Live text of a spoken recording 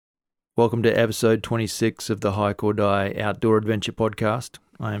Welcome to episode 26 of the Hike or Die Outdoor Adventure Podcast.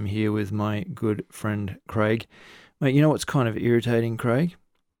 I am here with my good friend Craig. Mate, you know what's kind of irritating, Craig?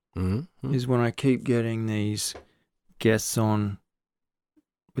 Mm-hmm. Is when I keep getting these guests on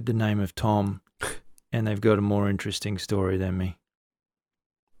with the name of Tom and they've got a more interesting story than me.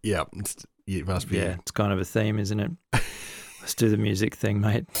 Yeah, it must be. Yeah, it's kind of a theme, isn't it? Let's do the music thing,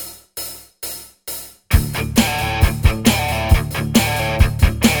 mate.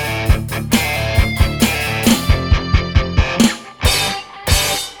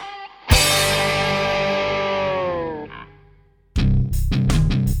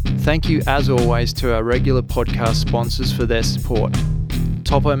 Thank you, as always, to our regular podcast sponsors for their support.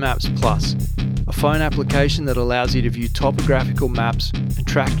 Topo Maps Plus, a phone application that allows you to view topographical maps and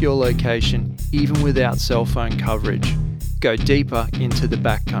track your location even without cell phone coverage. Go deeper into the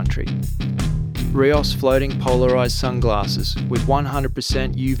backcountry. Rios floating polarized sunglasses with 100%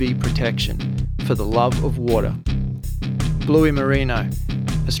 UV protection for the love of water. Bluey Merino,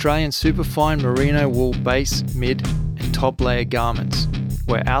 Australian superfine merino wool base, mid and top layer garments.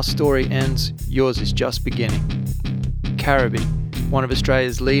 Where our story ends, yours is just beginning. Caribbee, one of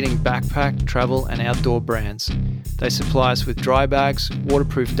Australia's leading backpack, travel and outdoor brands. They supply us with dry bags,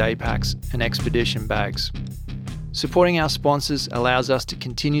 waterproof day packs and expedition bags. Supporting our sponsors allows us to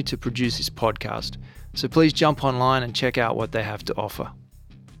continue to produce this podcast, so please jump online and check out what they have to offer.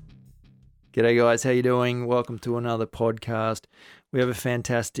 G'day guys, how you doing? Welcome to another podcast. We have a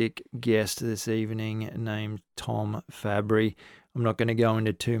fantastic guest this evening named Tom Fabry. I'm not going to go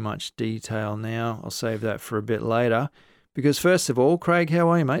into too much detail now. I'll save that for a bit later. Because first of all, Craig, how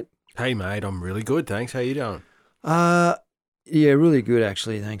are you, mate? Hey, mate, I'm really good, thanks. How you doing? Yeah, really good,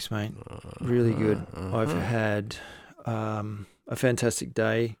 actually. Thanks, mate. Really good. I've had a fantastic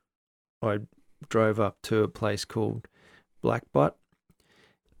day. I drove up to a place called Blackbutt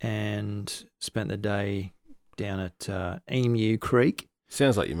and spent the day down at Emu Creek.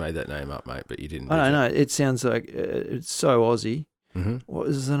 Sounds like you made that name up, mate, but you didn't. I don't know. It sounds like it's so Aussie. Mm-hmm. What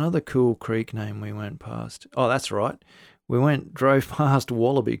was another cool creek name we went past? Oh, that's right. We drove past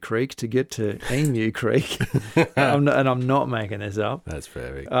Wallaby Creek to get to Emu Creek. I'm not making this up. That's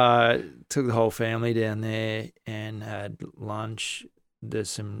perfect. Took the whole family down there and had lunch. There's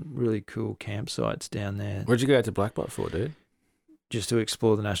some really cool campsites down there. Where'd you go out to Blackbutt for, dude? Just to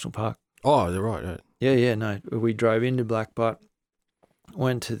explore the national park. Oh, they're right. Yeah, no. We drove into Blackbutt,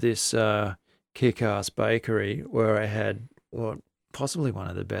 went to this kick-ass bakery where I had possibly one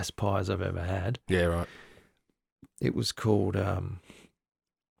of the best pies I've ever had. Yeah, right. It was called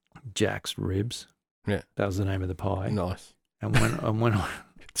Jack's Ribs. Yeah. That was the name of the pie. Nice. And when I...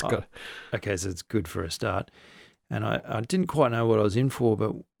 It's got... Okay, so it's good for a start. And I didn't quite know what I was in for,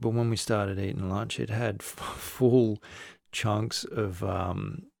 but when we started eating lunch, it had full chunks of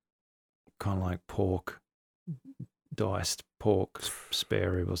kind of like pork, diced pork,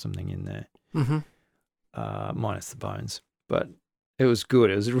 spare rib or something in there, minus the bones. But it was good.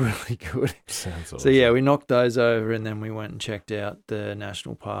 It was really good. Sounds awesome. So yeah, we knocked those over and then we went and checked out the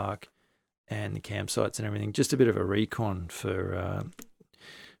national park and the campsites and everything. Just a bit of a recon for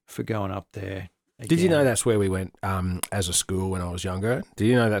going up there. Again. Did you know that's where we went as a school when I was younger? Did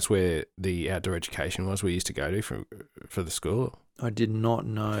you know that's where the outdoor education was we used to go to for the school? I did not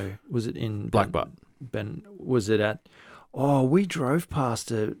know. Was it in Blackbutt? Was it at... Oh, we drove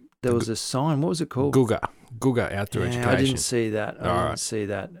past it. There was a sign. What was it called? Guga Outdoor Education. I didn't see that. I didn't see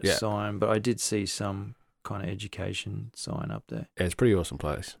that sign, but I did see some kind of education sign up there. Yeah, it's a pretty awesome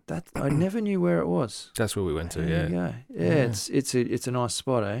place. I never knew where it was. That's where we went to, There you go. Yeah, it's a nice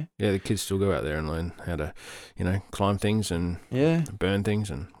spot, eh? Yeah, the kids still go out there and learn how to, climb things and burn things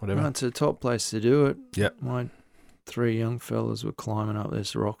and whatever. Well, it's a top place to do it. Yep. My 3 young fellas were climbing up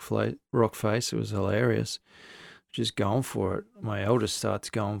this rock face. It was hilarious. Just going for it. My eldest starts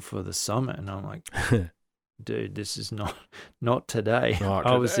going for the summit, and I'm like, dude, this is not today.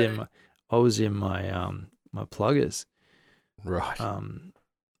 I was in my my pluggers, right?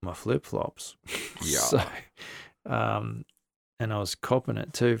 My flip flops. Yeah. So, and I was copping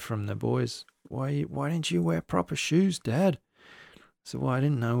it too from the boys. Why didn't you wear proper shoes, Dad? So I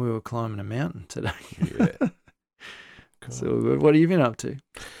didn't know we were climbing a mountain today. Yeah. Cool. So what have you been up to,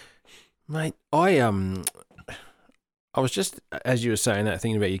 mate? I was just, as you were saying that,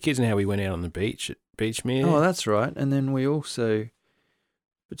 thinking about your kids and how we went out on the beach at Beachmere. Oh, that's right. And then we also,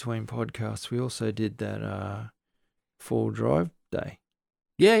 between podcasts, we also did that fall drive day.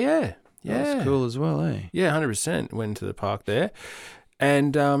 Yeah. That was cool as well, eh? Yeah, 100%. Went to the park there.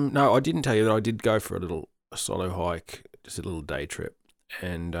 And no, I didn't tell you that I did go for a solo hike, just a little day trip.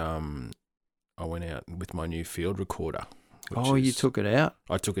 And I went out with my new field recorder You took it out?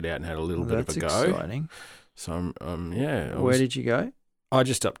 I took it out and had a little bit of a go. That's exciting. So, yeah. Where did you go? I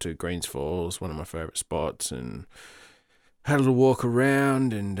just up to Greens Falls, one of my favourite spots, and had a little walk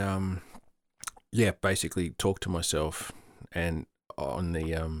around and, basically talked to myself and on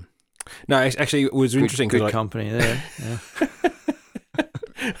the... No, actually, it was interesting. Good company there. Yeah.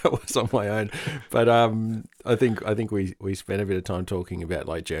 I was on my own, but I think we spent a bit of time talking about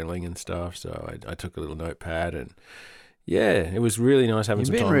like journaling and stuff. So I took a little notepad and it was really nice having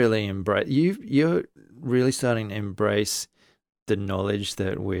some time. You're really starting to embrace the knowledge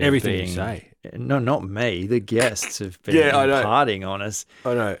that we're everything you say. No, not me. The guests have been imparting on us.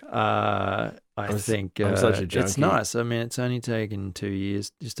 I know. I think I'm such a junkie. It's nice. I mean, it's only taken 2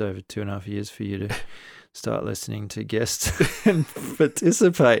 years, just over 2.5 years, for you to start listening to guests and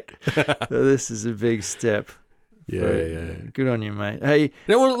participate. So this is a big step. Yeah. Good on you, mate. Hey,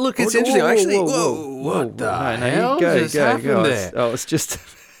 no, well, look, it's interesting. What the hell just happened there? It's just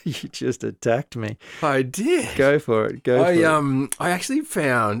you just attacked me. I did. Go for it. I actually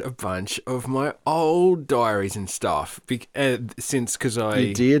found a bunch of my old diaries and stuff because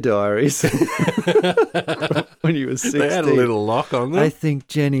Your dear diaries when you were 16. They had a little lock on them. I think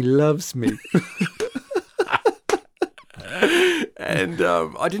Jenny loves me. And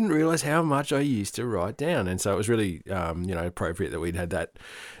I didn't realise how much I used to write down, and so it was really, appropriate that we'd had that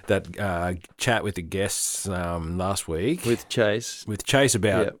chat with the guests last week with Chase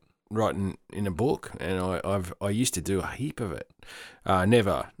about writing in a book, and I used to do a heap of it.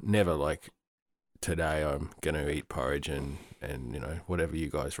 Never like today. I'm going to eat porridge and whatever you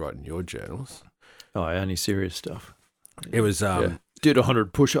guys write in your journals. Oh, only serious stuff. It was did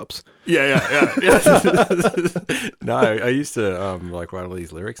 100 push-ups. Yeah. No, I used to write all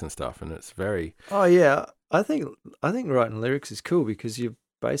these lyrics and stuff, and it's very. Oh yeah, I think writing lyrics is cool because you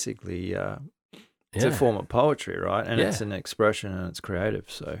basically it's a form of poetry, right? And it's an expression and it's creative.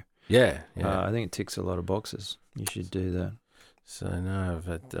 So I think it ticks a lot of boxes. You should do that. So no,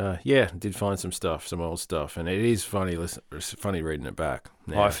 but did find some old stuff, and it is funny. It's funny reading it back.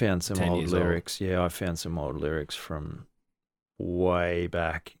 Now, I found some old lyrics. Yeah, I found some old lyrics from way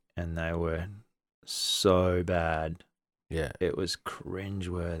back, and they were so bad. Yeah, it was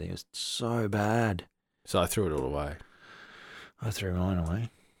cringeworthy. It was so bad. So I threw it all away. I threw mine away.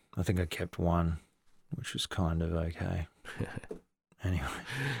 I think I kept one, which was kind of okay. Anyway,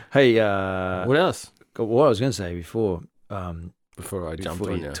 hey, what else? What I was going to say before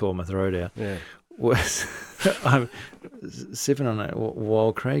you tore my throat out, was I'm sipping on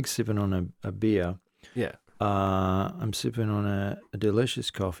while Craig's sipping on a beer. Yeah. I'm sipping on a delicious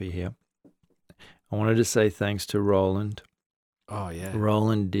coffee here. I wanted to say thanks to Roland. Oh, yeah.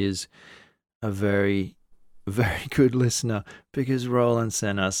 Roland is a very, very good listener because Roland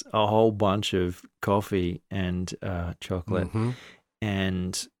sent us a whole bunch of coffee and chocolate. Mm-hmm.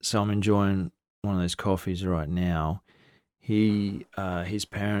 And so I'm enjoying one of those coffees right now. His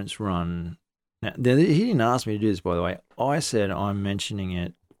parents run... Now, he didn't ask me to do this, by the way. I said I'm mentioning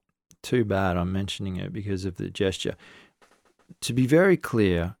it. Too bad I'm mentioning it because of the gesture. To be very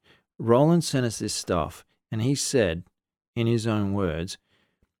clear, Roland sent us this stuff, and he said, in his own words,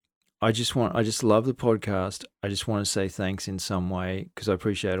 I just love the podcast. I just want to say thanks in some way because I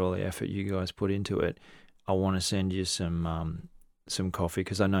appreciate all the effort you guys put into it. I want to send you some coffee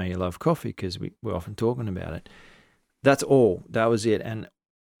because I know you love coffee because we're often talking about it. That's all. That was it. And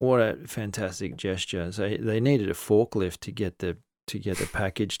what a fantastic gesture. So they needed a forklift to get the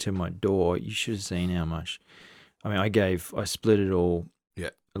package to my door. You should have seen how much. I mean, I split it all. Yeah.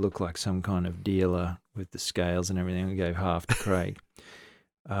 It looked like some kind of dealer with the scales and everything. I gave half to Craig.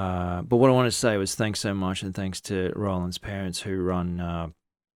 But what I wanted to say was thanks so much, and thanks to Roland's parents who run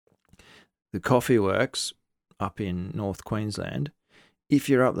the Coffee Works up in North Queensland. If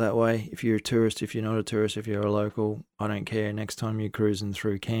you're up that way, if you're a tourist, if you're not a tourist, if you're a local, I don't care. Next time you're cruising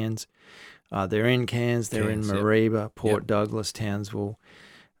through Cairns, they're in Cairns, they're in Mareeba, Port Douglas, Townsville,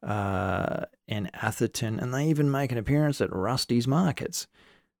 and Atherton, and they even make an appearance at Rusty's Markets.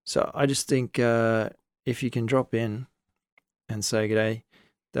 So I just think if you can drop in and say g'day,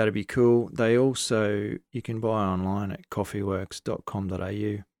 that'd be cool. They also, you can buy online at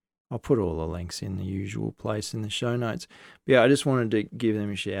coffeeworks.com.au. I'll put all the links in the usual place in the show notes. But yeah, I just wanted to give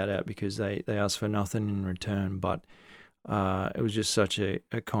them a shout out because they asked for nothing in return, but it was just such a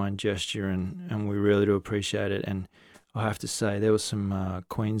kind gesture, and we really do appreciate it. And I have to say, there was some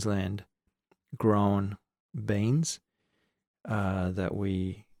Queensland grown beans that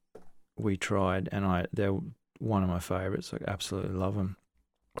we tried, and they're one of my favourites. I absolutely love them.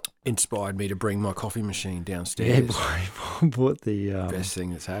 Inspired me to bring my coffee machine downstairs. Yeah, bought the best thing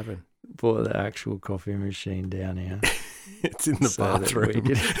that's happened. Bought the actual coffee machine down here. It's in the So that bathroom. we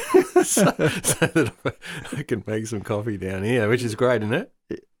did- so that I can make some coffee down here, which is great, isn't it?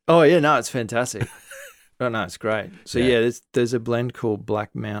 Oh yeah, no, it's fantastic. Oh no, it's great. So Yeah. there's a blend called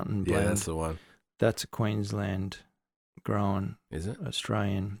Black Mountain Blend. Yeah, that's the one. That's a Queensland grown Is it?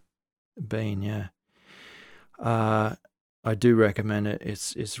 Australian bean. Yeah. I do recommend it.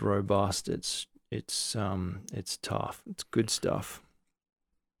 It's robust. It's tough. It's good stuff.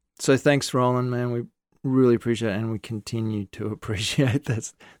 So thanks, Roland, man. We really appreciate it, and we continue to appreciate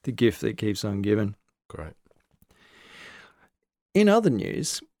that's the gift that keeps on giving. Great. In other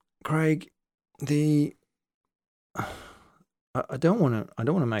news, Craig, I don't want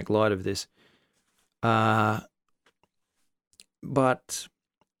to make light of this, but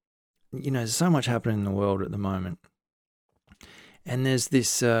there's so much happening in the world at the moment, and there's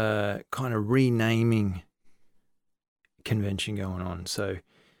this kind of renaming convention going on. So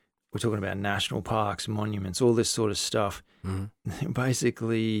we're talking about national parks, monuments, all this sort of stuff. Mm-hmm.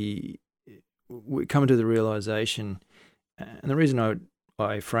 Basically, we come to the realization, and the reason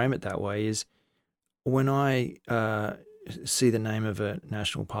I frame it that way is when I see the name of a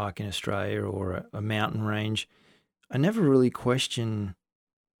national park in Australia or a mountain range, I never really question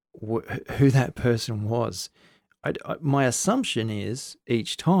who that person was. My assumption is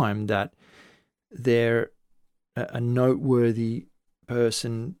each time that they're a noteworthy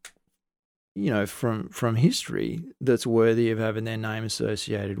person, from history that's worthy of having their name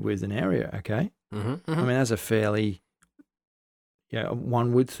associated with an area. Okay. Mm-hmm. I mean, that's a fairly,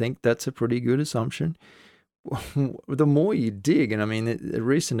 one would think that's a pretty good assumption. The more you dig, and I mean, the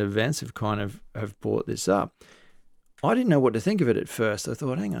recent events have kind of have brought this up. I didn't know what to think of it at first. I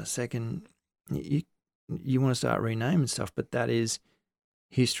thought, hang on a second, you want to start renaming stuff, but that is,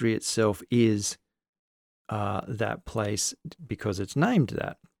 history itself is that place because it's named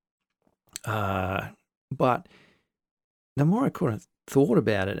that. But the more I kind of thought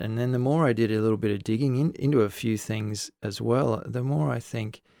about it, and then the more I did a little bit of digging into a few things as well, the more I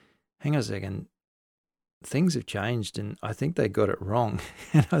think, hang on a second, things have changed, and I think they got it wrong,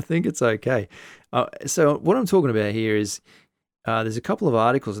 and I think it's okay. So what I'm talking about here is there's a couple of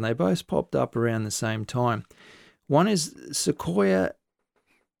articles, and they both popped up around the same time. One is Sequoia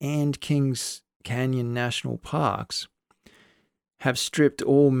and Kings Canyon National Parks have stripped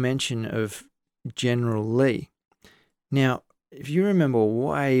all mention of General Lee. Now, if you remember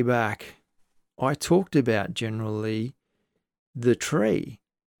way back, I talked about General Lee, the tree.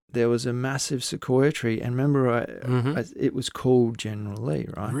 There was a massive sequoia tree, and remember, it was called General Lee,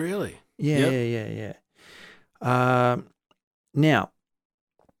 right? Really? Yeah, Yep. yeah. Now,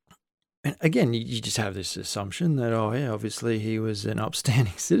 and again, you just have this assumption that, obviously he was an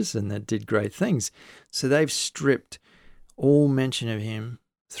upstanding citizen that did great things. So they've stripped all mention of him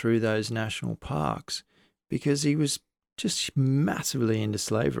through those national parks because he was just massively into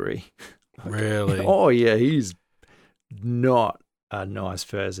slavery. Really? Oh, yeah, he's not a nice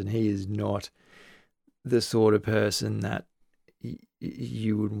person. He is not the sort of person that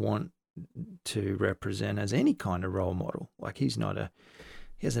you would want to represent as any kind of role model. Like he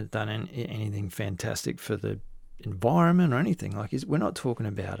hasn't done anything fantastic for the environment or anything. Like we're not talking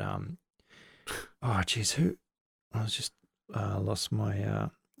about who I was just lost my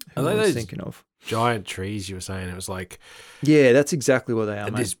who I was thinking of. Giant trees you were saying. It was like, yeah, that's exactly what they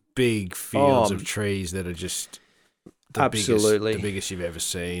are, mate. These big fields of trees that are just absolutely the biggest you've ever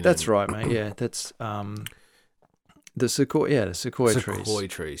seen. That's right, mate. Yeah, that's the sequoia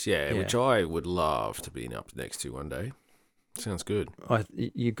trees. Yeah, which I would love to be up next to one day. Sounds good.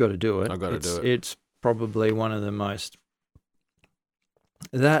 You've got to do it. I've got to do it. It's probably one of the most,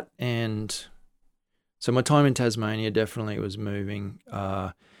 that and so my time in Tasmania definitely was moving.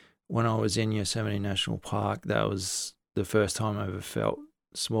 When I was in Yosemite National Park, that was the first time I ever felt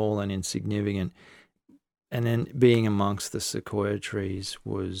small and insignificant. And then being amongst the sequoia trees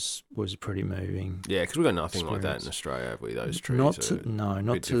was pretty moving. Yeah, because we've got nothing like that in Australia, have we? Those trees. Not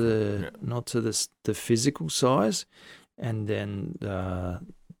to the physical size, and then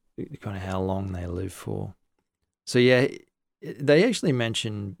kind of how long they live for. So yeah, they actually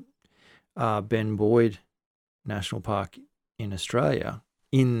mentioned Ben Boyd National Park in Australia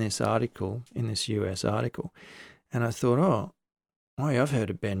in this article, in this US article, and I thought, oh yeah, I've heard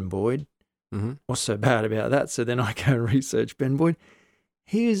of Ben Boyd. Mm-hmm. What's so bad about that? So then I go and research Ben Boyd.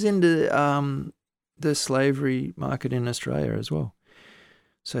 He was into the slavery market in Australia as well.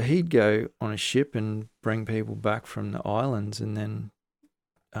 So he'd go on a ship and bring people back from the islands and then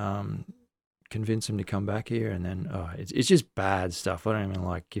convince them to come back here. And then, it's just bad stuff. I don't even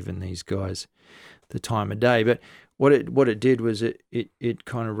like giving these guys the time of day. But what it did was it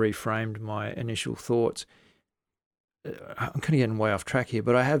kind of reframed my initial thoughts. I'm kind of getting way off track here,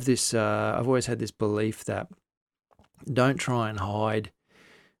 but I have this, I've always had this belief that don't try and hide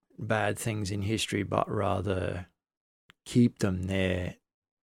bad things in history, but rather keep them there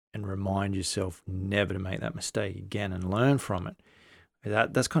and remind yourself never to make that mistake again and learn from it.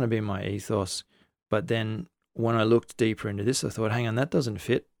 That's kind of been my ethos. But then when I looked deeper into this, I thought, hang on, that doesn't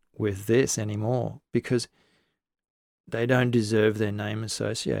fit with this anymore, because they don't deserve their name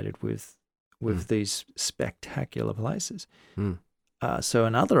associated with these spectacular places. So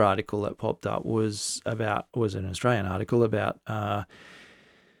another article that popped up was an Australian article about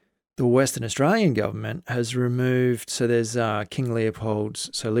the Western Australian government has removed, so there's King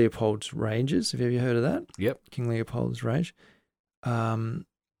Leopold's Ranges. Have you ever heard of that? Yep. King Leopold's Range.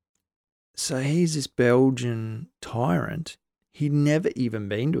 So he's this Belgian tyrant. He'd never even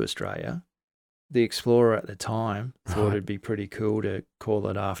been to Australia. The explorer at the time thought it'd be pretty cool to call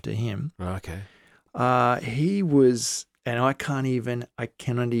it after him. Okay. He was, and I cannot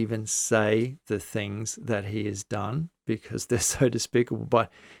even say the things that he has done because they're so despicable,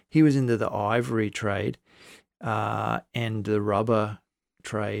 but he was into the ivory trade and the rubber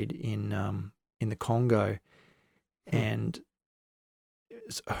trade in the Congo, and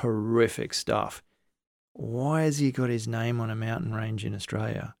it's horrific stuff. Why has he got his name on a mountain range in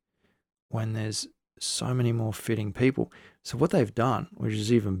Australia when there's so many more fitting people? So what they've done, which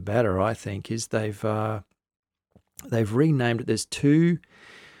is even better, I think, is they've renamed it. There's two,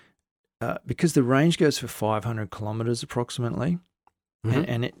 because the range goes for 500 kilometers approximately,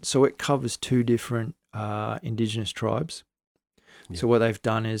 and it covers two different indigenous tribes. Yeah. So what they've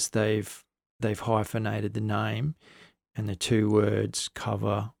done is they've hyphenated the name, and the two words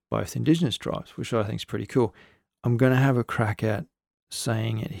cover both indigenous tribes, which I think is pretty cool. I'm going to have a crack at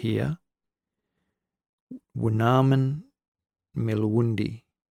saying it here. Winaman Milawundi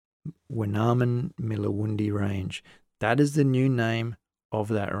Range. That is the new name of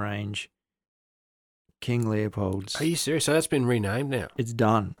that range. King Leopold's. Are you serious? So that's been renamed now? It's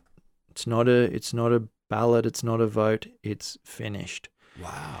done. It's not a ballot. It's not a vote. It's finished.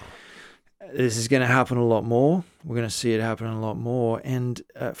 Wow. This is going to happen a lot more. We're going to see it happen a lot more. And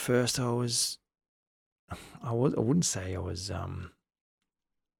at first I wouldn't say I was,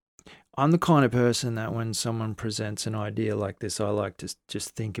 I'm the kind of person that when someone presents an idea like this, I like to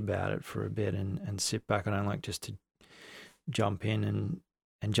just think about it for a bit and sit back. I don't like just to jump in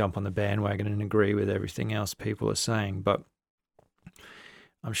and jump on the bandwagon and agree with everything else people are saying. But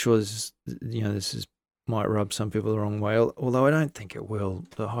I'm sure this might rub some people the wrong way, although I don't think it will.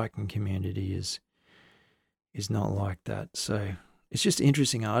 The hiking community is not like that. So it's just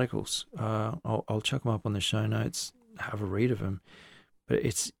interesting articles. I'll chuck them up on the show notes, have a read of them. But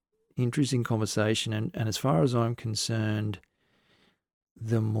it's interesting conversation. And as far as I'm concerned,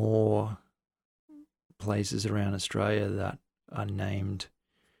 the more places around Australia that are named,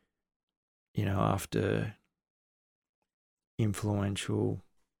 after influential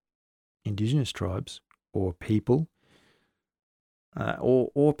indigenous tribes or people,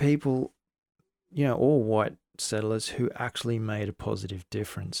 or people, or white settlers who actually made a positive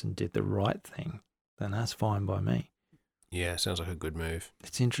difference and did the right thing, then that's fine by me. Yeah, sounds like a good move.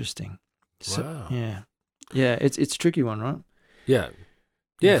 It's interesting. So, wow. Yeah. It's a tricky one, right? Yeah.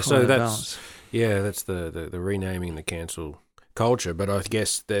 So that's the renaming, the cancel culture. But I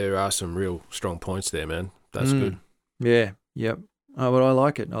guess there are some real strong points there, man. That's good. Yeah. Yep. Oh, but I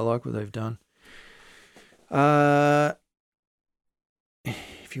like it. I like what they've done.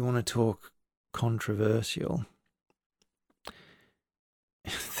 If you want to talk controversial,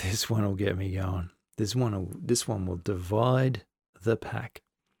 this one will get me going. This one will divide the pack.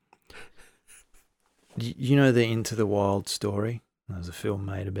 You know the Into the Wild story? There's a film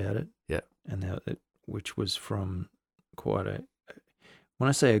made about it. Yeah. And which was from when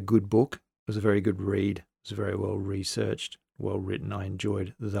I say a good book, it was a very good read. It was very well researched, well written. I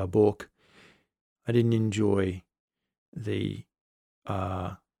enjoyed the book. I didn't enjoy the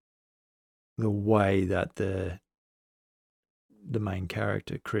way that the main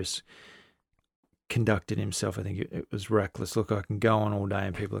character, Chris, conducted himself. I think it was reckless. Look, I can go on all day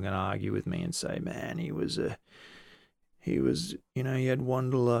and people are going to argue with me and say, man, he was, he had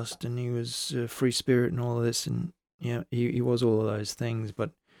wanderlust and he was a free spirit and all of this. And, he was all of those things.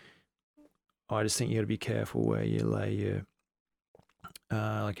 But I just think you got to be careful where you lay your,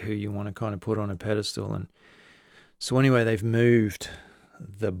 like who you want to kind of put on a pedestal. And so anyway, they've moved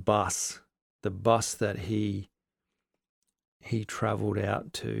the bus that he traveled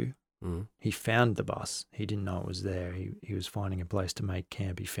out to. He found the bus. He didn't know it was there. He was finding a place to make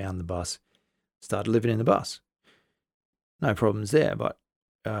camp. He found the bus, started living in the bus. No problems there, but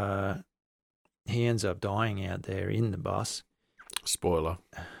he ends up dying out there in the bus. Spoiler.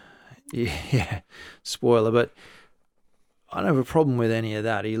 Yeah, spoiler, but I don't have a problem with any of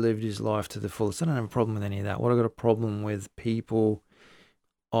that. He lived his life to the fullest. I don't have a problem with any of that. What I've got a problem with, people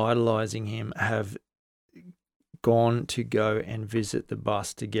idolizing him have gone to go and visit the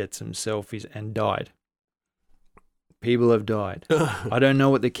bus to get some selfies and died. People have died. I don't know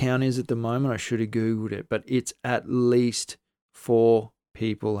what the count is at the moment. I should have Googled it, but it's at least 4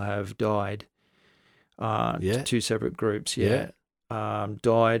 people have died. Yeah. 2 separate groups. Yeah.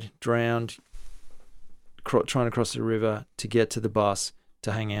 Died, drowned, trying to cross the river to get to the bus,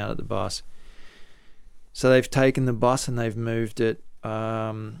 to hang out at the bus. So they've taken the bus and they've moved it,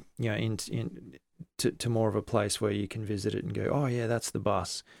 to more of a place where you can visit it and go, oh yeah, that's the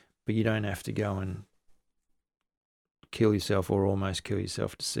bus, but you don't have to go and kill yourself or almost kill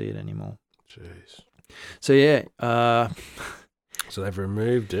yourself to see it anymore. Jeez. So yeah. So they've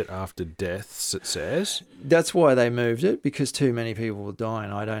removed it after deaths, it says. That's why they moved it, because too many people were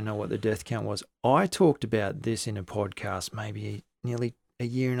dying. I don't know what the death count was. I talked about this in a podcast maybe nearly a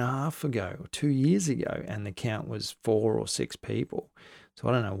year and a half ago or 2 years ago, and the count was 4 or 6 people. So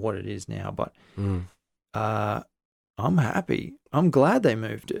I don't know what it is now, but I'm happy. I'm glad they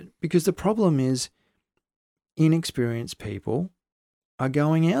moved it, because the problem is inexperienced people are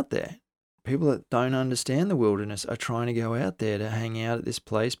going out there. People that don't understand the wilderness are trying to go out there to hang out at this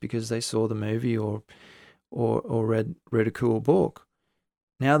place because they saw the movie or read a cool book.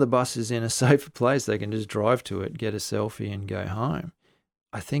 Now the bus is in a safer place. They can just drive to it, get a selfie, and go home.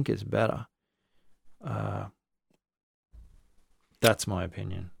 I think it's better. That's my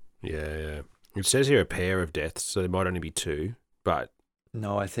opinion. Yeah. It says here a pair of deaths, so there might only be 2, but...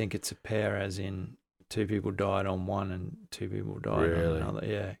 No, I think it's a pair, as in 2 people died on one and 2 people died on another.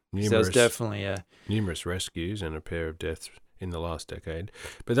 Yeah. So there's definitely numerous rescues and a pair of deaths in the last decade.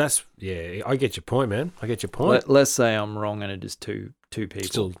 But that's, I get your point, man. I get your point. Let's say I'm wrong and it is two people.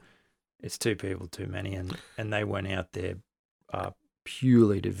 Still, it's 2 people too many, and they went out there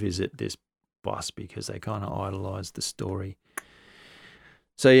purely to visit this bus because they kind of idolized the story.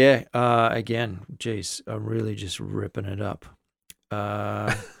 So yeah, again, geez, I'm really just ripping it up.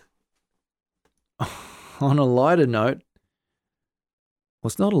 On a lighter note, well,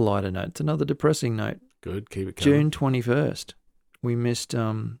 it's not a lighter note, it's another depressing note. Good, keep it coming. June 21st, we missed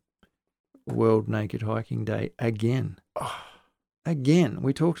World Naked Hiking Day again. Again,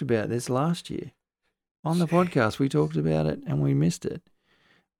 we talked about this last year. On the podcast, we talked about it and we missed it.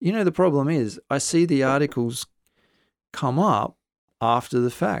 You know, the problem is I see the articles come up after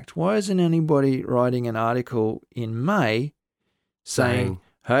the fact. Why isn't anybody writing an article in May saying,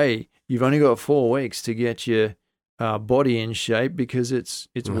 hey, you've only got 4 weeks to get your body in shape because it's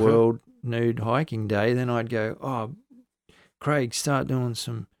World Nude Hiking Day? Then I'd go, oh, Craig, start doing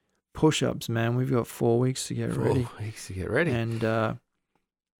some push-ups, man. We've got 4 weeks to get ready. 4 weeks to get ready. And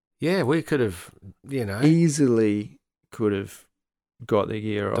we could have, easily could have got the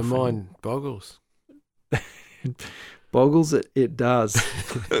gear off. The mind boggles. Boggles it does.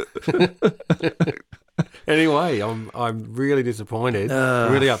 Anyway, I'm really disappointed.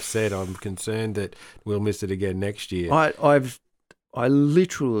 I'm really upset. I'm concerned that we'll miss it again next year. I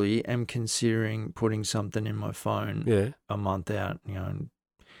literally am considering putting something in my phone a month out, and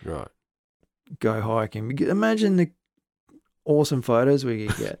right, go hiking. Imagine the awesome photos we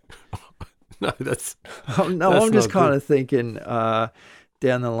could get. No, that's I'm just kind of thinking down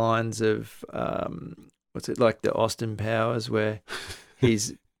the lines of what's it, like the Austin Powers, where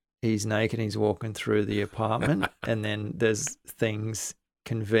he's naked and he's walking through the apartment and then there's things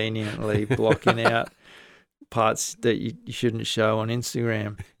conveniently blocking out parts that you shouldn't show on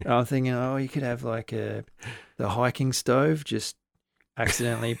Instagram. And I'm thinking, you could have like the hiking stove just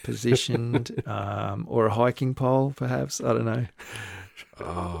accidentally positioned, or a hiking pole perhaps. I don't know.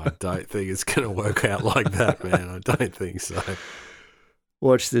 Oh, I don't think it's going to work out like that, man. I don't think so.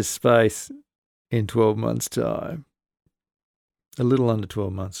 Watch this space in 12 months' time. A little under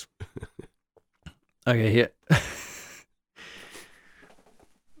 12 months. Okay, yeah.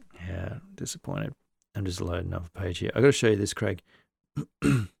 Yeah, disappointed. I'm just loading up a page here. I got to show you this, Craig.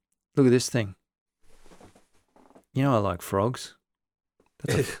 Look at this thing. You know I like frogs.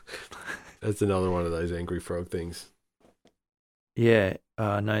 That's another one of those angry frog things. Yeah.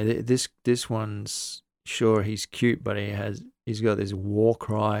 No, this one's, sure, he's cute, but he's got this war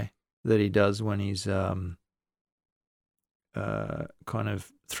cry that he does when he's kind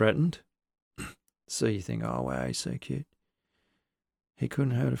of threatened. So you think, oh wow, he's so cute. He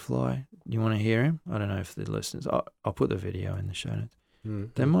couldn't hurt a fly. You want to hear him? I don't know if the listeners. I'll put the video in the show notes. Mm-hmm.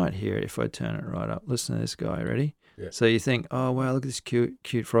 They might hear it if I turn it right up. Listen to this guy. Ready? Yeah. So you think, oh wow, look at this cute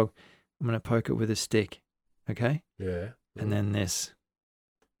frog. I'm going to poke it with a stick. Okay? Yeah. And then this.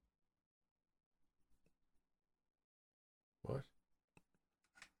 What?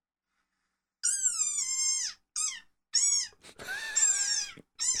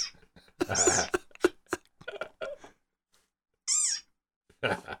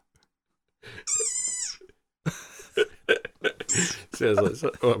 Sounds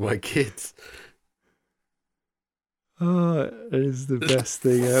like my kids. Oh, it is the best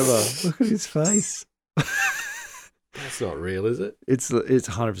thing ever. Look at his face. That's not real, is it? It's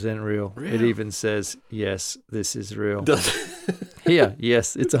 100% real. Real? It even says, yes, this is real. Does Here,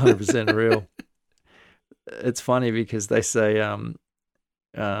 yes, it's 100% real. It's funny because they say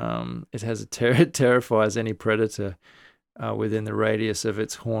it has it terrifies any predator within the radius of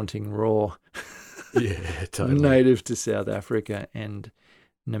its haunting roar. Yeah, totally. Native to South Africa and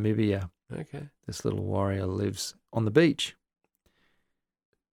Namibia. Okay. This little warrior lives on the beach.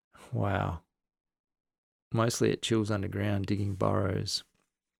 Wow. Mostly it chills underground, digging burrows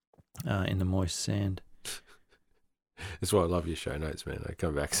in the moist sand. That's why I love your show notes, man. I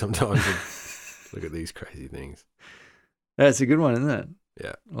come back sometimes and look at these crazy things. That's a good one, isn't it?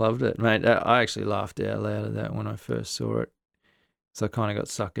 Yeah. Loved it, mate. I actually laughed out loud at that when I first saw it. So I kind of got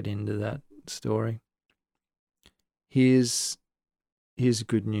suckered into that story. Here's a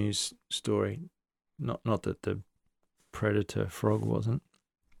good news story. Not that the predator frog wasn't.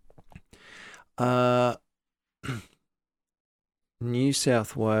 New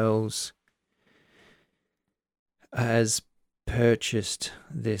South Wales has purchased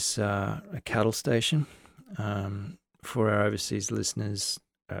this a cattle station. For our overseas listeners,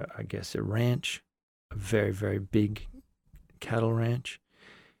 I guess a ranch, a very, very big cattle ranch.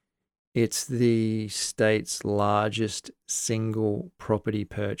 It's the state's largest single property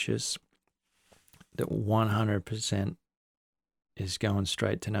purchase that 100% is going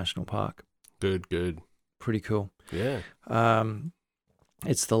straight to National Park. Good. Pretty cool. Yeah.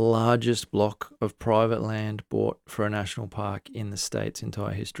 It's the largest block of private land bought for a national park in the state's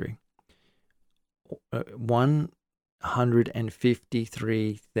entire history.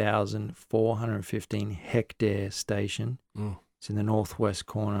 153,415 hectare station. It's in the northwest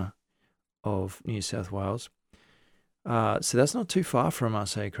corner of New South Wales. So that's not too far from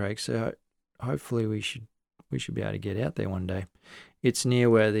us, hey Craig. So hopefully we should be able to get out there one day. It's near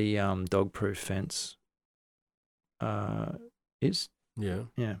where the dog-proof fence is. Yeah.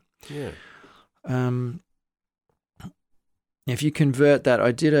 Yeah. Yeah. If you convert that,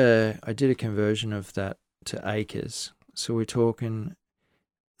 I did a conversion of that to acres. So we're talking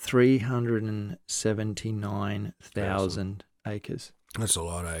 379,000 acres. That's a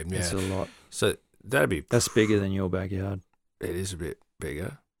lot, Abe. Yeah. That's a lot. So that's bigger than your backyard. It is a bit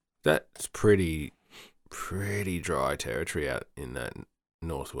bigger. That's pretty dry territory out in that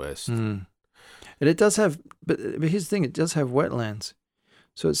northwest. And it does have, but here's the thing, it does have wetlands.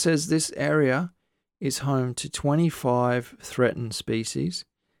 So it says this area is home to 25 threatened species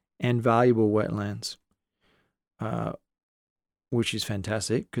and valuable wetlands, which is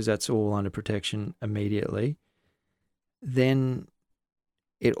fantastic because that's all under protection immediately. Then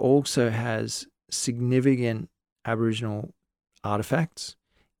it also has significant Aboriginal artifacts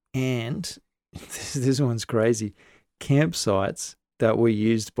and this one's crazy, campsites that were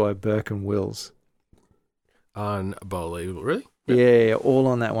used by Burke and Wills. Unbelievable, really? Yeah, all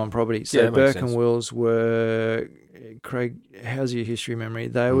on that one property. So Yeah, Burke and Wills were, Craig, how's your history memory?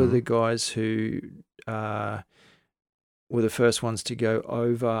 They were the guys who were the first ones to go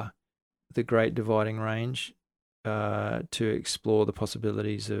over the Great Dividing Range to explore the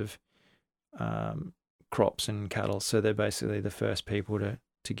possibilities of crops and cattle. So they're basically the first people to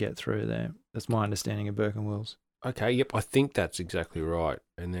get through there. That's my understanding of Burke and Wills. Okay, yep, I think that's exactly right.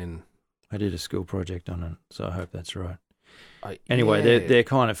 And then I did a school project on it, so I hope that's right. Anyway, they're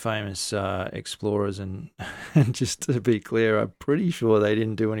kind of famous explorers, and just to be clear, I'm pretty sure they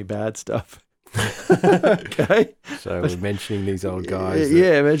didn't do any bad stuff. Okay. So we're mentioning these old guys.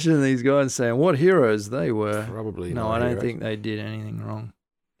 Yeah, mentioning these guys, saying what heroes they were. Probably no, not I don't heroes. think they did anything wrong.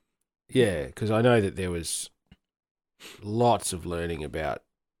 Yeah, because I know that there was lots of learning about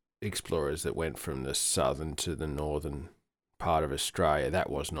explorers that went from the southern to the northern part of Australia. That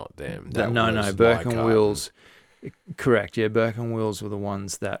was not them. No, Burke and Wills. Correct, yeah. Burke and Wills were the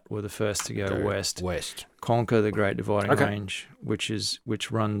ones that were the first to go west, conquer the Great Dividing Range,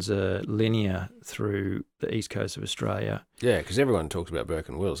 which runs a linear through the east coast of Australia. Yeah, because everyone talks about Burke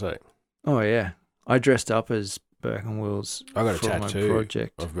and Wills, eh? Oh yeah, I dressed up as Burke and Wills. I got a for tattoo my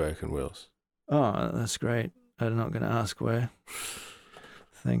project of Burke and Wills. Oh, that's great. I'm not going to ask where.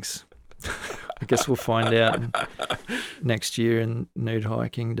 Thanks. I guess we'll find out next year in Nude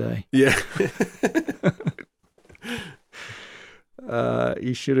Hiking Day. Yeah.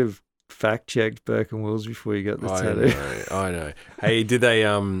 You should have fact-checked Burke and Wills before you got the tattoo. I know. Hey, do they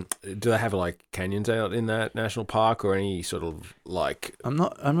have like canyons out in that national park or any sort of like I'm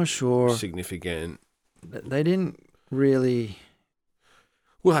not sure. significant? They didn't really.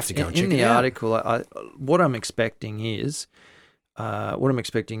 We'll have to go and check in it the out. article. What I'm expecting is in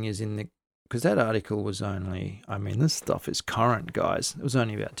the, because that article was only. I mean, this stuff is current, guys. It was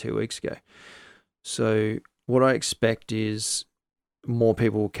only about 2 weeks ago. So what I expect is more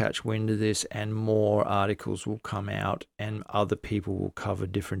people will catch wind of this and more articles will come out and other people will cover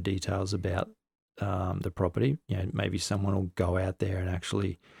different details about the property. You know, maybe someone will go out there and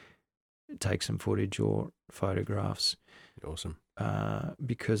actually take some footage or photographs. Awesome.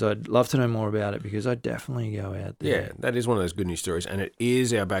 Because I'd love to know more about it, because I'd definitely go out there. Yeah, that is one of those good news stories. And it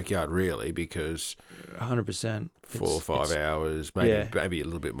is our backyard, really, because 100%. 4 or 5 hours, maybe a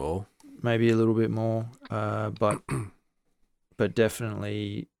little bit more. Maybe a little bit more, but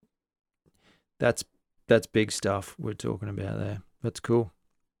definitely that's big stuff we're talking about there. That's cool.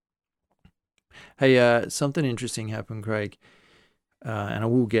 Hey, something interesting happened, Craig, and I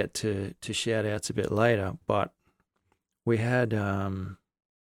will get to shout outs a bit later, but we had, and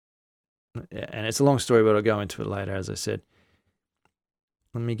it's a long story, but I'll go into it later, as I said.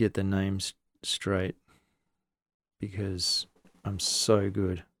 Let me get the names straight because I'm so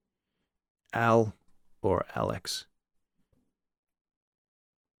good. Al or Alex.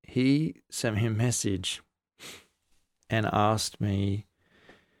 He sent me a message and asked me,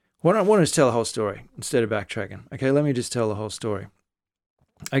 why don't I just tell the whole story instead of backtracking? Okay, let me just tell the whole story.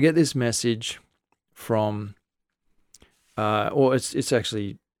 I get this message from, it's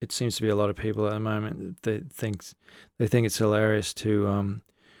actually, it seems to be a lot of people at the moment that they think it's hilarious to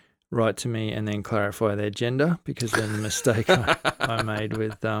write to me and then clarify their gender, because then the mistake I made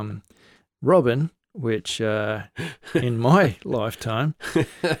with Robin, which in my lifetime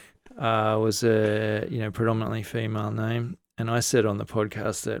was a predominantly female name, and I said on the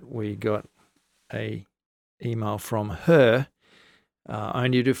podcast that we got a email from her,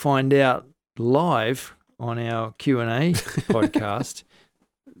 only to find out live on our Q&A podcast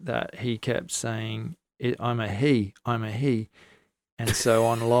that he kept saying, I'm a he, and so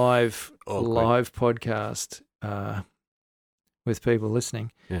on live podcast with people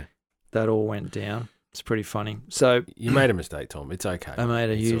listening. Yeah. That all went down. It's pretty funny. So you made a mistake, Tom. It's okay. I made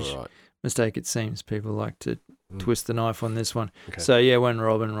a huge mistake, it seems. People like to twist the knife on this one. Okay. So yeah, when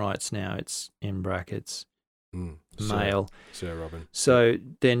Robin writes now, it's in brackets, male. Sir Robin. So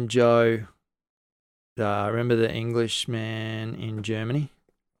then Joe, remember the Englishman in Germany?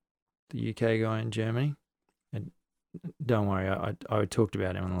 The UK guy in Germany? And don't worry, I talked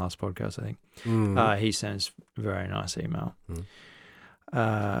about him on the last podcast, I think. He sends a very nice email.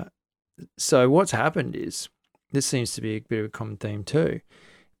 So what's happened is, this seems to be a bit of a common theme too,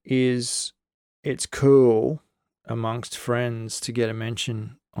 is it's cool amongst friends to get a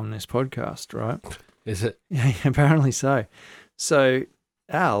mention on this podcast, right? Is it? Yeah, apparently so. So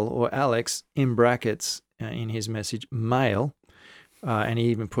Al, or Alex, in brackets in his message, male, and he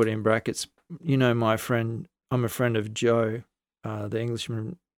even put in brackets, my friend, I'm a friend of Joe, the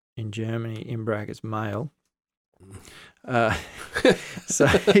Englishman in Germany, in brackets, male. So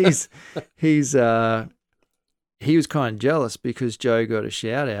he was kind of jealous because Joe got a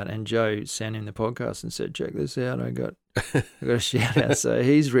shout out, and Joe sent him the podcast and said, check this out, I got a shout out. So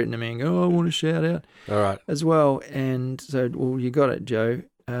he's written to me and go, I want a shout out. All right. As well. And so, well, you got it, Joe.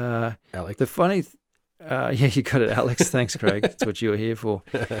 Alex. The funny, yeah, you got it, Alex. Thanks, Craig. That's what you were here for.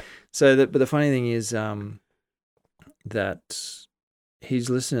 So, but the funny thing is that he's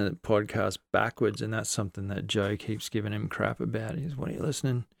listening to the podcast backwards, and that's something that Joe keeps giving him crap about. He's, what are you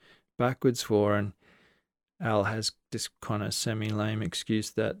listening backwards for? And Al has this kind of semi-lame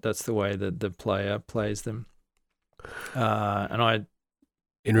excuse that that's the way that the player plays them. And I...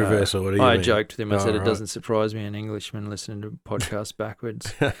 In reverse, or what do you mean? I joked with him. I said, it doesn't surprise me an Englishman listening to podcasts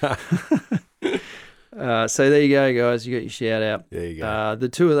backwards. So there you go, guys. You got your shout out. There you go. The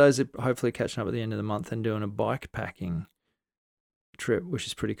two of those are hopefully catching up at the end of the month and doing a bike packing trip, which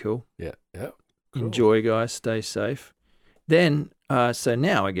is pretty cool. Yeah. Cool. Enjoy, guys. Stay safe. Then, so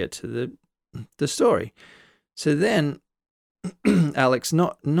now I get to the story. So then, Alex,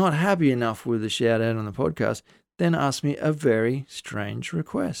 not happy enough with the shout out on the podcast, then asked me a very strange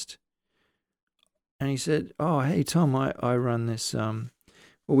request. And he said, oh, hey, Tom, I run this,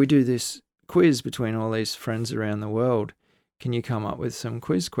 we do this quiz between all these friends around the world. Can you come up with some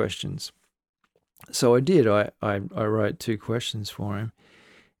quiz questions? So I did. I wrote 2 questions for him.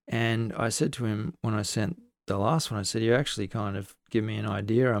 And I said to him when I sent the last one, I said, you actually kind of give me an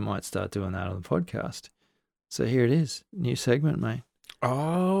idea. I might start doing that on the podcast. So here it is. New segment, mate.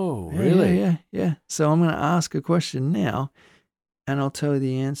 Oh, Yeah, really? Yeah. So I'm going to ask a question now, and I'll tell you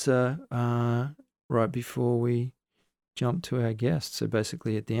the answer right before we jump to our guest. So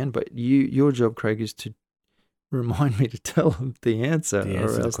basically at the end. But your job, Craig, is to remind me to tell them the answer,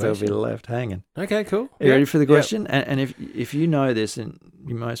 or else they'll be left hanging. Okay, cool. Are you ready for the question? Yep. And if you know this, and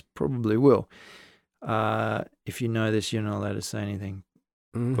you most probably will, if you know this, you're not allowed to say anything.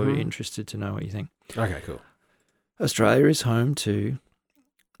 Mm-hmm. But we're interested to know what you think. Okay, cool. Australia is home to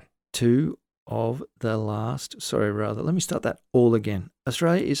let me start that all again.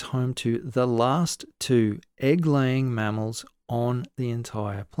 Australia is home to the last 2 egg-laying mammals on the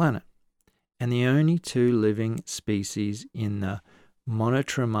entire planet, and the only 2 living species in the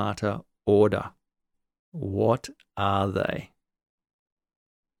Monotremata order. What are they?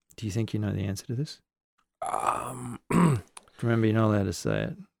 Do you think you know the answer to this? Remember, you're not allowed to say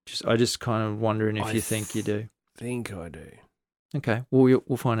it. I just kind of wondering if you think you do. I think I do. Okay, well,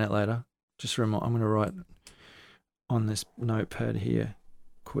 we'll find out later. Just I'm going to write on this notepad here,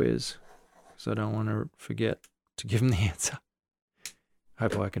 quiz, so I don't want to forget to give them the answer.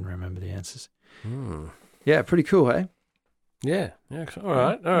 Hope I can remember the answers. Yeah, pretty cool, hey? Yeah. All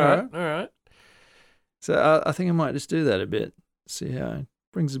right. So I think I might just do that a bit. See how it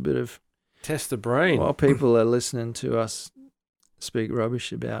brings a bit of... Test the brain. While people are listening to us speak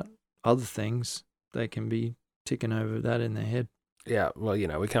rubbish about other things, they can be ticking over that in their head. Yeah, well,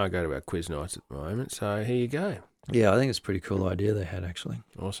 we can't go to our quiz nights at the moment, so here you go. Yeah, I think it's a pretty cool idea they had, actually.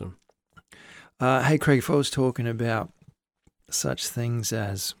 Awesome. Hey, Craig, if I was talking about such things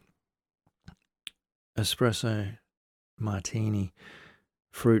as espresso martini,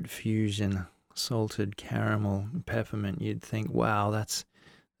 fruit fusion, salted caramel, peppermint, you'd think, wow, that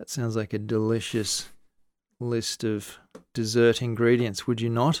sounds like a delicious list of dessert ingredients, would you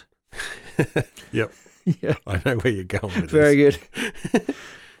not? Yep. Yeah. I know where you're going with this. Very good.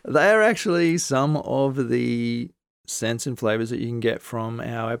 They are actually some of the scents and flavors that you can get from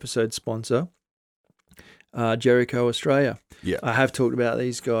our episode sponsor, Jericho Australia. Yeah. I have talked about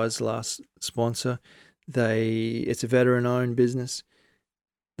these guys last sponsor. It's a veteran-owned business.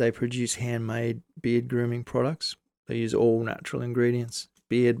 They produce handmade beard grooming products. They use all natural ingredients,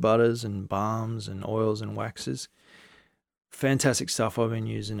 beard butters and balms and oils and waxes. Fantastic stuff. I've been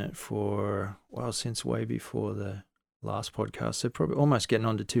using it since way before the last podcast. So probably almost getting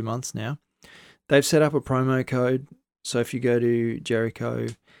on to 2 months now. They've set up a promo code. So if you go to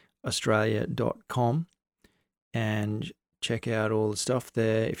jerichoaustralia.com and check out all the stuff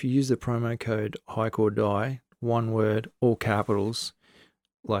there, if you use the promo code Hike or Die, one word, all capitals,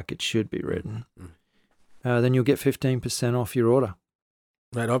 like it should be written, then you'll get 15% off your order.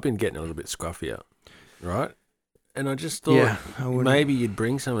 Mate, I've been getting a little bit scruffier, right? And I just thought maybe you'd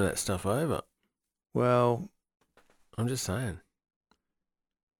bring some of that stuff over. Well, I'm just saying.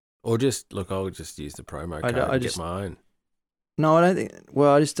 Or I'll just use the promo code and get my own. No, I don't think.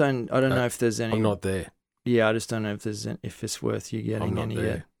 Well, I don't know if there's any. I'm not there. Yeah, I just don't know if it's worth you getting any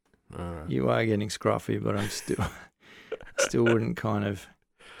yet. Right. You are getting scruffy, but I'm still wouldn't kind of.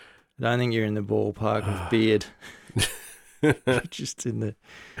 I don't think you're in the ballpark of beard. Just in the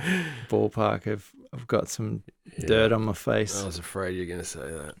ballpark of I've got some dirt on my face. I was afraid you were going to say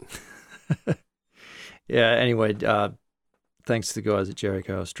that. Yeah, anyway, thanks to the guys at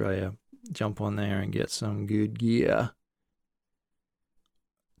Jericho Australia. Jump on there and get some good gear.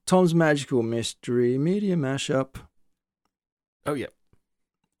 Tom's Magical Mystery Media Mashup. Oh, yeah.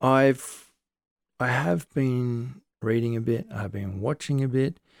 I have been reading a bit. I've been watching a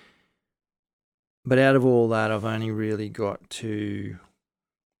bit. But out of all that, I've only really got 2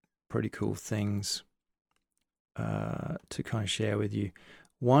 pretty cool things to kind of share with you.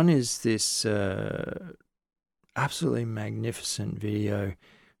 One is this absolutely magnificent video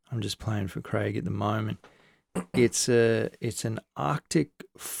I'm just playing for Craig at the moment. It's an Arctic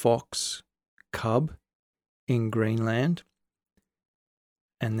fox cub in Greenland,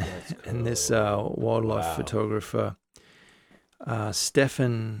 and this wildlife photographer,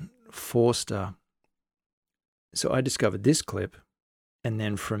 Stefan Forster. So I discovered this clip, and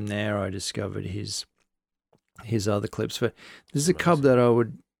then from there I discovered his other clips. But this is a cub that I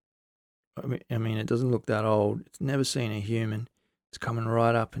mean, it doesn't look that old. It's never seen a human. It's coming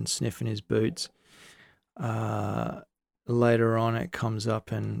right up and sniffing his boots. Later on, it comes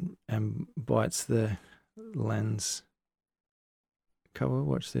up and bites the lens cover.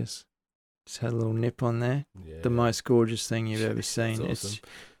 Watch this. Just had a little nip on there. Yeah. The most gorgeous thing you've ever seen. Awesome.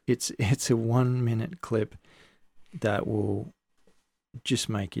 It's a 1 minute clip that will just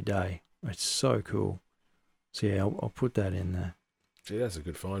make your day. It's so cool. So yeah, I'll put that in there. Gee, that's a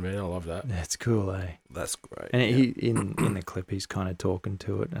good find, man. I love that. That's cool, eh? That's great. And he in the clip, he's kind of talking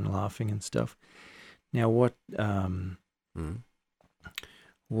to it and laughing and stuff. Now, what I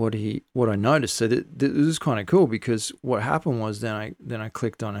noticed, so this is kind of cool, because what happened was then I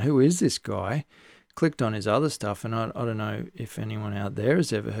clicked on who is this guy, clicked on his other stuff, and I don't know if anyone out there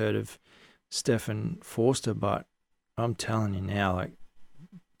has ever heard of Stefan Forster, but I'm telling you now, like,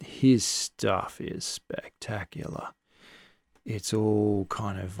 his stuff is spectacular. It's all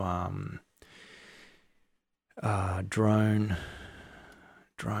kind of drone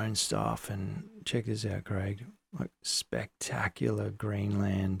stuff, and check this out, Craig. Like, spectacular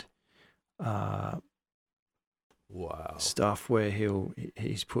Greenland Wow. stuff where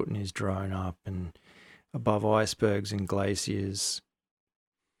he's putting his drone up and above icebergs and glaciers.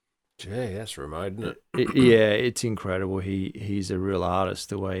 Gee, that's remote, isn't it? Yeah, it's incredible. He's a real artist,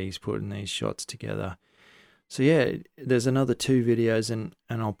 the way he's putting these shots together. So yeah, there's another 2 videos, and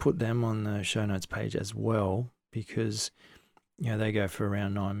I'll put them on the show notes page as well, because they go for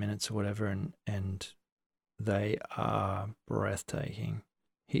around 9 minutes or whatever, and they are breathtaking.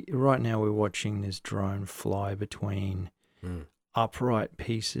 Right now we're watching this drone fly between upright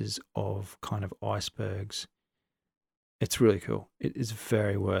pieces of kind of icebergs. It's really cool. It is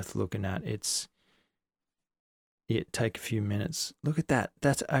very worth looking at. Take a few minutes. Look at that.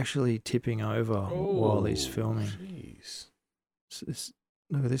 That's actually tipping over while he's filming. Jeez. So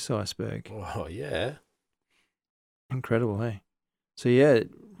look at this iceberg. Oh, yeah. Incredible, hey? So yeah,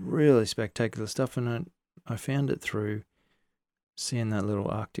 really spectacular stuff. And I found it through seeing that little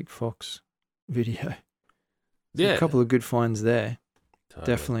Arctic Fox video. Yeah. A couple of good finds there. Totally.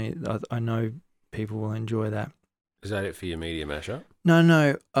 Definitely, I know people will enjoy that. Is that it for your media mashup?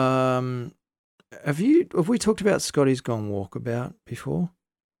 No. Have we talked about Scotty's Gone Walkabout before?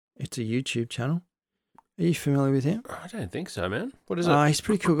 It's a YouTube channel. Are you familiar with him? I don't think so, man. What is it? He's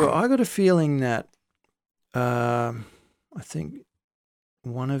pretty cool guy. I got a feeling that I think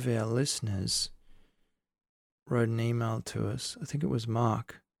one of our listeners wrote an email to us. I think it was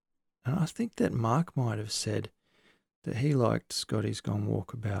Mark. And I think that Mark might have said that he liked Scotty's Gone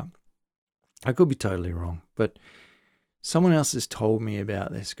Walkabout. I could be totally wrong, but someone else has told me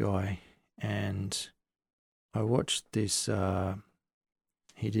about this guy, and I watched this.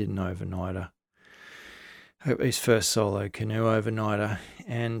 He did an overnighter, his first solo canoe overnighter,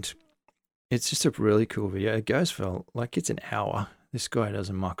 and it's just a really cool video. It goes for it's an hour. This guy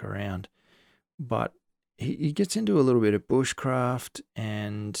doesn't muck around, but he gets into a little bit of bushcraft,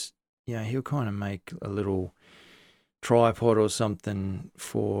 and he'll kind of make a little tripod or something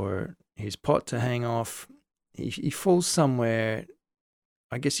for his pot to hang off. He falls somewhere.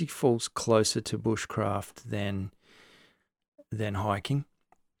 I guess he falls closer to bushcraft than hiking,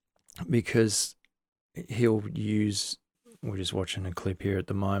 because he'll use. We're just watching a clip here at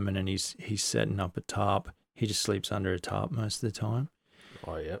the moment, and he's setting up a tarp. He just sleeps under a tarp most of the time.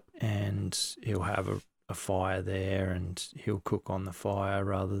 Oh, yep. And he'll have a fire there, and he'll cook on the fire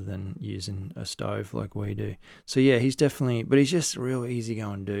rather than using a stove like we do. So yeah, he's definitely, but he's just a real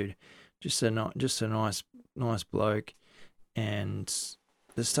easygoing dude. Just a nice bloke, and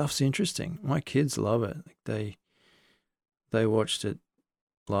the stuff's interesting. My kids love it. They watched it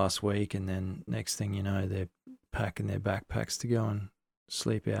last week, and then next thing you know, they're packing their backpacks to go and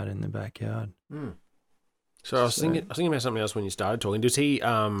sleep out in the backyard. So I was thinking about something else when you started talking. Does he?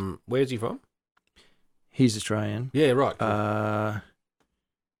 Where's he from? He's Australian. Yeah, right. I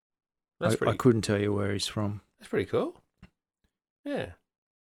couldn't tell you where he's from. That's pretty cool. Yeah.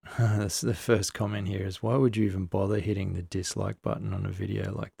 That's the first comment here is, why would you even bother hitting the dislike button on a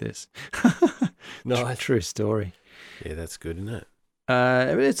video like this? No, true story. Yeah, that's good, isn't it?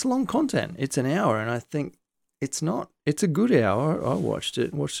 It's long content. It's an hour, and I think it's a good hour. I watched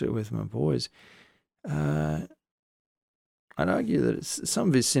it with my boys. I'd argue that some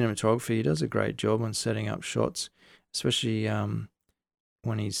of his cinematography, he does a great job on setting up shots, especially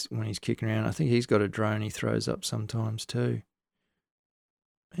when he's kicking around. I think he's got a drone he throws up sometimes too.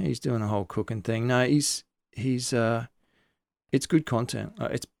 He's doing the whole cooking thing. No, it's good content.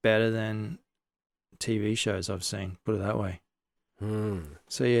 It's better than TV shows I've seen, put it that way.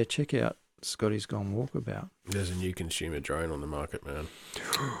 So yeah, check out Scotty's Gone Walkabout. There's a new consumer drone on the market, man.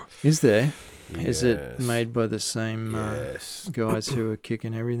 Is there? Yes. Is it made by the same guys who are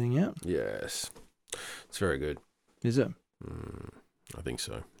kicking everything out? Yes. It's very good. Is it? I think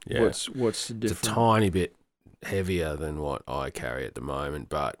so. Yeah. What's the difference? It's a tiny bit heavier than what I carry at the moment,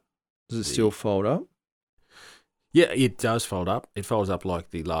 but does it still fold up? Yeah, it does fold up. It folds up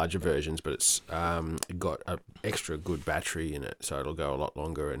like the larger versions, but it's got an extra good battery in it, so it'll go a lot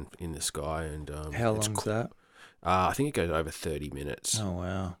longer in the sky. And How long's that? I think it goes over 30 minutes. Oh,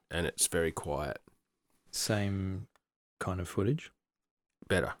 wow. And it's very quiet. Same kind of footage?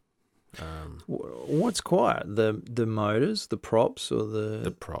 Better. What's quiet? The motors, the props, or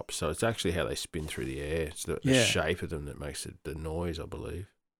the props? So it's actually how they spin through the air. It's the shape of them that makes it the noise, I believe.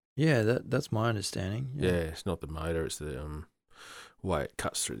 Yeah, that's my understanding. Yeah, it's not the motor; it's the way it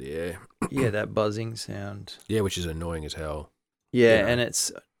cuts through the air. Yeah, that buzzing sound. Yeah, which is annoying as hell. Yeah, and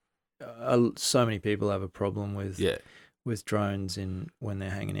it's so many people have a problem with drones when they're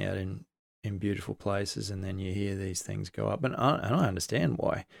hanging out in beautiful places, and then you hear these things go up, and I understand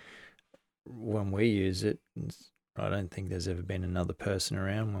why. When we use it, I don't think there's ever been another person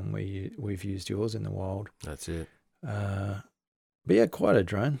around when we've used yours in the wild. That's it. But yeah, quite a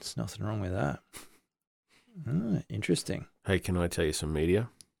drone. There's nothing wrong with that. Interesting. Hey, can I tell you some media?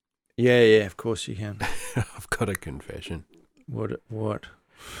 Yeah, of course you can. I've got a confession. What?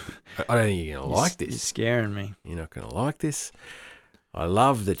 I don't think you're going to like this. You're scaring me. You're not going to like this. I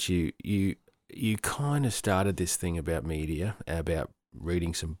love that you kind of started this thing about media, about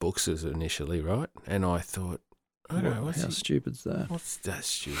reading some books as initially, right? And I thought, how stupid's that? What's that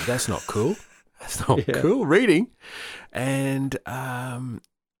stupid? That's not cool. That's not cool, reading. And, I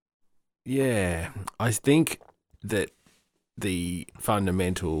think that the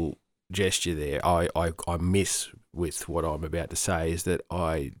fundamental gesture there I miss with what I'm about to say is that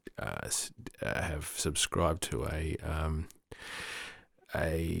I have subscribed to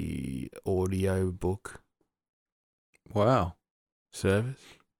a audio book service.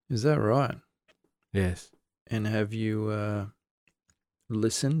 Is that right? Yes. And have you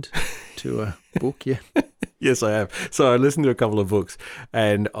listened to a book yet? Yes, I have. So I listened to a couple of books,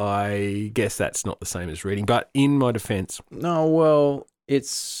 and I guess that's not the same as reading. But in my defense... No, well,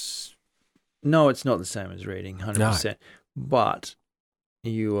 it's not the same as reading, 100%. No. But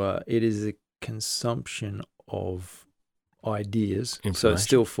it is a consumption of ideas. So it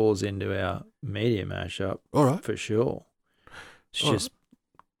still falls into our media mashup. All right. For sure. It's just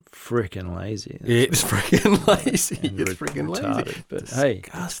freaking lazy. It's freaking lazy. It's freaking lazy. But hey,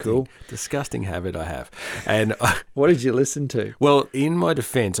 it's cool. Disgusting habit I have. And what did you listen to? Well, in my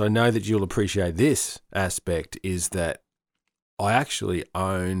defense, I know that you'll appreciate this aspect is that I actually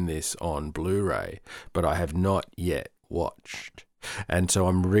own this on Blu-ray, but I have not yet watched. And so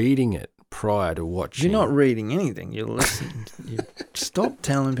I'm reading it prior to watching. You're not reading anything. You're listening. Stop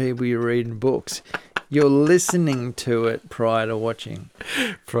telling people you're reading books. You're listening to it prior to watching.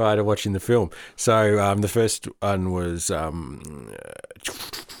 Prior to watching the film. So the first one was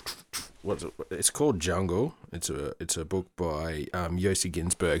it's called Jungle. It's a book by Yossi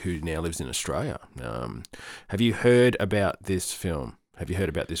Ginsberg, who now lives in Australia. Have you heard about this film? Have you heard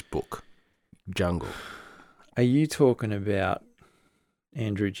about this book, Jungle? Are you talking about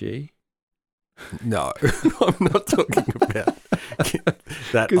Andrew G? No, I'm not talking about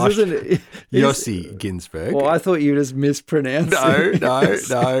that. Yossi Ginsberg. Well, I thought you just mispronounced it.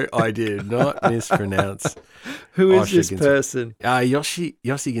 No, I did not mispronounce. Who is this person? Yossi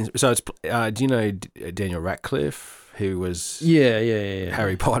Ginsberg. So it's. Do you know Daniel Radcliffe, who was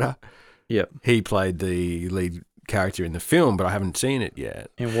Harry Potter? Yep. He played the lead character in the film, but I haven't seen it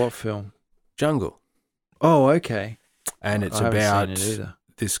yet. In what film? Jungle. Oh, okay. And it's about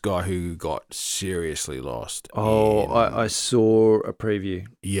this guy who got seriously lost. Oh, I saw a preview.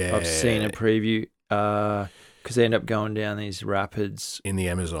 Yeah. I've seen a preview because they end up going down these rapids. In the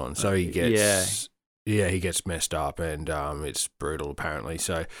Amazon. So he gets... Yeah, he gets messed up, and it's brutal apparently.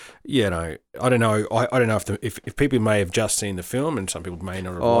 So, I don't know. I don't know if people may have just seen the film, and some people may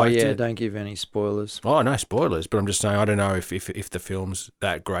not have liked it. Don't give any spoilers. Oh, no spoilers, but I'm just saying I don't know if the film's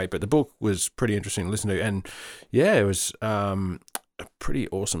that great, but the book was pretty interesting to listen to, and it was a pretty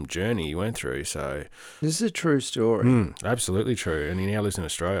awesome journey he went through. So this is a true story. Absolutely true, and he now lives in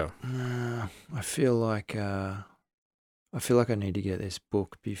Australia. I feel like I need to get this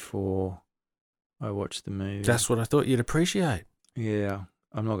book before I watched the movie. That's what I thought you'd appreciate. Yeah,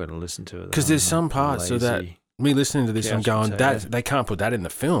 I'm not going to listen to it. Because there's some parts of that, me listening to this, I'm going, they can't put that in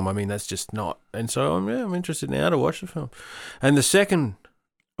the film. I mean, that's just not. And so I'm interested now to watch the film. And the second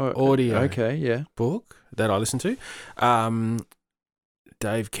audio book that I listened to,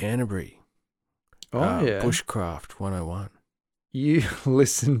 Dave Canterbury. Bushcraft 101. You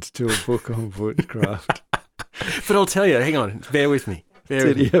listened to a book on bushcraft. But I'll tell you, hang on, bear with me.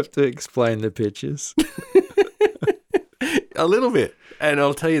 Did you have to explain the pictures? A little bit. And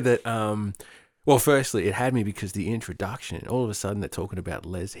I'll tell you that, well, firstly, it had me because the introduction, all of a sudden they're talking about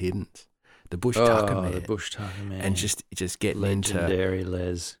Les Hiddens. the Bush Tucker Man. The Bush Tucker Man. And just getting legendary into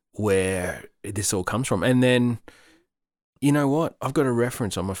Les. where this all comes from. And then, you know what? I've got a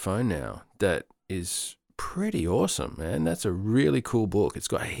reference on my phone now that is pretty awesome, man. That's a really cool book. It's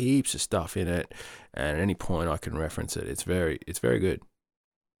got heaps of stuff in it, and at any point I can reference it. It's very good.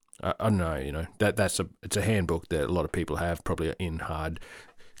 I don't know, it's a handbook that a lot of people have, probably in hard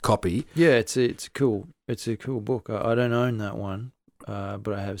copy. Yeah, it's a cool book. I don't own that one, but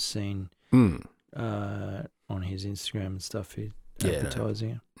I have seen on his Instagram and stuff he's advertising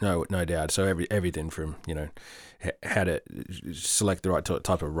it. No doubt. So everything from how to select the right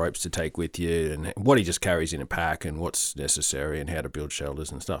type of ropes to take with you, and what he just carries in a pack, and what's necessary, and how to build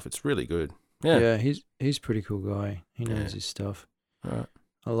shelters and stuff. It's really good. Yeah, he's a pretty cool guy. He knows his stuff. Right.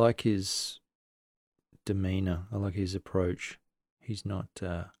 I like his demeanor. I like his approach. He's not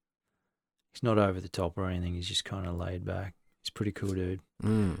over the top or anything. He's just kind of laid back. He's a pretty cool dude.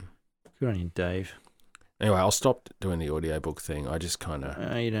 Good on you, Dave. Anyway, I'll stop doing the audiobook thing. I just kind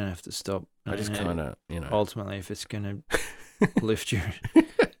of... you don't have to stop. I just kind of, Ultimately, if it's going to lift your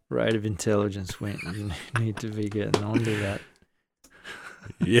rate of intelligence, you need to be getting onto that.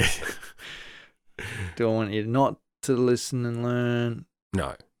 Yeah. Do I want you not to listen and learn?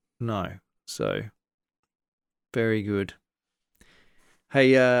 No. So, very good.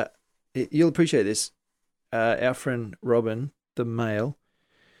 Hey, you'll appreciate this. Our friend Robin, the male,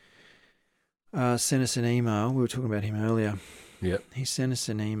 sent us an email. We were talking about him earlier. Yep. He sent us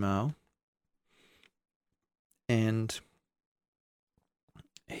an email, and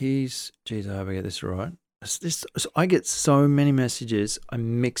I hope I get this right. I get so many messages, I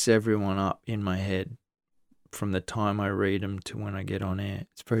mix everyone up in my head from the time I read them to when I get on air.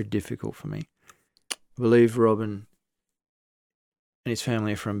 It's very difficult for me. I believe Robin and his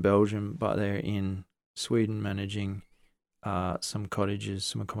family are from Belgium, but they're in Sweden managing some cottages,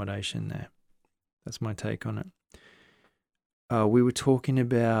 some accommodation there. That's my take on it. We were talking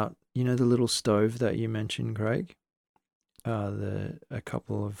about, the little stove that you mentioned, Craig. A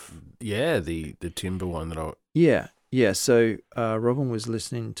couple of... Yeah, the timber one that I... Yeah. So Robin was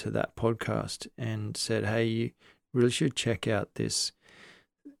listening to that podcast and said, hey, you really should check out this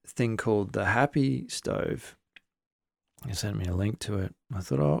thing called the Happy Stove. He sent me a link to it. I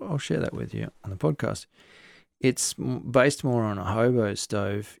thought, I'll share that with you on the podcast. It's based more on a hobo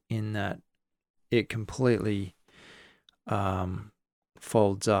stove in that it completely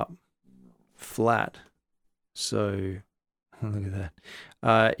folds up flat. So look at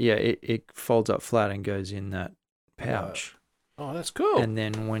that. It folds up flat and goes in that pouch. Oh, that's cool. And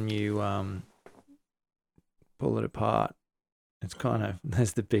then when you pull it apart, it's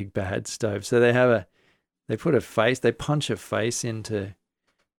there's the big bad stove. So they punch a face into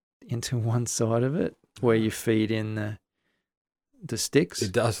one side of it where you feed in the sticks.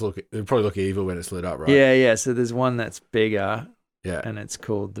 It probably look evil when it's lit up, right? Yeah. So there's one that's bigger. Yeah. And it's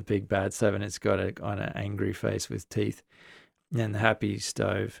called the Big Bad Stove, and it's got a kind of angry face with teeth. And the Happy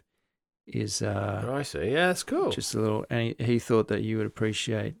Stove is I see. Yeah, that's cool. Just a little, and he thought that you would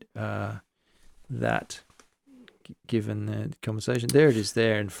appreciate that, given the conversation. There it is,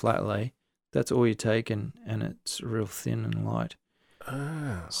 there in flat lay. That's all you take, and it's real thin and light.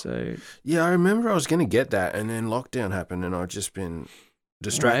 Ah. So yeah, I remember I was going to get that, and then lockdown happened, and I've just been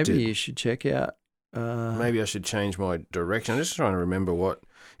distracted. Maybe you should check out. Maybe I should change my direction. I'm just trying to remember what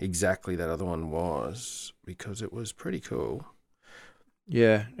exactly that other one was, because it was pretty cool.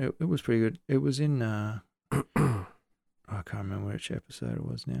 Yeah, it was pretty good. It was in I can't remember which episode it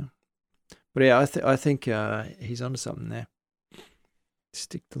was now. But yeah, I think he's onto something there.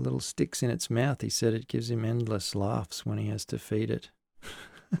 Stick the little sticks in its mouth. He said it gives him endless laughs when he has to feed it.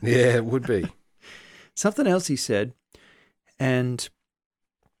 Yeah, it would be. Something else he said, and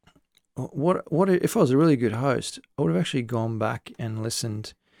what if I was a really good host, I would have actually gone back and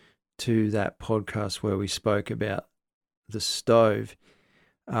listened to that podcast where we spoke about the stove.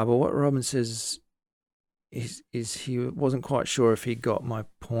 But what Robin says is he wasn't quite sure if he got my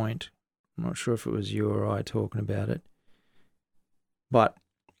point. I'm not sure if it was you or I talking about it. But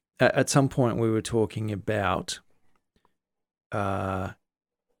at some point we were talking about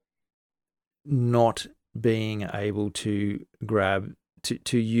not being able to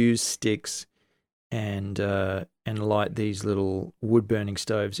to use sticks and light these little wood burning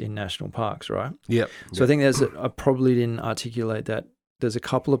stoves in national parks, right? Yep. So I think I probably didn't articulate that. There's a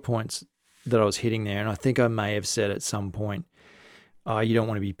couple of points that I was hitting there, and I think I may have said at some point, you don't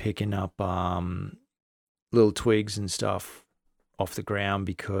want to be picking up little twigs and stuff off the ground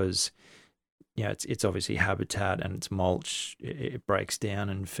because it's obviously habitat and it's mulch. It breaks down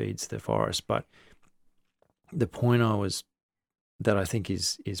and feeds the forest. But the point I was that I think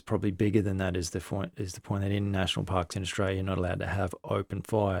is probably bigger than that is the point that in national parks in Australia you're not allowed to have open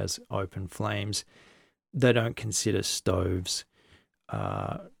fires, open flames. They don't consider stoves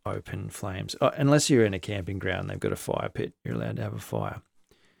open flames unless you're in a camping ground. They've got a fire pit. You're allowed to have a fire.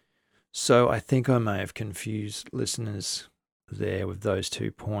 So I think I may have confused listeners there with those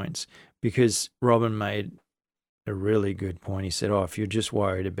 2 points, because Robin made a really good point. He said, if you're just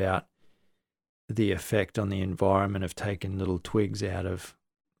worried about the effect on the environment of taking little twigs out of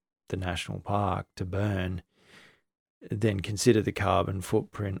the national park to burn, then consider the carbon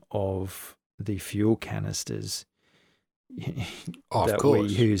footprint of the fuel canisters that we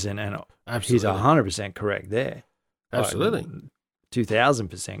use. And he's 100% correct there. Absolutely.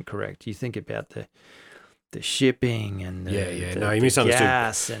 2,000% correct. You think about the shipping and the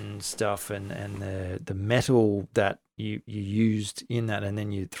gas and stuff and the metal that you used in that, and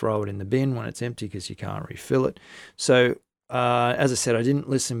then you throw it in the bin when it's empty because you can't refill it. So as I said, I didn't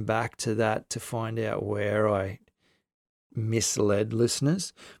listen back to that to find out where I misled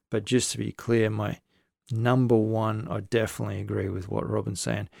listeners. But just to be clear, my number one, I definitely agree with what Robin's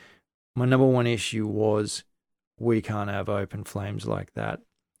saying. My number one issue was we can't have open flames like that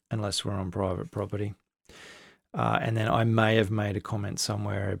unless we're on private property. And then I may have made a comment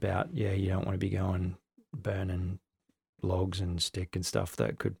somewhere about, you don't want to be going burning logs and stick and stuff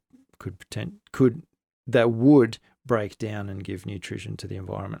that that would break down and give nutrition to the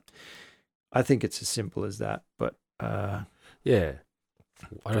environment. I think it's as simple as that. But I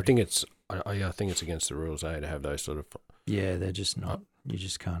think it's against the rules, to have those sort of. Yeah, they're just not. You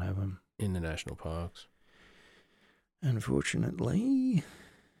just can't have them in the national parks. Unfortunately,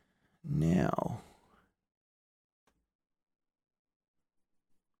 now.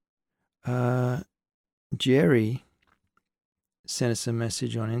 Jerry sent us a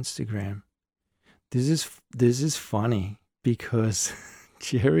message on Instagram. This is funny because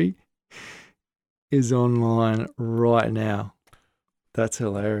Jerry is online right now. That's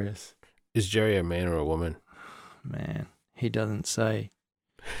hilarious. Is Jerry a man or a woman? Man, he doesn't say.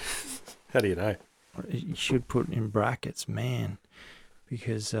 How do you know? You should put in brackets, man,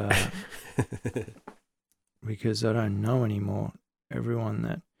 because because I don't know anymore. Everyone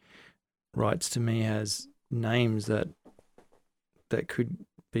that writes to me has names that could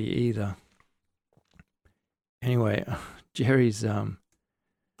be either. Anyway, Jerry's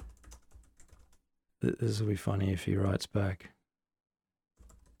this will be funny if he writes back.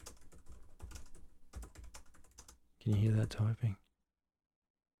 Can you hear that typing?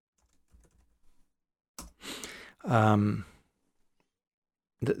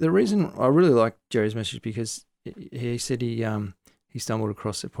 The reason I really like Jerry's message because he said he stumbled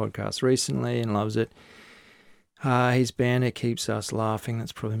across the podcast recently and loves it. His banter keeps us laughing.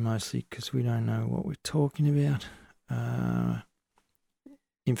 That's probably mostly because we don't know what we're talking about.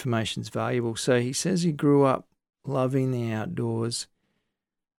 Information's valuable. So he says he grew up loving the outdoors,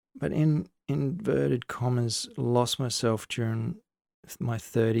 but in inverted commas, lost myself during my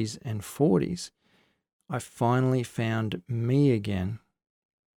 30s and 40s. I finally found me again,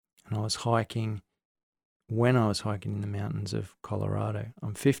 and I was hiking when I was hiking in the mountains of Colorado.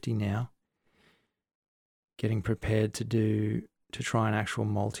 I'm 50 now, getting prepared to try an actual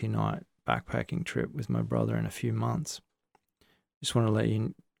multi-night backpacking trip with my brother in a few months. Just want to let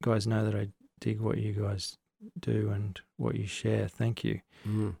you guys know that I dig what you guys do and what you share. Thank you.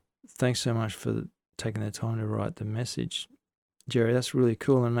 Thanks so much for taking the time to write the message, Jerry. That's really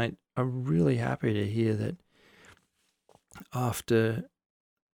cool. And mate, I'm really happy to hear that after,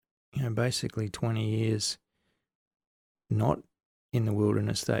 basically 20 years not in the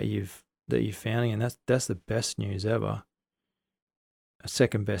wilderness that you're founding, and that's the best news ever.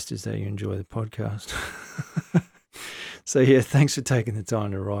 Second best is that you enjoy the podcast. So yeah, thanks for taking the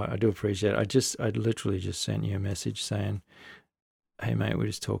time to write. I do appreciate it. I literally just sent you a message saying, "Hey mate, we're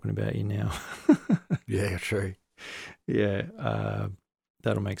just talking about you now." Yeah, true. Yeah,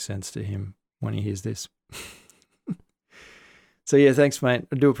 that'll make sense to him when he hears this. So yeah, thanks mate.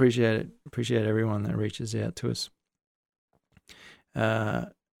 I do appreciate it. Appreciate everyone that reaches out to us.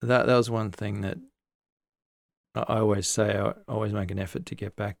 That was one thing that I always say. I always make an effort to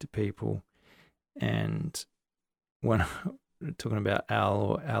get back to people. And when talking about Al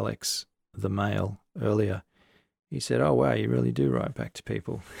or Alex, the male, earlier, he said, "Oh wow, you really do write back to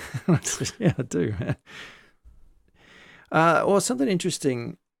people." I said, "Yeah, I do." Well, something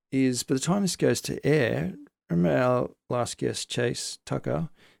interesting is by the time this goes to air, remember our last guest, Chase Tucker,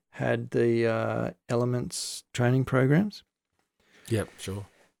 had the Elements training programs? Yep, sure.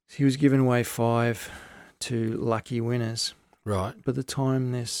 He was giving away 5 to lucky winners. Right. By the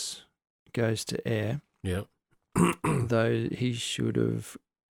time this goes to air, yep, though he should have,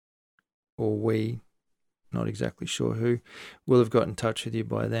 or we, not exactly sure who, will have got in touch with you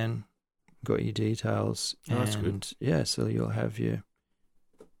by then, got your details, Oh, that's good. yeah, so you'll have your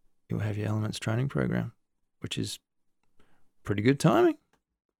Elements training program, which is pretty good timing.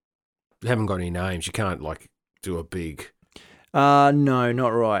 You haven't got any names. You can't do a big. No, not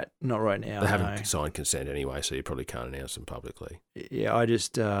right now. They haven't signed consent anyway, so you probably can't announce them publicly. Yeah, I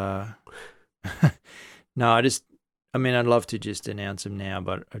just I'd love to just announce them now,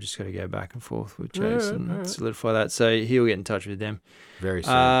 but I just got to go back and forth with Chase and solidify that. So he'll get in touch with them very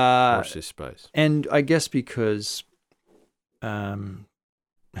soon. Watch this space. And I guess because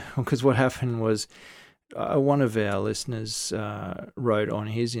what happened was one of our listeners wrote on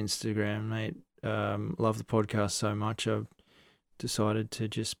his Instagram, mate, love the podcast so much, I've decided to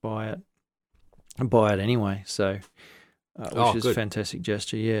just buy it anyway. So, which is a fantastic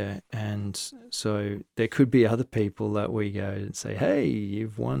gesture, yeah. And so there could be other people that we go and say, hey,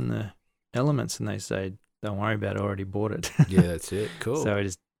 you've won the Elements, and they say, don't worry about it, I already bought it. Yeah, that's it. Cool. So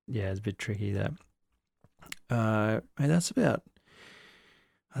it's a bit tricky that. That's about.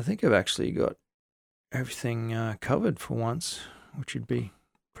 I think I've actually got everything covered for once, which would be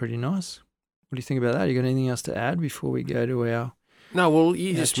pretty nice. What do you think about that? You got anything else to add before we go to our? No, well,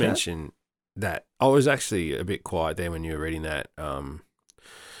 you just mentioned that. I was actually a bit quiet there when you were reading that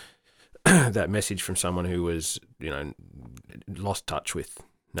that message from someone who was, lost touch with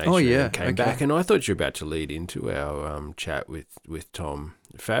nature. Oh, yeah. And came back, and I thought you were about to lead into our chat with Tom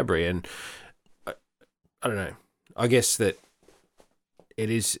Fabry, and I don't know. I guess that it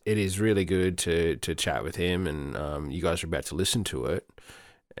is really good to chat with him, and you guys are about to listen to it,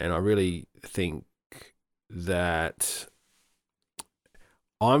 and I really think that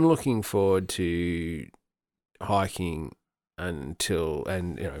I'm looking forward to hiking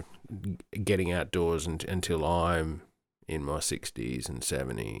getting outdoors until I'm in my 60s and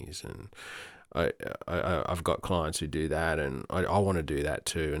 70s, and I've got clients who do that, and I want to do that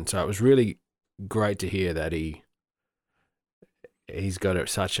too. And so it was really great to hear that he's got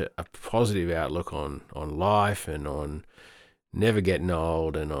such a positive outlook on life and on never getting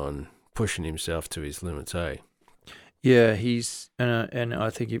old and on pushing himself to his limits, eh? Yeah, he's and I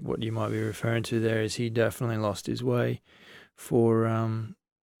think what you might be referring to there is he definitely lost his way for a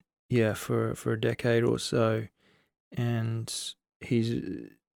decade or so, and he's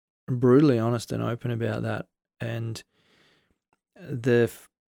brutally honest and open about that. And the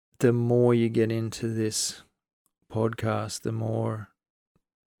more you get into this podcast, the more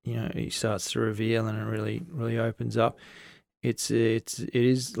he starts to reveal, and it really opens up. It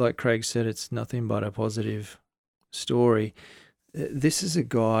is like Craig said, it's nothing but a positive story. This is a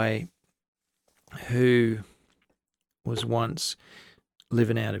guy who was once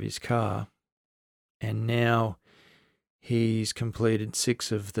living out of his car, and now he's completed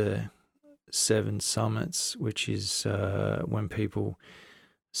 6 of the 7 summits, which is when people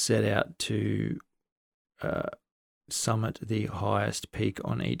set out to summit the highest peak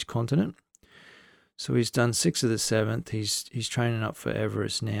on each continent. So he's done 6 of the 7th. He's training up for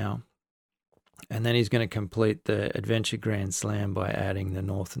Everest now. And then he's going to complete the Adventure Grand Slam by adding the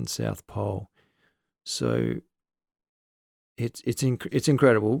North and South Pole. So it's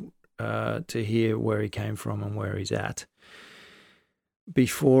incredible to hear where he came from and where he's at.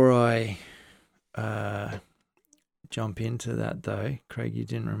 Before I jump into that, though, Craig, you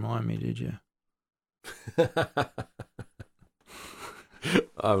didn't remind me, did you?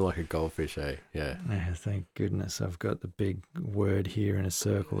 I'm like a goldfish, eh? Yeah. Thank goodness I've got the big word here in a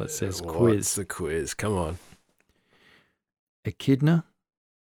circle that says quiz. What's the quiz? Come on. Echidna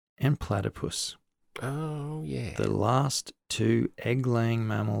and platypus. Oh, yeah. The last 2 egg-laying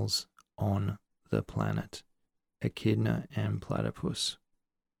mammals on the planet. Echidna and platypus.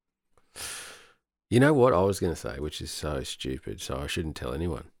 You know what I was going to say, which is so stupid, so I shouldn't tell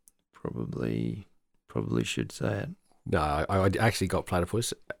anyone. Probably should say it. No, I actually got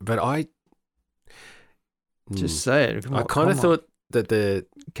platypus, but I... Just say it. I kind of thought that the...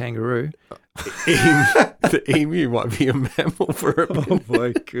 Kangaroo. The emu might be a mammal for a bit. Oh,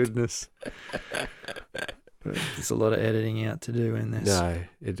 my goodness. There's a lot of editing out to do in this.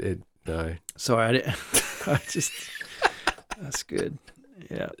 No. Sorry, I just... That's good.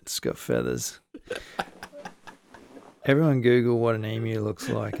 Yeah, it's got feathers. Everyone Google what an emu looks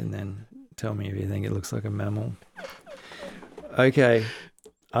like and then tell me if you think it looks like a mammal. Okay,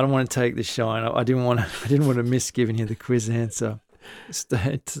 I don't want to take the shine. I didn't want to miss giving you the quiz answer.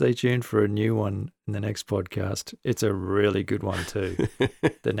 Stay tuned for a new one in the next podcast. It's a really good one too.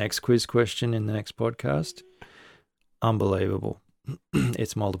 The next quiz question in the next podcast, unbelievable.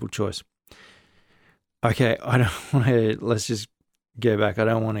 It's multiple choice. Okay, I don't want to. Let's just go back. I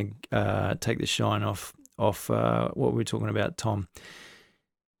don't want to take the shine off what we were talking about, Tom.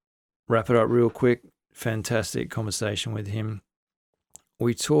 Wrap it up real quick. Fantastic conversation with him.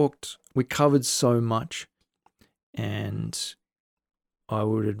 We covered so much, and I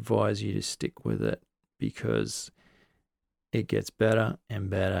would advise you to stick with it because it gets better and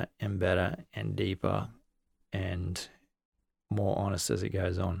better and better and deeper and more honest as it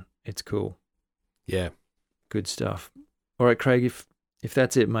goes on. It's cool. Yeah. Good stuff. All right, Craig, if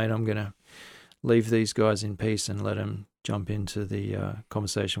that's it, mate, I'm going to leave these guys in peace and let them jump into the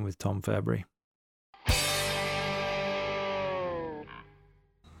conversation with Tom Fabry.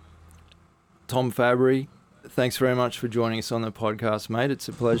 Tom Fabry, thanks very much for joining us on the podcast, mate. It's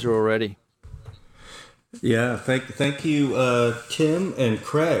a pleasure already. Yeah, thank you, Tim and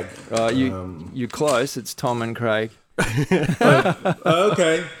Craig. You're close. It's Tom and Craig.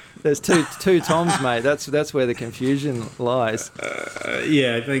 Okay. There's two Toms, mate. That's where the confusion lies.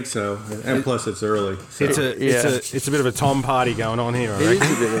 Yeah, I think so. And plus, it's early. So. It's a bit of a Tom party going on here. It is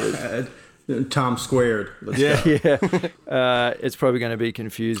a bit of Tom squared. Yeah. It's probably going to be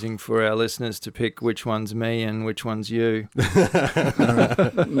confusing for our listeners to pick which one's me and which one's you. No,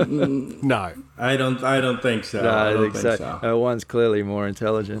 I don't think so. No, I don't think so. One's clearly more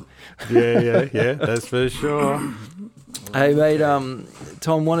intelligent. Yeah, that's for sure. Hey, mate,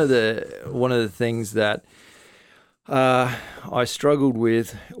 Tom, one of the things that I struggled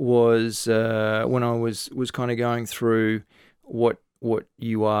with was when I was kind of going through what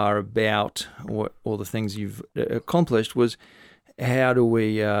you are about, all the things you've accomplished, was how do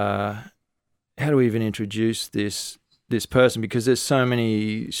we even introduce this person, because there's so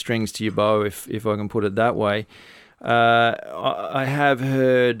many strings to your bow, if I can put it that way. I have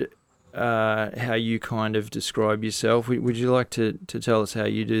heard how you kind of describe yourself. Would you like to tell us how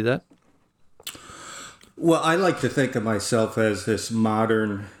you do that? Well, I like to think of myself as this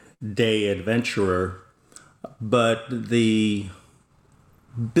modern day adventurer, but the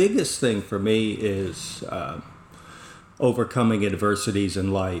biggest thing for me is overcoming adversities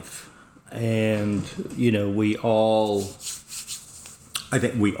in life. And, I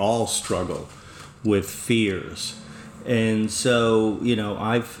think we all struggle with fears. And so,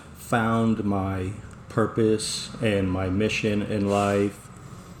 I've found my purpose and my mission in life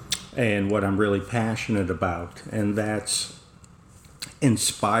and what I'm really passionate about. And that's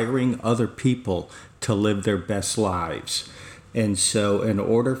inspiring other people to live their best lives. And so in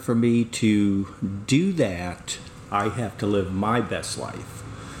order for me to do that, I have to live my best life.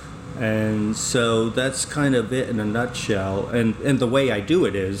 And so that's kind of it in a nutshell. And the way I do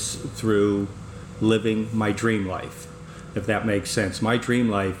it is through living my dream life, if that makes sense. My dream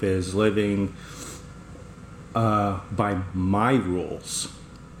life is living by my rules,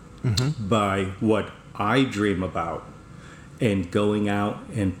 by what I dream about, and going out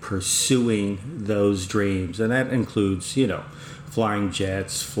and pursuing those dreams. And that includes, flying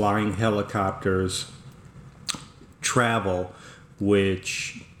jets, flying helicopters, travel,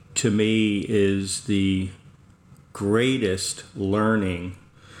 which to me is the greatest learning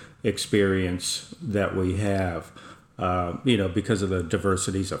experience that we have, because of the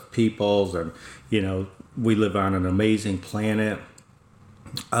diversities of peoples, and, we live on an amazing planet,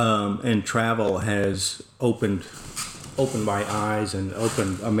 and travel has opened my eyes and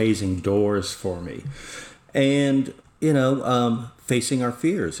opened amazing doors for me. And facing our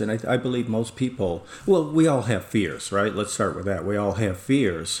fears. And I believe most people, we all have fears, right? Let's start with that. We all have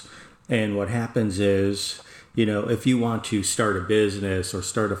fears. And what happens is, if you want to start a business or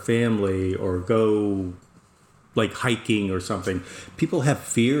start a family or go like hiking or something, people have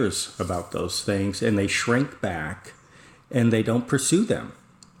fears about those things and they shrink back and they don't pursue them.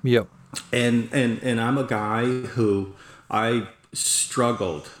 Yep. And I'm a guy who I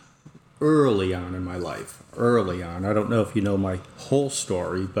struggled early on in my life. I don't know if you know my whole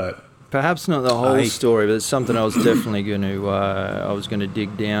story, but perhaps not the whole story, but it's something I was definitely going to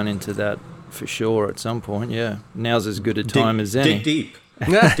dig down into that for sure at some point. Yeah, now's as good a time as any. Dig deep.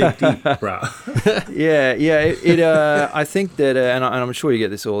 Dig deep, bro. Yeah. I think that, and I'm sure you get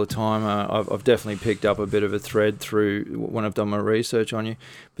this all the time. I've definitely picked up a bit of a thread through when I've done my research on you.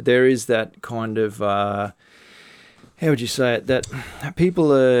 But there is that kind of, how would you say it? That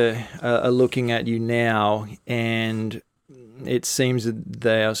people are looking at you now, and it seems that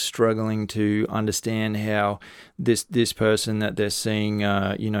they are struggling to understand how this person that they're seeing,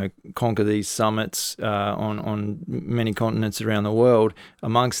 conquer these summits on many continents around the world,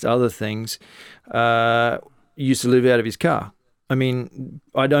 amongst other things, used to live out of his car. I mean,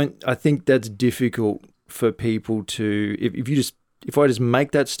 I think that's difficult for people to, if you just if I just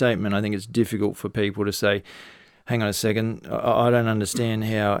make that statement, I think it's difficult for people to say, hang on a second, I don't understand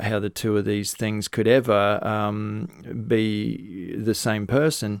how the two of these things could ever be the same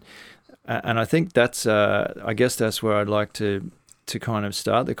person. And I think that's, I guess that's where I'd like to kind of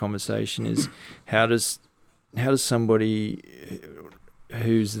start the conversation is how does somebody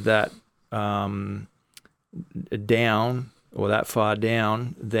who's that down or that far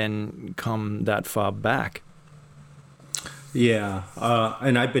down then come that far back? Yeah,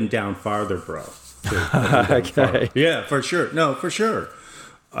 and I've been down farther, bro. Okay. Yeah, for sure. No, for sure.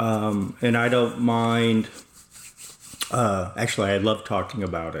 And I don't mind. Actually, I love talking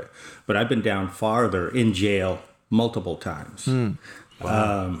about it, but I've been down farther in jail multiple times.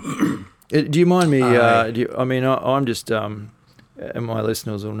 Wow. Do you mind me? I'm just, and my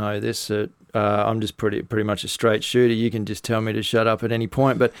listeners will know this. I'm just pretty much a straight shooter. You can just tell me to shut up at any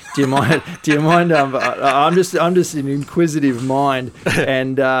point. But do you mind? I'm just an inquisitive mind.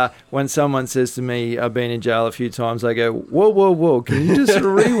 And when someone says to me, "I've been in jail a few times," I go, "Whoa! Can you just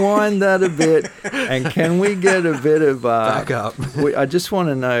rewind that a bit? And can we get a bit of back up?" I just want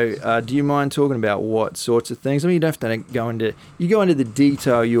to know. Do you mind talking about what sorts of things? I mean, you don't have to go into the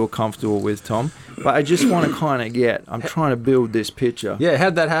detail you're comfortable with, Tom. But I just want to kind of get. I'm trying to build this picture. Yeah,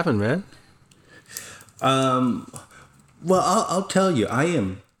 how'd that happen, man? Well, I'll tell you, I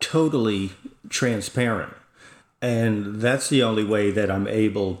am totally transparent. And that's the only way that I'm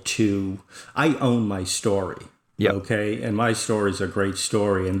able to, I own my story. Yep. Okay. And my story is a great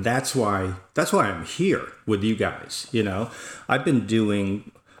story. And that's why I'm here with you guys. You know, I've been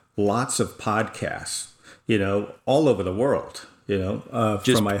doing lots of podcasts, all over the world,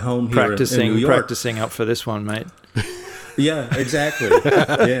 just from my home here in New York. Practicing up for this one, mate. Yeah, exactly.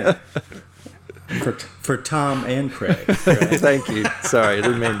 Yeah. For Tom and Craig. Right? Thank you. Sorry, I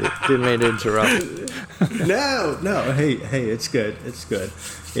didn't mean to interrupt. No. Hey, it's good. It's good.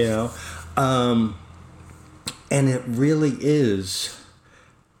 And it really is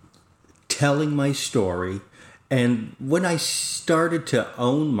telling my story. And when I started to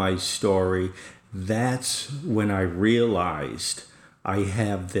own my story, that's when I realized I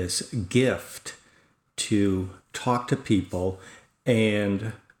have this gift to talk to people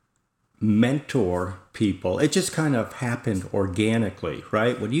and mentor people. It just kind of happened organically,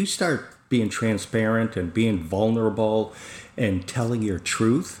 right? When you start being transparent and being vulnerable and telling your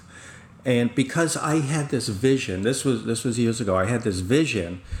truth, and because I had this vision, this was years ago. I had this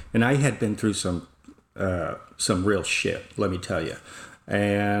vision, and I had been through some real shit, let me tell you,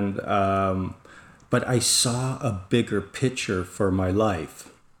 and but I saw a bigger picture for my life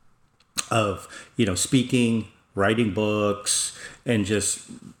of speaking, writing books, and just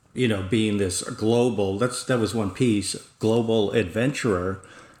being this global, that was one piece, global adventurer.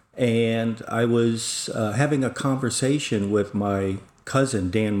 And I was having a conversation with my cousin,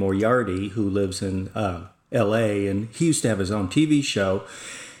 Dan Moriarty, who lives in LA, and he used to have his own TV show.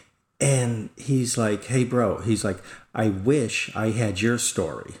 And he's like, "Hey, bro," he's like, "I wish I had your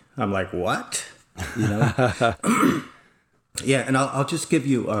story." I'm like, "What?" Yeah, and I'll just give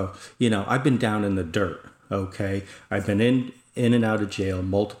you, I've been down in the dirt, okay? I've been in and out of jail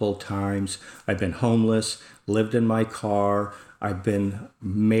multiple times. I've been homeless, lived in my car. I've been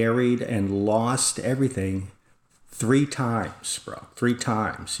married and lost everything 3 times, bro. 3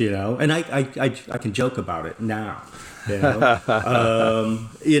 times, And I can joke about it now, and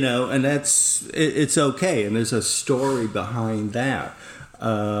it's okay. And there's a story behind that.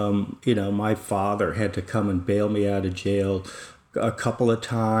 My father had to come and bail me out of jail a couple of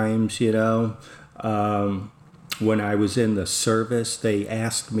times, When I was in the service, they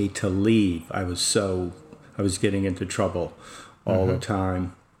asked me to leave. I was getting into trouble all the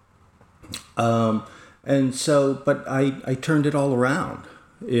time. But I turned it all around,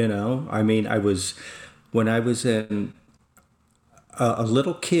 I mean, when I was in a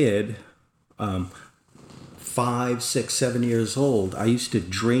little kid, 5, 6, 7 years old, I used to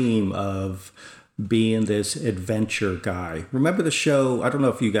dream of being this adventure guy. Remember the show? I don't know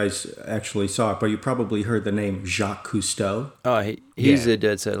if you guys actually saw it, but you probably heard the name Jacques Cousteau. Oh, he's a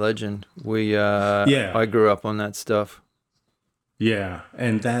Dead Set legend. I grew up on that stuff. Yeah,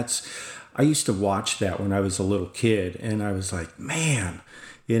 and I used to watch that when I was a little kid, and I was like, man,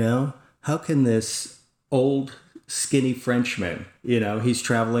 how can this old skinny Frenchman, he's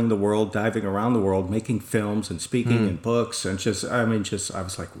traveling the world, diving around the world, making films and speaking in books, and I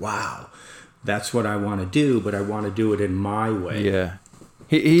was like, wow. That's what I want to do, but I want to do it in my way. Yeah.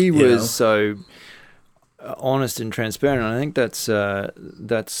 He was so honest and transparent. And I think that's a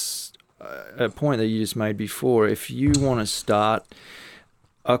point that you just made before. If you want to start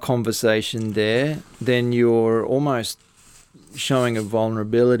a conversation there, then you're almost showing a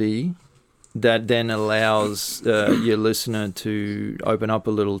vulnerability that then allows your listener to open up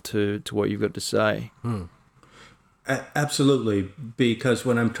a little to what you've got to say. Absolutely, because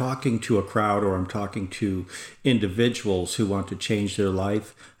when I'm talking to a crowd or I'm talking to individuals who want to change their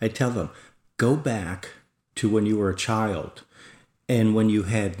life, I tell them, go back to when you were a child and when you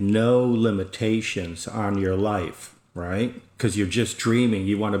had no limitations on your life, right? Because you're just dreaming.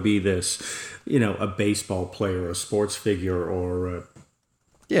 You want to be this, a baseball player, a sports figure, or a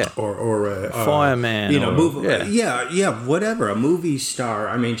fireman, whatever, a movie star.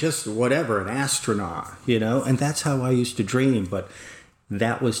 I mean, just whatever, an astronaut, and that's how I used to dream. But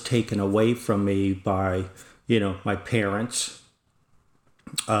that was taken away from me by, my parents,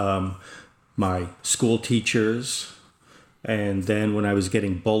 my school teachers, and then when I was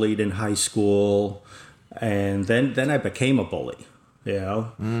getting bullied in high school, and then I became a bully,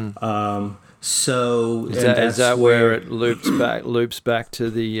 So is that where it loops back to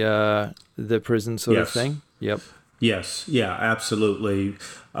the prison sort of thing? Yep. Yes. Yeah. Absolutely.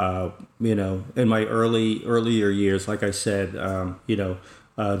 In my earlier years, like I said,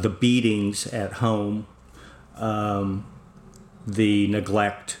 the beatings at home, the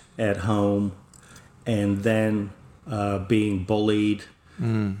neglect at home, and then being bullied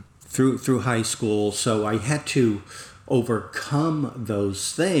through high school. So I had to overcome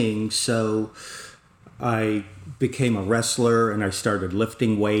those things. So I became a wrestler and I started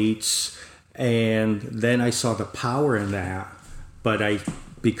lifting weights, and then I saw the power in that. But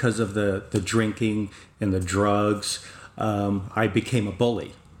because of the drinking and the drugs, I became a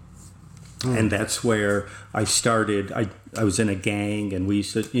bully. And that's where I started. I was in a gang, and we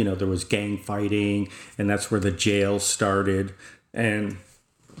used to, there was gang fighting, and that's where the jail started. And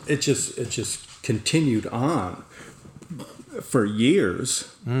it just continued on for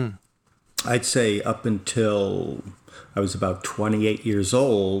years. I'd say up until I was about 28 years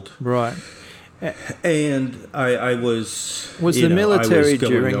old. Right. And I was the military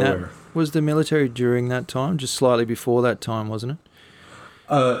during that? Was the military during that time? Just slightly before that time, wasn't it?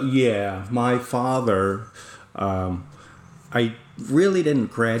 Yeah. My father, I really didn't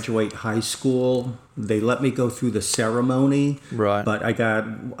graduate high school. They let me go through the ceremony. Right. But I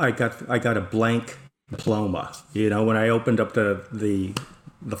got a blank diploma. When I opened up the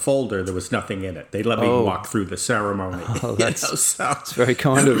folder, there was nothing in it. They let me walk through the ceremony. Oh, that's very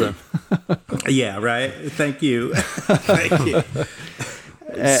kind of them. Yeah, right. Thank you. Thank you.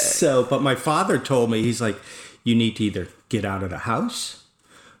 But my father told me, he's like, you need to either get out of the house,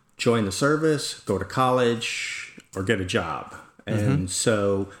 join the service, go to college, or get a job. And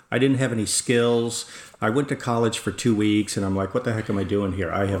so I didn't have any skills. I went to college for 2 weeks, and I'm like, what the heck am I doing here?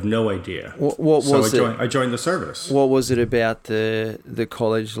 I have no idea. I joined the service. What was it about the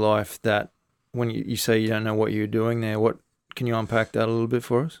college life that when you say you don't know what you're doing there, can you unpack that a little bit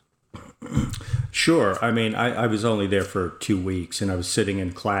for us? Sure. I mean, I was only there for 2 weeks, and I was sitting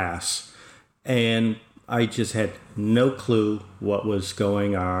in class, and I just had no clue what was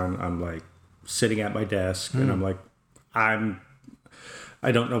going on. I'm like sitting at my desk, and I'm like,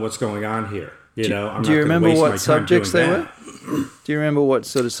 I don't know what's going on here. Do you remember what subjects they were? Do you remember what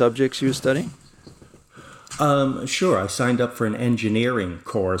sort of subjects you were studying? Sure. I signed up for an engineering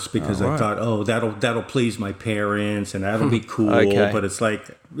course because I thought, that'll please my parents and that'll be cool. Okay. But it's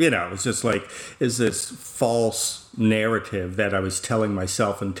like, it's just like, is this false narrative that I was telling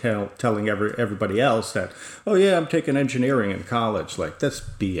myself and telling everybody else that, I'm taking engineering in college. Like, that's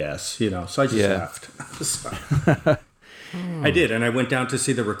BS, So I just left. I did, and I went down to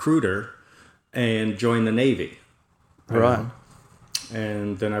see the recruiter and joined the Navy. Right.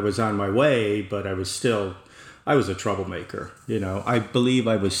 And then I was on my way, but I was a troublemaker. I believe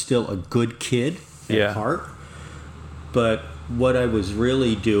I was still a good kid at heart. But what I was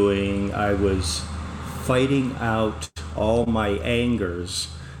really doing, I was fighting out all my angers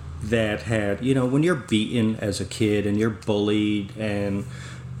that had, when you're beaten as a kid and you're bullied and,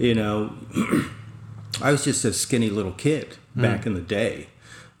 I was just a skinny little kid back in the day,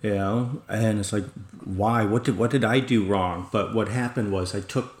 and it's like, why? What did I do wrong? But what happened was I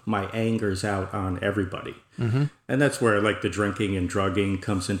took my angers out on everybody. And that's where like the drinking and drugging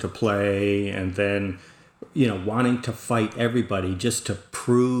comes into play, and then, wanting to fight everybody just to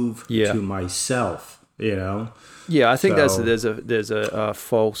prove to myself, Yeah, I think there's a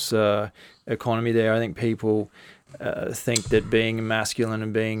false economy there. I think people think that being masculine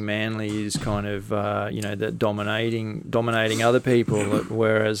and being manly is kind of that dominating other people,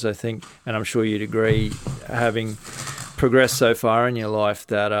 whereas I think, and I'm sure you'd agree, having progressed so far in your life,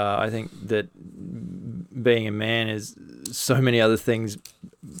 that I think that being a man is so many other things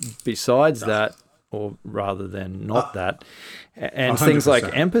besides that or rather than not that, and 100%. things like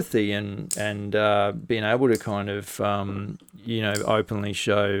empathy and being able to kind of openly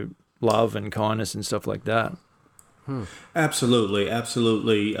show love and kindness and stuff like that. Absolutely.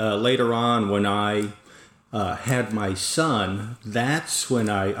 Later on, when I had my son, that's when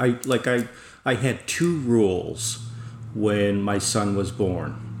I had two rules when my son was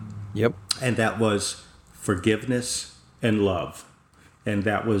born. Yep. And that was forgiveness and love. And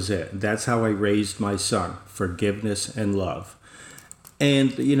that was it. That's how I raised my son, forgiveness and love.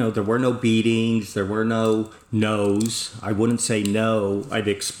 And, there were no beatings, there were no no's. I wouldn't say no. I'd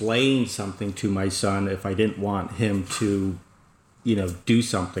explain something to my son if I didn't want him to, do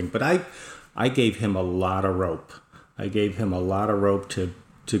something. But I gave him a lot of rope. I gave him a lot of rope to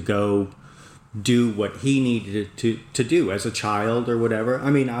go do what he needed to do as a child or whatever. I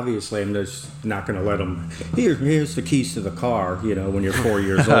mean, obviously, I'm just not going to let him, here's the keys to the car, when you're 4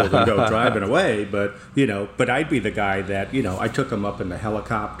 years old and go driving away. But, but I'd be the guy that, I took him up in the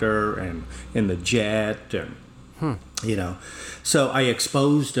helicopter and in the jet and, so I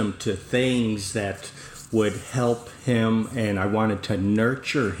exposed him to things that would help him, and I wanted to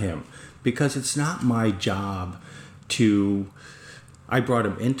nurture him because it's not my job I brought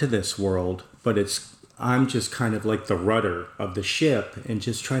him into this world, but I'm just kind of like the rudder of the ship and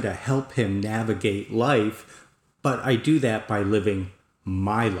just try to help him navigate life. But I do that by living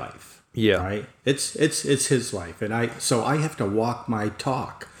my life. Yeah. Right. It's his life. And I have to walk my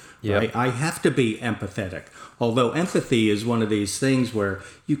talk. Yeah. Right? I have to be empathetic. Although empathy is one of these things where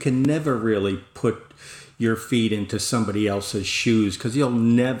you can never really put your feet into somebody else's shoes because you'll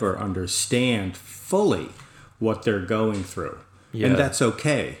never understand fully what they're going through. Yeah. And that's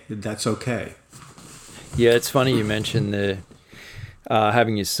okay. That's okay. Yeah, it's funny you mentioned the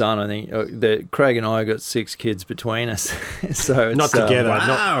having your son. I think that Craig and I got 6 kids between us, so it's, not together.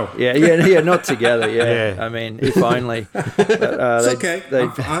 Wow. Not together. Yeah. I mean, if only. It's okay.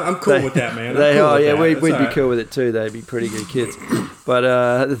 I'm cool with that, man. We'd be cool with it too. They'd be pretty good kids.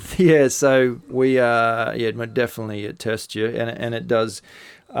 But so we definitely attest you, and it does.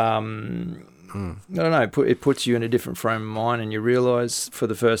 I don't know, it puts you in a different frame of mind, and you realise for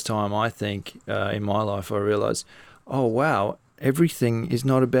the first time, I think, in my life, I realised, oh, wow, everything is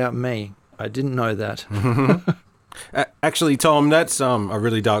not about me. I didn't know that. Actually, Tom, that's a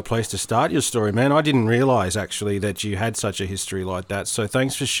really dark place to start your story, man. I didn't realise, actually, that you had such a history like that, so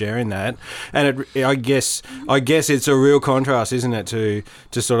thanks for sharing that. And I guess it's a real contrast, isn't it, to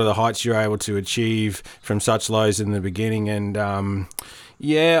sort of the heights you're able to achieve from such lows in the beginning. And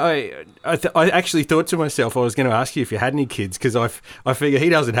I actually thought to myself I was going to ask you if you had any kids, because I figure he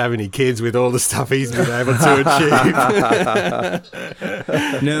doesn't have any kids with all the stuff he's been able to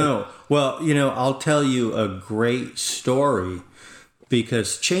achieve. No. Well, I'll tell you a great story,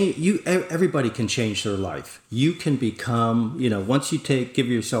 because everybody can change their life. You can become, once you give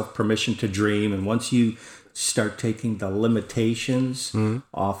yourself permission to dream, and once you start taking the limitations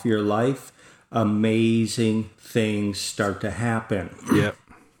off your life, amazing things start to happen. Yep.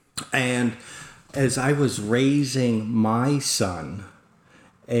 And as I was raising my son,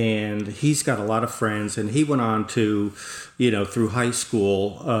 and he's got a lot of friends, and he went on to, through high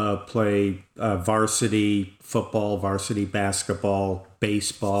school, play varsity football, varsity basketball,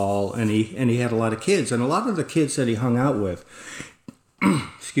 baseball, and he had a lot of kids, and a lot of the kids that he hung out with,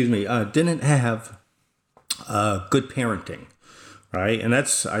 didn't have good parenting. Right, and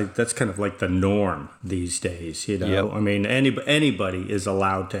that's kind of like the norm these days. Yep. I mean, anybody is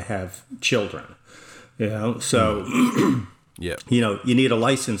allowed to have children. So yeah, you need a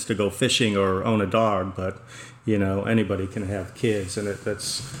license to go fishing or own a dog, but anybody can have kids, and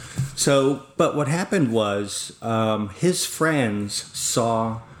that's so. But what happened was his friends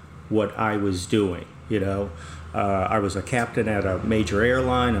saw what I was doing. I was a captain at a major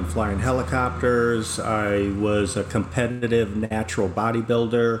airline. I'm flying helicopters. I was a competitive natural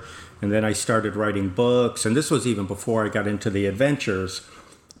bodybuilder. And then I started writing books. And this was even before I got into the adventures.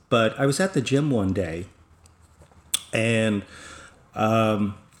 But I was at the gym one day. And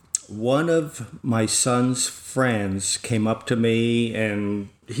one of my son's friends came up to me. And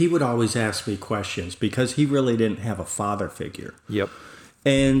he would always ask me questions because he really didn't have a father figure. Yep.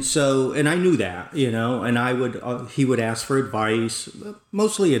 And so, and I knew that, and he would ask for advice,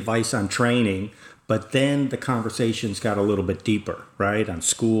 mostly advice on training, but then the conversations got a little bit deeper, right? On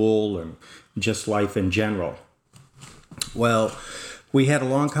school and just life in general. Well, we had a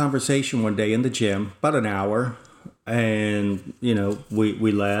long conversation one day in the gym, about an hour, and,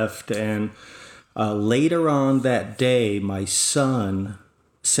 we left. And later on that day, my son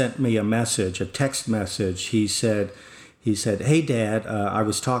sent me a text message. He said, "Hey, Dad, I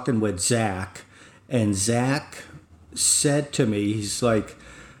was talking with Zach, And Zach said to me, he's like,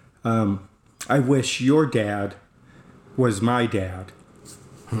 I wish your dad was my dad.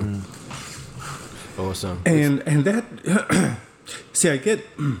 Awesome. And that, see, I get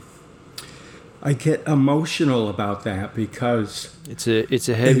emotional about that because it's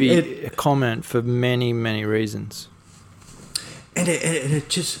a heavy comment for many, many reasons. And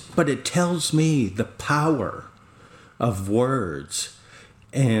it tells me the power of words.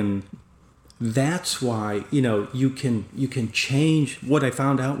 And that's why, you can change. What I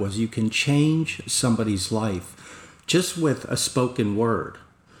found out was you can change somebody's life just with a spoken word,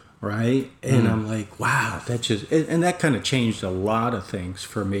 right? And I'm like, wow, and that kind of changed a lot of things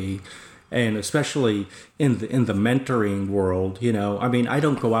for me. And especially in the mentoring world, I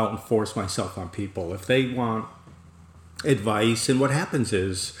don't go out and force myself on people. If they want advice, and what happens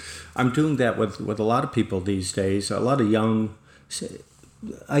is, I'm doing that with a lot of people these days, a lot of young,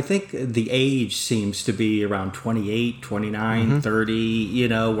 I think the age seems to be around 28, 29, 30,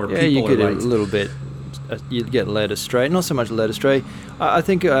 where people you get are like... a little bit, you get led astray. Not so much led astray. I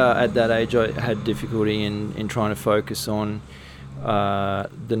think at that age I had difficulty in trying to focus on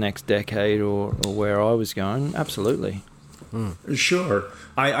the next decade or where I was going. Absolutely. Sure.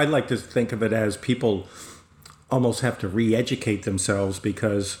 I like to think of it as people almost have to re-educate themselves,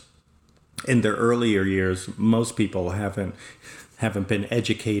 because in their earlier years, most people haven't been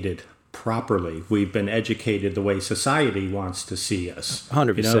educated properly. We've been educated the way society wants to see us.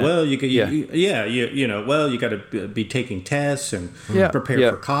 100%. Well, you got to be taking tests and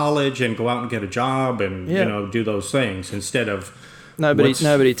prepare for college and go out and get a job and do those things instead of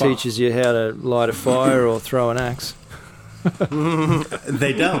nobody teaches you how to light a fire or throw an axe.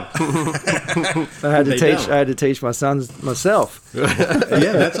 They don't. I had to teach my sons myself.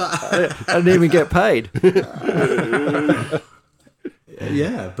 I didn't even get paid.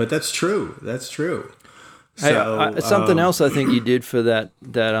 Yeah, but that's true. That's true. Hey, So something else I think you did for that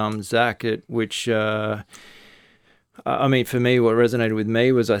Zach, which for me, what resonated with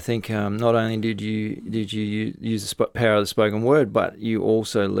me was, I think not only did you use the power of the spoken word, but you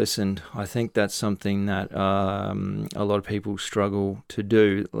also listened. I think that's something that a lot of people struggle to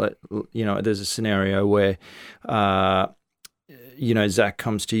do. There's a scenario where Zach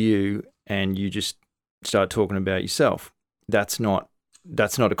comes to you and you just start talking about yourself. That's not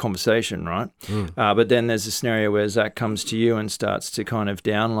a conversation, right? But then there's a scenario where Zach comes to you and starts to kind of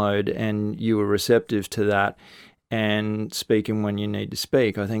download, and you are receptive to that and speaking when you need to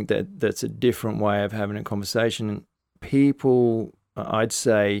speak. I think that's a different way of having a conversation. People, I'd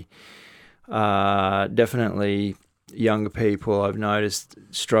say, definitely younger people, I've noticed,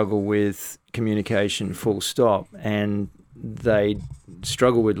 struggle with communication full stop, and they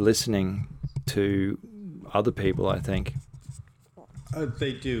struggle with listening to other people, I think.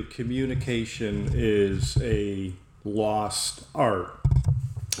 They do. Communication is a lost art.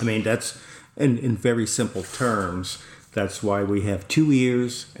 That's, in very simple terms, that's why we have 2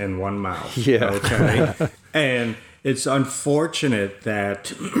 ears and 1 mouth. Yeah. Okay. And it's unfortunate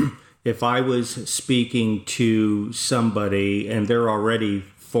that if I was speaking to somebody and they're already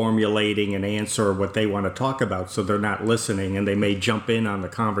formulating an answer or what they want to talk about, so they're not listening, and they may jump in on the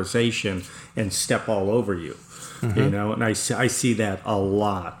conversation and step all over you. And I see that a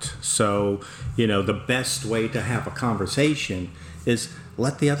lot. So, the best way to have a conversation is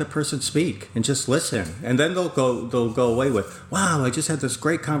let the other person speak and just listen. And then they'll go away with, wow, I just had this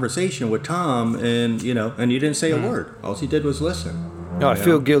great conversation with Tom, and you didn't say a word. All you did was listen. No, I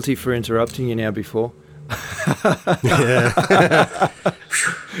feel guilty for interrupting you now before.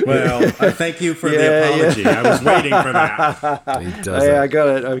 Well, I thank you for the apology. I was waiting for that. He does I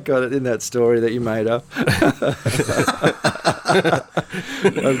got it in that story that you made up.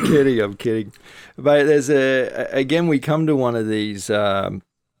 I'm kidding. But there's again, we come to one of these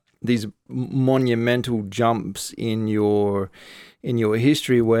monumental jumps in your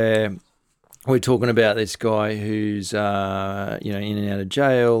history where we're talking about this guy who's in and out of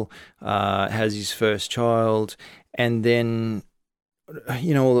jail, has his first child, and then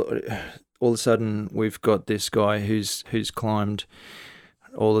all of a sudden we've got this guy who's climbed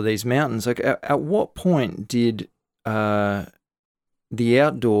all of these mountains. Like, at what point did the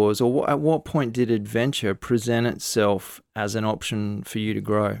outdoors, or at what point did adventure present itself as an option for you to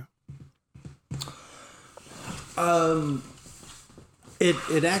grow?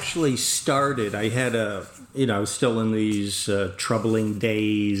 It actually started. I had I was still in these troubling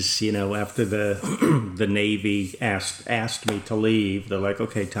days, after the Navy asked me to leave. They're like,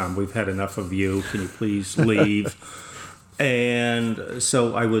 okay, Tom, we've had enough of you. Can you please leave? And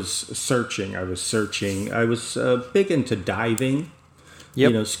so I was searching. I was big into diving.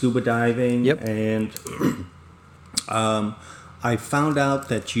 scuba diving. Yep. And I found out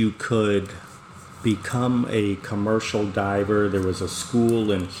that you could become a commercial diver. There was a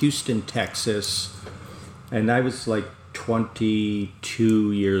school in Houston, Texas, and I was like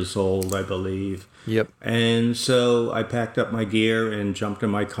 22 years old, I believe. Yep. And so I packed up my gear and jumped in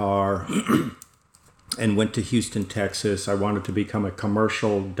my car and went to Houston, Texas. I wanted to become a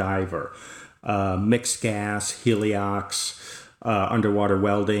commercial diver. Mixed gas, heliox, underwater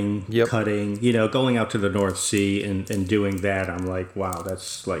welding, cutting, going out to the North Sea and doing that. I'm like, wow,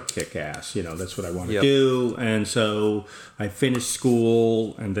 that's like kick ass. That's what I want to do. And so I finished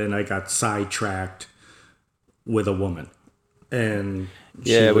school, and then I got sidetracked with a woman. And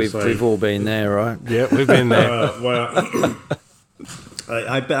we've all been there, right? Yeah, we've been there. Well,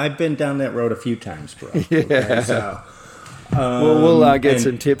 I've been down that road a few times, bro. Yeah. Okay, so, we'll get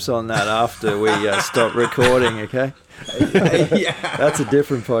some tips on that after we stop recording, okay? Yeah. That's a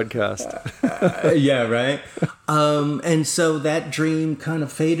different podcast. Yeah, right? And so that dream kind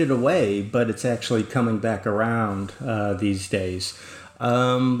of faded away, but it's actually coming back around these days.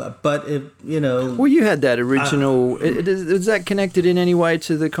 But if well, you had that original. Is that connected in any way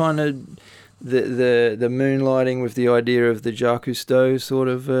to the kind of the moonlighting with the idea of the Jacques Cousteau sort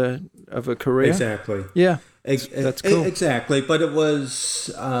of a career? Exactly. Yeah, that's cool. Exactly, but it was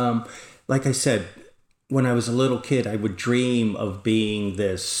like I said, when I was a little kid, I would dream of being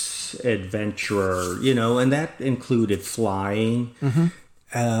this adventurer, and that included flying.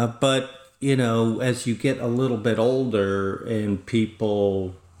 Mm-hmm. But as you get a little bit older and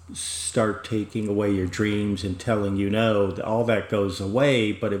people start taking away your dreams and telling you no, all that goes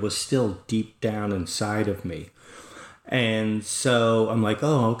away, but it was still deep down inside of me. And so I'm like,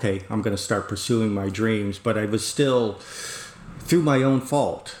 oh, okay, I'm going to start pursuing my dreams. But I was still, through my own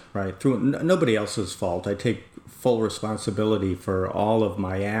fault, right? Through nobody else's fault. I take full responsibility for all of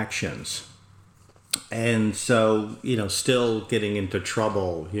my actions. And so, still getting into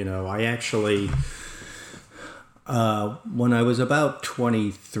trouble. I actually, when I was about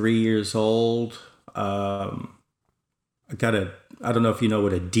 23 years old, I don't know if you know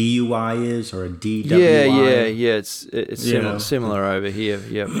what a DUI is or a DWI. Yeah. It's similar over here.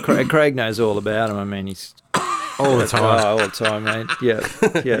 Yeah, Craig knows all about him. I mean, he's all the time, mate.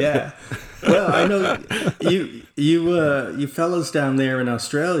 Yeah. Well, I know you fellas down there in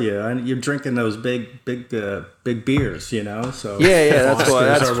Australia, and you're drinking those big beers, So that's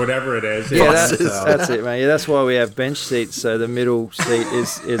why or whatever it is. That's it, man. Yeah, that's why we have bench seats. So the middle seat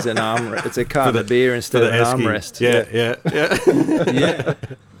is an armrest. It's a carton of beer instead of an armrest. Yeah.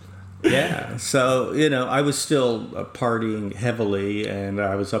 Yeah. So, I was still partying heavily, and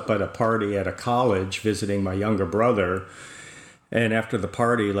I was up at a party at a college visiting my younger brother. And after the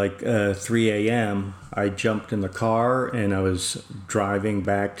party, like 3 a.m., I jumped in the car and I was driving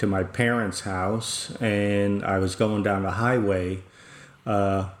back to my parents' house, and I was going down the highway,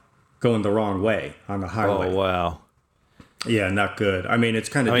 going the wrong way on the highway. Oh, wow. Yeah, not good. I mean, it's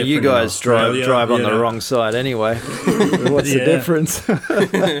kind of. You guys drive on the wrong side anyway. What's the difference?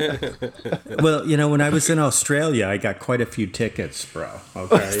 Well, when I was in Australia, I got quite a few tickets, bro.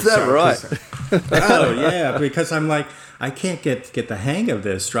 Okay, is that right? Oh yeah, because I'm like, I can't get the hang of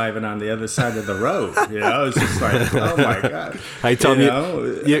this driving on the other side of the road. It's just like, oh my god. Hey Tom,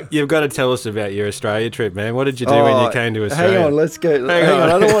 you've got to tell us about your Australia trip, man. What did you do when you came to Australia? Hang on, let's go. Hang on.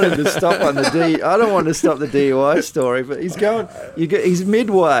 I don't want him to stop on I don't want to stop the DUI story, but he's going. He's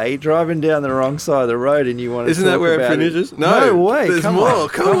midway driving down the wrong side of the road, and you want to. Isn't that where it finishes? No way. There's more.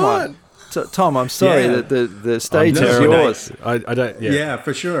 Come on. Tom, I'm sorry that the stage is yours. I don't. Yeah,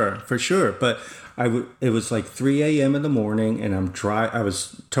 for sure. But it was like 3 a.m. in the morning, and I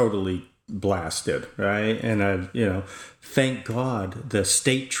was totally blasted, right? And thank God the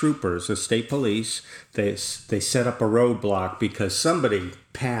state troopers, the state police, they set up a roadblock because somebody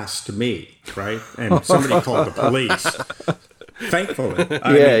passed me, right? And somebody called the police. Thankfully.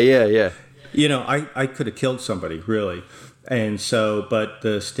 Yeah. I could have killed somebody, really. And so, but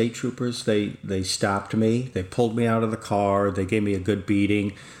the state troopers, they stopped me. They pulled me out of the car. They gave me a good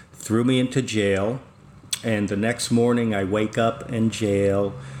beating, threw me into jail. And the next morning I wake up in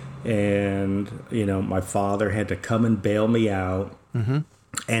jail, and, my father had to come and bail me out. Mm-hmm.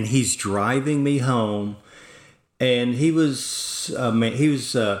 And he's driving me home. And he was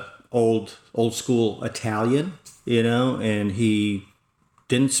old school Italian, and he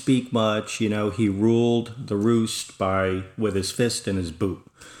didn't speak much. He ruled the roost with his fist in his boot,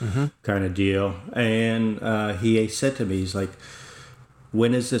 kind of deal. And he said to me, he's like,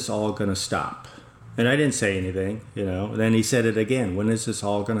 when is this all going to stop? And I didn't say anything, Then he said it again, when is this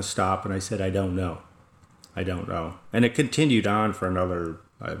all going to stop? And I said, I don't know. I don't know. And it continued on for another,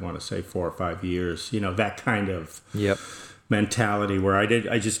 I want to say 4 or 5 years. That kind of Yep. mentality where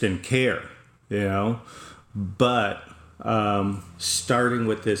I just didn't care, But starting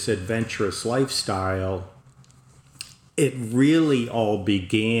with this adventurous lifestyle, it really all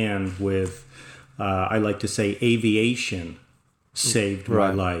began with, I like to say, aviation saved my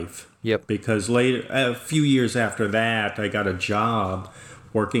Right. life. Yep. Because later, a few years after that, I got a job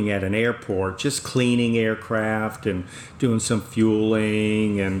working at an airport, just cleaning aircraft and doing some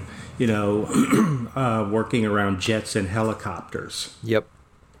fueling and, working around jets and helicopters. Yep.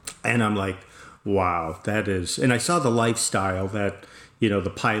 And I'm like, wow, that is, and I saw the lifestyle that,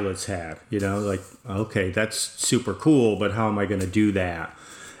 the pilots had, like, okay, that's super cool, but how am I going to do that?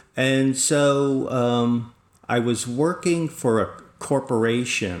 And so I was working for a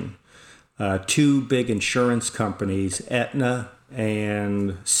corporation, 2 big insurance companies, Aetna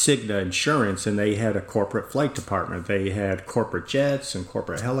and Cigna Insurance, and they had a corporate flight department. They had corporate jets and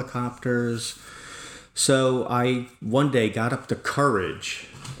corporate helicopters. So I one day got up the courage,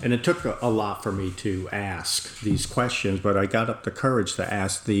 and it took a lot for me to ask these questions, but I got up the courage to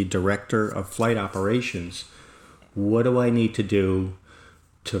ask the director of flight operations, what do I need to do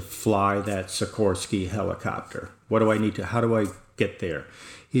to fly that Sikorsky helicopter? What do I need to, how do I get there?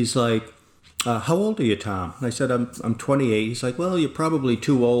 He's like, how old are you, Tom? And I said, I'm 28. He's like, well, you're probably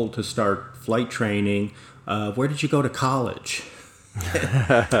too old to start flight training. Where did you go to college?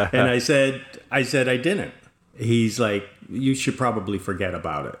 And I said, I didn't. He's like, you should probably forget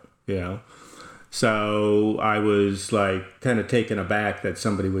about it, So I was like kind of taken aback that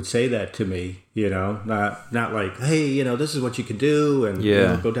somebody would say that to me, not like, hey, this is what you can do and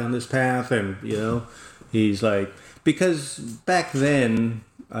go down this path. And, he's like, because back then,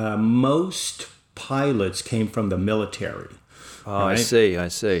 most pilots came from the military. Oh, right? I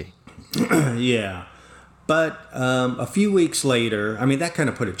see. Yeah. But a few weeks later, that kind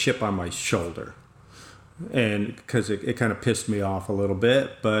of put a chip on my shoulder. And because it kind of pissed me off a little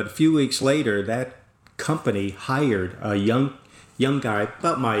bit. But a few weeks later, that company hired a young guy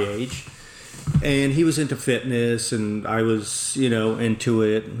about my age. And he was into fitness, and I was, into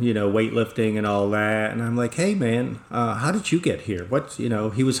it, weightlifting and all that. And I'm like, hey, man, how did you get here?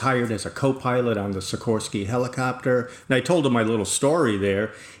 He was hired as a co-pilot on the Sikorsky helicopter. And I told him my little story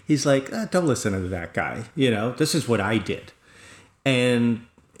there. He's like, don't listen to that guy. This is what I did. And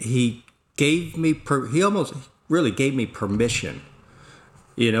he gave me, he almost really gave me permission,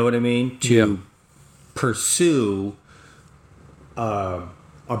 to pursue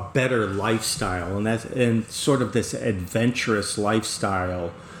a better lifestyle, and sort of this adventurous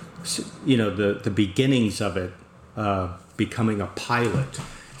lifestyle, the beginnings of it, becoming a pilot.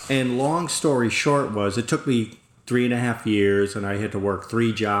 And long story short was, it took me 3.5 years, and I had to work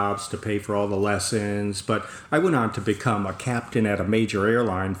 3 jobs to pay for all the lessons. But I went on to become a captain at a major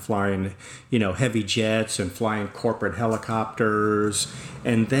airline, flying, heavy jets and flying corporate helicopters.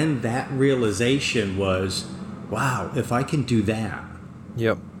 And then that realization was, wow, if I can do that,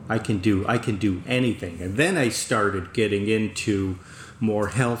 Yep. I can do anything. And then I started getting into more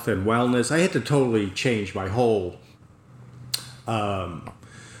health and wellness. I had to totally change my whole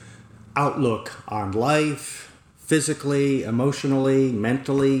outlook on life, physically, emotionally,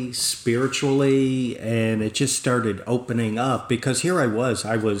 mentally, spiritually, and it just started opening up, because here I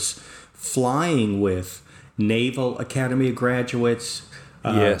was flying with Naval Academy graduates.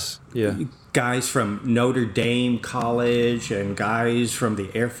 Yes. Yeah. Guys from Notre Dame College and guys from the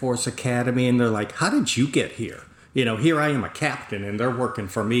Air Force Academy, and they're like, how did you get here? Here I am, a captain, and they're working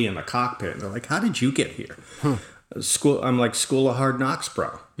for me in the cockpit. And they're like, how did you get here? I'm like School of Hard Knocks,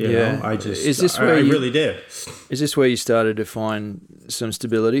 bro. I just, Is this I really did. Is this where you started to find some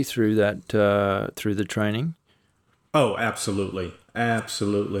stability through that, through the training? Oh, absolutely.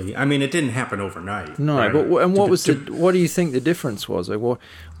 Absolutely. It didn't happen overnight. No, right? but what do you think the difference was? Like,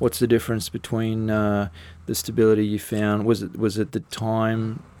 what's the difference between the stability you found? Was it the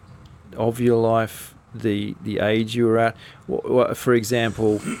time of your life, the age you were at? For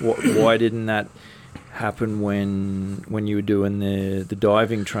example, why didn't that happen when you were doing the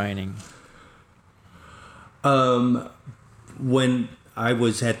diving training? When I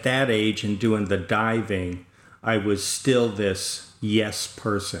was at that age and doing the diving, I was still this yes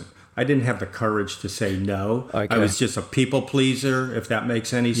person. I didn't have the courage to say no. Okay. I was just a people pleaser, if that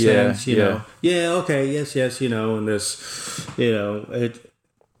makes any sense. You know, okay, yes, and this, the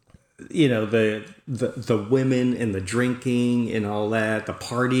women and the drinking and all that, the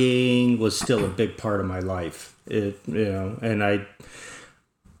partying was still a big part of my life. And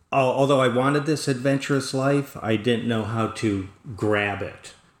although I wanted this adventurous life, I didn't know how to grab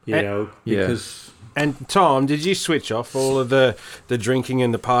it. because. And Tom, did you switch off all of the drinking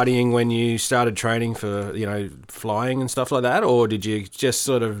and the partying when you started training for, flying and stuff like that? Or did you just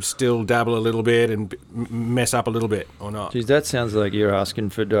sort of still dabble a little bit and mess up a little bit or not? Geez, that sounds like you're asking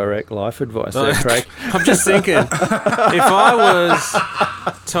for direct life advice there, Craig. I'm just thinking, if I was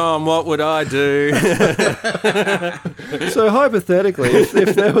Tom, what would I do? So hypothetically,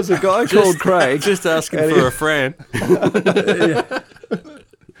 if there was a guy called Craig... Just asking for a friend.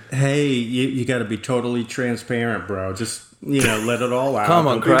 Hey, you got to be totally transparent, bro. Just, let it all out. Come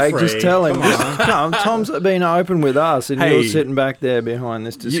on, Craig, just tell him. Come, Tom's been open with us, and you're sitting back there behind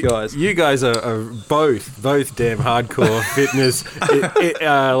this disguise. You guys are both damn hardcore fitness.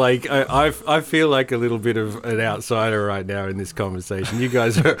 I feel like a little bit of an outsider right now in this conversation. You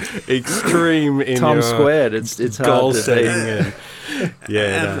guys are extreme in Tom your squared. It's goal hard to setting.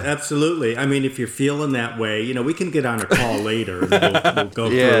 Absolutely. I mean, if you're feeling that way, we can get on a call later and we'll go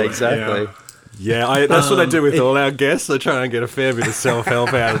through it. Yeah, exactly. Yeah, that's what I do with all our guests. I try and get a fair bit of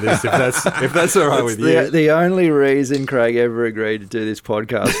self-help out of this, if that's all right with you. The only reason Craig ever agreed to do this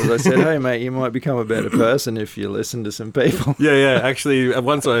podcast was I said, hey, mate, you might become a better person if you listen to some people. Yeah. Actually,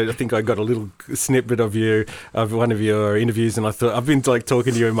 once I think I got a little snippet of one of your interviews, and I thought, I've been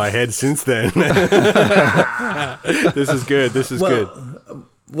talking to you in my head since then. This is good. Good.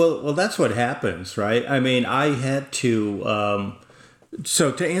 Well, that's what happens, right? I mean, I had to...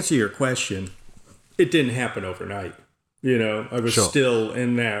 So to answer your question... It didn't happen overnight. I was still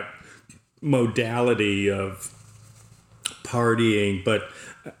in that modality of partying, but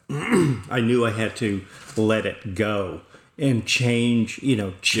I knew I had to let it go and change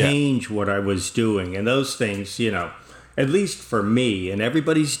what I was doing. And those things, at least for me, and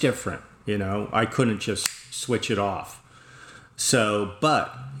everybody's different, I couldn't just switch it off. So,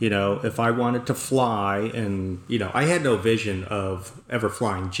 but, if I wanted to fly and, I had no vision of ever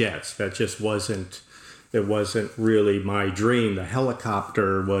flying jets. That just wasn't really my dream. The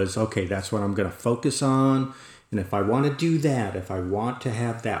helicopter was, okay, that's what I'm going to focus on. And if I want to do that, if I want to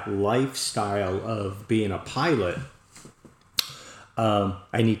have that lifestyle of being a pilot, I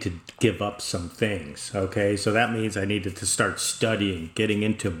need to give up some things, okay? So that means I needed to start studying, getting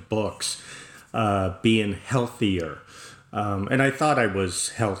into books, being healthier. And I thought I was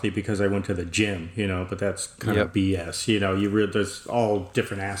healthy because I went to the gym, but that's kind of BS. There's all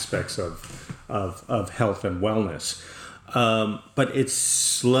different aspects of health and wellness. But it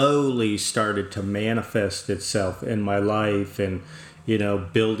slowly started to manifest itself in my life and,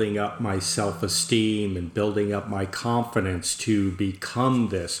 building up my self-esteem and building up my confidence to become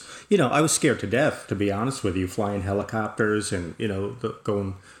this. I was scared to death, to be honest with you, flying helicopters and,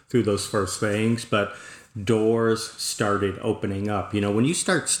 going through those first things. But doors started opening up. When you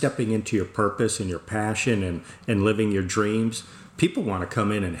start stepping into your purpose and your passion and living your dreams, people want to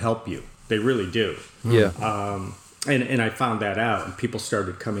come in and help you. They really do. Yeah. And I found that out, and people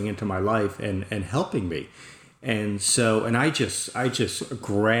started coming into my life and helping me. And so, and I just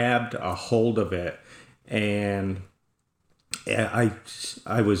grabbed a hold of it, and I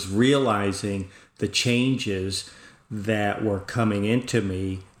was realizing the changes that were coming into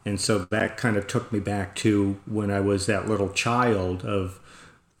me. And so that kind of took me back to when I was that little child of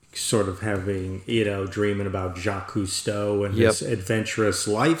sort of having, dreaming about Jacques Cousteau and his adventurous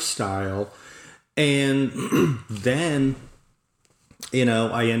lifestyle. And then,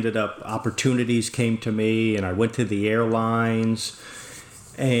 I ended up, opportunities came to me and I went to the airlines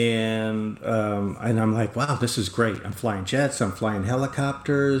and I'm like, wow, this is great. I'm flying jets, I'm flying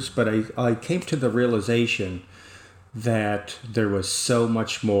helicopters. But I came to the realization that there was so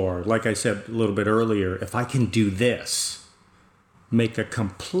much more. Like I said a little bit earlier, if I can do this, make a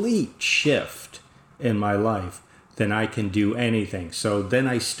complete shift in my life, then I can do anything. So then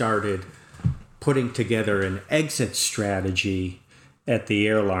I started putting together an exit strategy at the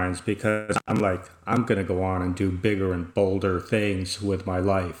airlines because I'm like, I'm going to go on and do bigger and bolder things with my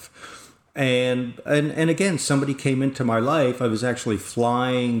life. And again, somebody came into my life. I was actually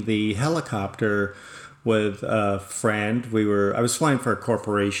flying the helicopter with a friend. I was flying for a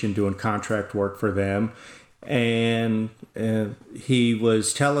corporation doing contract work for them. And he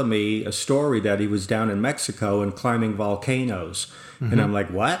was telling me a story that he was down in Mexico and climbing volcanoes. Mm-hmm. And I'm like,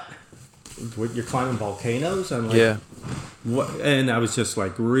 what? You're climbing volcanoes? I'm like, yeah. What? And I was just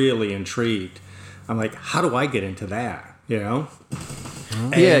like really intrigued. I'm like, how do I get into that? And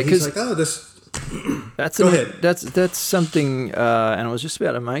he's like, oh, this... Go ahead. That's something, and I was just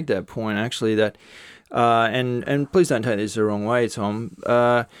about to make that point actually, that and please don't take this the wrong way, Tom.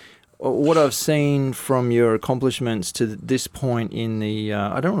 what I've seen from your accomplishments to this point in the,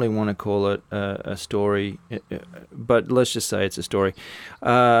 I don't really want to call it a story, but let's just say it's a story,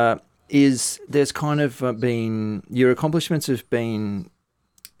 is there's kind of been, your accomplishments have been,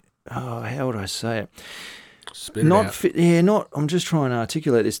 how would I say it? Spit it out. I'm just trying to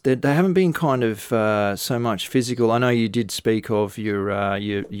articulate this. They haven't been kind of so much physical. I know you did speak of your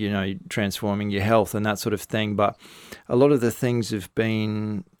transforming your health and that sort of thing, but a lot of the things have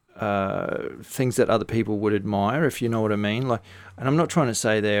been things that other people would admire, if you know what I mean. Like, and I'm not trying to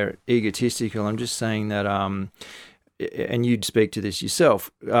say they're egotistical. I'm just saying that, and you'd speak to this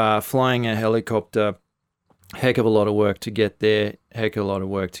yourself, flying a helicopter, heck of a lot of work to get there, heck of a lot of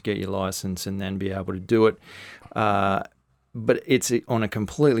work to get your license and then be able to do it. But it's on a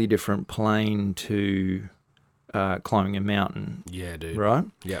completely different plane to climbing a mountain. Yeah, dude. Right?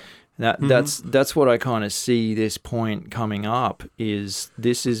 Yeah. That's what I kind of see this point coming up, is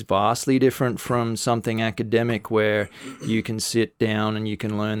this is vastly different from something academic where you can sit down and you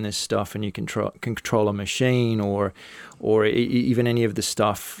can learn this stuff and you can control a machine or even any of the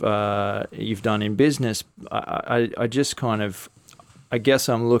stuff you've done in business. I just kind of, I guess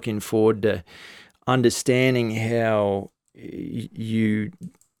I'm looking forward to understanding how you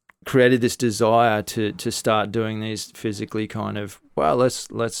created this desire to start doing these physically kind of, well, let's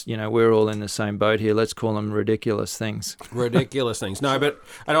we're all in the same boat here. Let's call them ridiculous things. Ridiculous things. No, but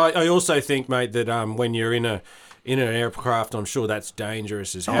and I also think, mate, that when you're in an aircraft, I'm sure that's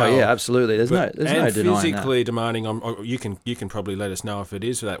dangerous as hell. Oh yeah, absolutely. There's no denying physically that. Demanding. You can probably let us know if it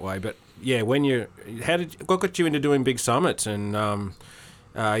is that way. But yeah, what got you into doing big summits and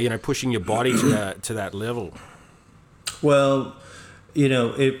pushing your body to that level? Well,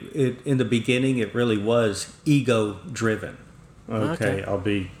 it in the beginning it really was ego driven. Okay. Good. To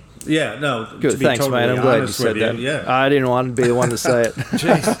be Thanks, totally mate. I'm glad you honest said with that. Yeah. I didn't want to be the one to say it.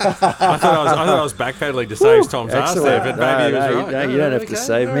 Jeez, I thought I was backpedaling to save Tom's ass there, but maybe he was right. No, you don't have to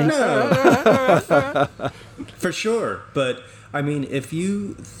save me. No. For sure. But I mean, if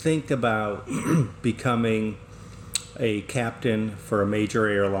you think about becoming a captain for a major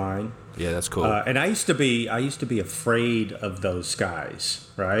airline. Yeah, that's cool. And I used to be afraid of those guys,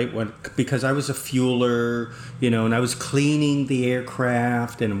 right? Because I was a fueler, and I was cleaning the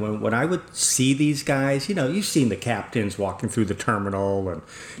aircraft. And when I would see these guys, you've seen the captains walking through the terminal, and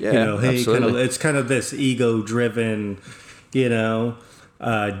absolutely. It's kind of this ego-driven, deal.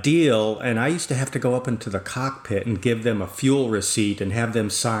 And I used to have to go up into the cockpit and give them a fuel receipt and have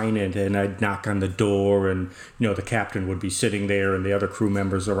them sign it. And I'd knock on the door, and the captain would be sitting there and the other crew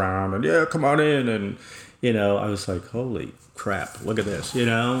members around, and yeah, come on in. And I was like, holy crap, look at this,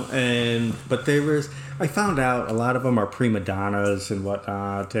 but I found out a lot of them are prima donnas and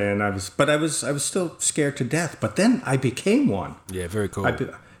whatnot, and I was still scared to death. But then I became one. Yeah, very cool.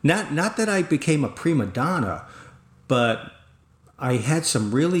 Not that I became a prima donna, but I had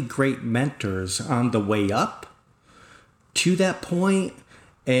some really great mentors on the way up to that point.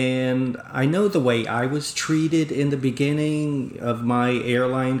 And I know the way I was treated in the beginning of my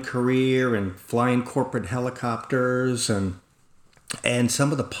airline career and flying corporate helicopters. And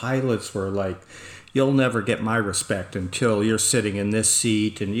some of the pilots were like, you'll never get my respect until you're sitting in this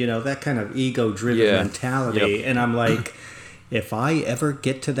seat. And, that kind of ego-driven mentality. Yep. And I'm like, if I ever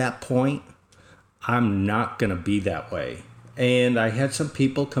get to that point, I'm not going to be that way. And I had some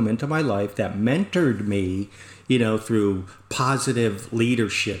people come into my life that mentored me, through positive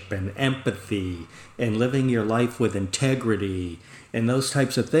leadership and empathy and living your life with integrity and those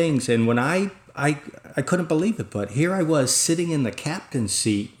types of things. And when I couldn't believe it, but here I was sitting in the captain's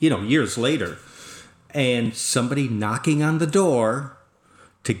seat, years later, and somebody knocking on the door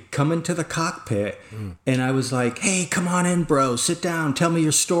to come into the cockpit. And I was like, hey, come on in, bro, sit down, tell me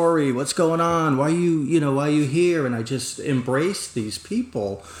your story, what's going on, why are you here? And I just embraced these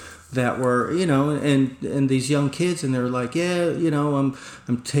people that were, and these young kids, and they're like, yeah, I'm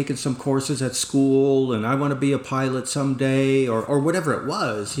taking some courses at school and I want to be a pilot someday, or whatever it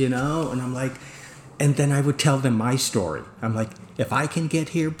was, and I'm like, and then I would tell them my story. I'm like, if I can get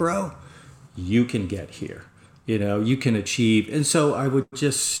here, bro, you can get here. You can achieve. And so I would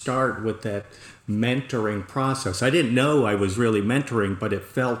just start with that mentoring process. I didn't know I was really mentoring, but it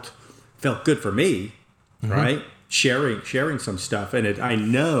felt good for me, right? Sharing some stuff. And I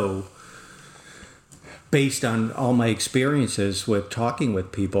know, based on all my experiences with talking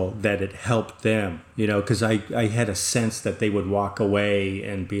with people, that it helped them, because I had a sense that they would walk away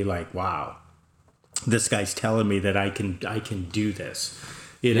and be like, wow, this guy's telling me that I can do this.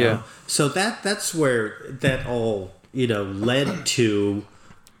 So that's where that all led to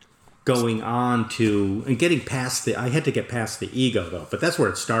going on to and getting past I had to get past the ego though, but that's where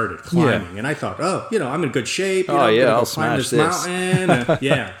it started, climbing. And I thought, I'm in good shape. I'm gonna go climb this mountain.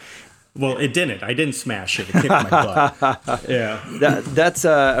 Yeah. Well, it didn't. I didn't smash it. It kicked my butt. Yeah. That's.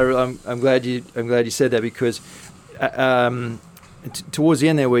 I'm glad you said that, because towards the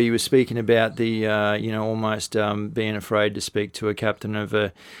end there, where you were speaking about the almost being afraid to speak to a captain of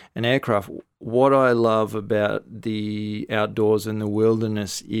an aircraft. What I love about the outdoors and the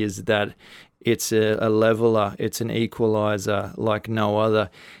wilderness is that it's a leveler, it's an equalizer like no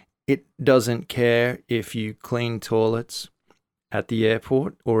other. It doesn't care if you clean toilets at the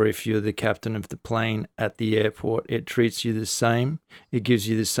airport or if you're the captain of the plane at the airport. It treats you the same. It gives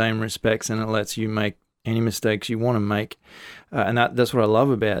you the same respects, and it lets you make any mistakes you want to make. And that's what I love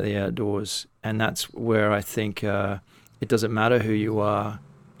about the outdoors. And that's where I think it doesn't matter who you are.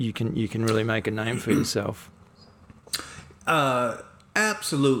 You can really make a name for yourself.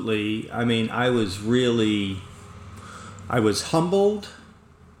 Absolutely. I mean, I was humbled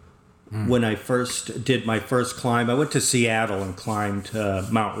when I first did my first climb. I went to Seattle and climbed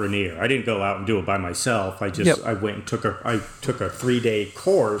Mount Rainier. I didn't go out and do it by myself. I went and took a 3-day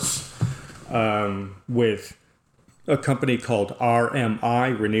course with a company called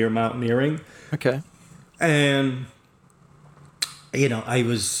RMI, Rainier Mountaineering. Okay. And I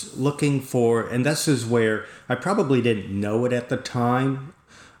was looking for, and this is where I probably didn't know it at the time,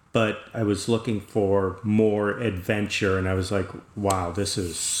 but I was looking for more adventure, and I was like, wow, this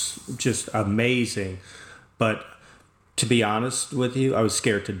is just amazing. But to be honest with you, I was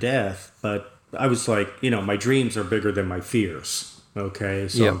scared to death, but I was like, my dreams are bigger than my fears. Okay.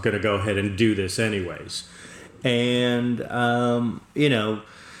 So I'm going to go ahead and do this anyways. And,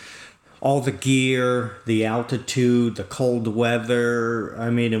 all the gear, the altitude, the cold weather. I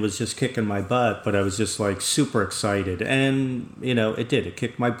mean, it was just kicking my butt, but I was just like super excited. And, it did. It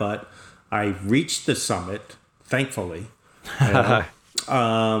kicked my butt. I reached the summit, thankfully. I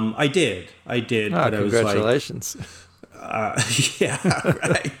did. But congratulations. I was like, yeah,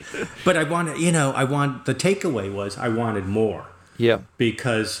 right. But the takeaway was I wanted more. Yeah.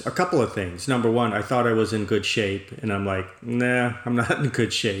 Because a couple of things. Number one, I thought I was in good shape, and I'm like, nah, I'm not in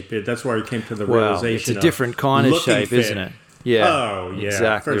good shape. That's where I came to the realization. It's a different kind of shape, fit. Isn't it? Yeah. Oh, yeah,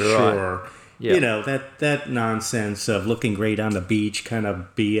 exactly for right. sure. Yeah. That nonsense of looking great on the beach kind of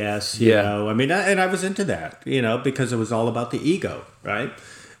BS, you know. I mean, and I was into that, because it was all about the ego, right?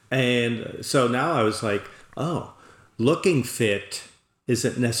 And so now I was like, looking fit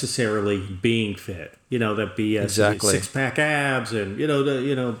isn't necessarily being fit. That BS, exactly. 6-pack abs and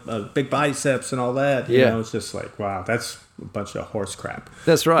big biceps and all that. It's just like, wow, that's a bunch of horse crap.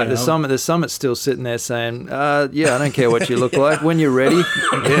 That's right. The summit's still sitting there saying, I don't care what you look like. When you're ready,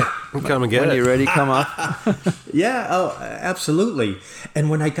 come and get it. When you're ready, come up. Yeah, absolutely. And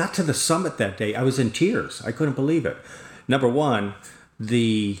when I got to the summit that day, I was in tears. I couldn't believe it. Number one,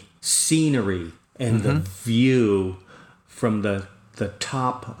 the scenery and the view from the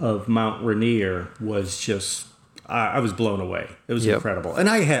top of Mount Rainier was just, I was blown away. It was incredible. And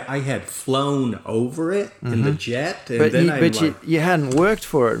I had flown over it in the jet. And you hadn't worked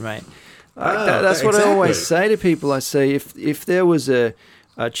for it, mate. That's what I always say to people. I say, if there was a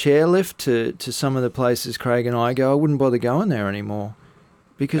chairlift to some of the places Craig and I go, I wouldn't bother going there anymore.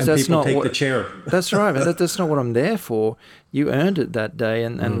 Because that's not the chair. That's right, man. That's not what I'm there for. You earned it that day,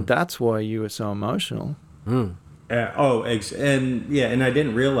 and that's why you were so emotional. And I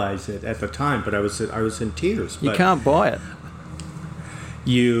didn't realize it at the time, but I was in tears. You can't buy it.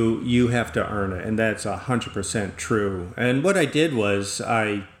 You have to earn it, and that's 100% true. And what I did was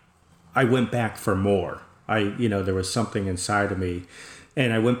I went back for more. There was something inside of me,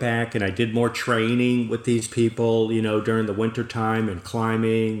 and I went back and I did more training with these people, during the winter time and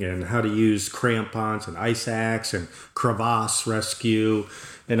climbing and how to use crampons and ice axe and crevasse rescue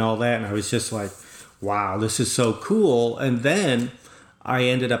and all that. And I was just like, wow, this is so cool. And then I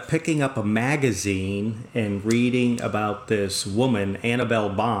ended up picking up a magazine and reading about this woman, Annabelle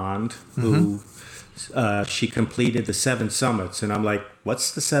Bond, who she completed the 7 summits. And I'm like,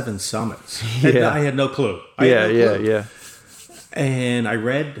 what's the 7 summits? And I had no clue. Yeah. And I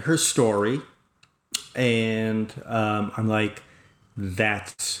read her story, and I'm like,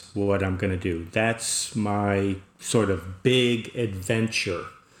 that's what I'm going to do. That's my sort of big adventure.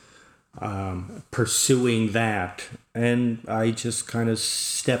 Pursuing that, and I just kind of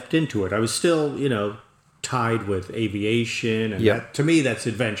stepped into it. I was still, tied with aviation, and that, to me, that's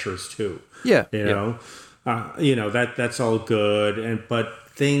adventurous too. That's all good, but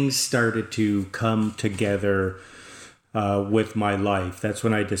things started to come together with my life. That's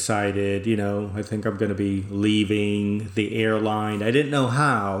when I decided, I think I'm going to be leaving the airline. I didn't know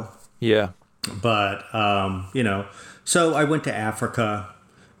how, Yeah. But so I went to Africa,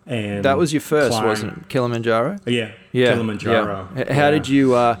 and That was your first, climbed. wasn't it? Kilimanjaro? Yeah, Yeah. Kilimanjaro. Yeah. How did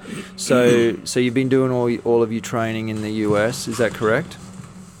you? So you've been doing all of your training in the US, is that correct?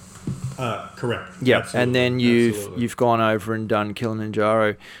 Correct. Yeah. Absolutely. And then Absolutely. you've gone over and done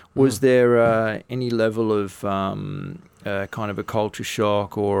Kilimanjaro. Was there any level of kind of a culture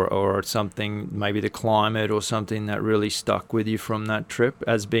shock or something, maybe the climate or something that really stuck with you from that trip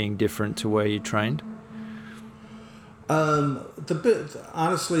as being different to where you trained?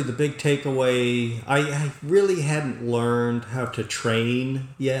 Honestly, the big takeaway, I really hadn't learned how to train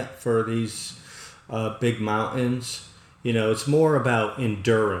yet for these big mountains. It's more about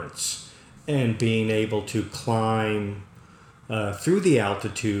endurance and being able to climb through the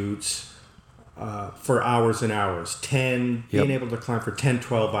altitudes for hours and hours. Being able to climb for 10,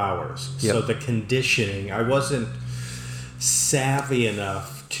 12 hours. Yep. So the conditioning, I wasn't savvy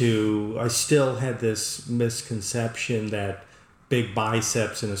enough I still had this misconception that big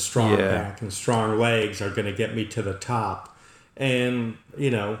biceps and a strong back and strong legs are going to get me to the top. And,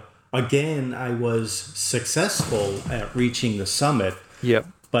 again, I was successful at reaching the summit. Yep.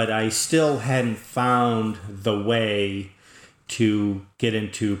 But I still hadn't found the way to get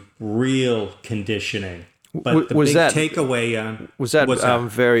into real conditioning. But the big takeaway was that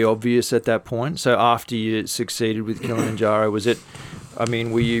very obvious at that point? So after you succeeded with Kilimanjaro, were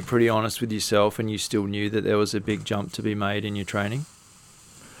you pretty honest with yourself and you still knew that there was a big jump to be made in your training?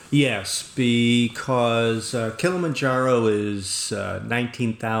 Yes, because Kilimanjaro is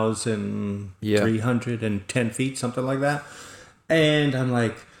 19,310 feet, something like that. And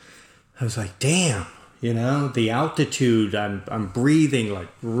I was like, damn, the altitude, I'm breathing like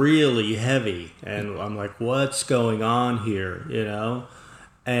really heavy. And I'm like, what's going on here,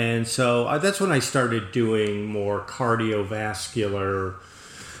 And so that's when I started doing more cardiovascular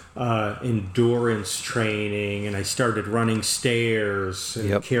endurance training, and I started running stairs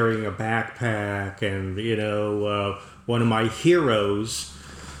and carrying a backpack. And one of my heroes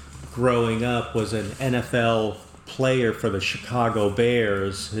growing up was an NFL player for the Chicago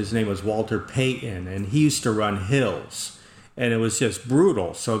Bears. His name was Walter Payton, and he used to run hills, and it was just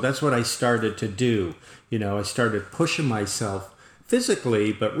brutal. So that's what I started to do. I started pushing myself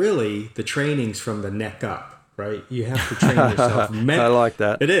physically, but really the training's from the neck up. Right, you have to train yourself. I like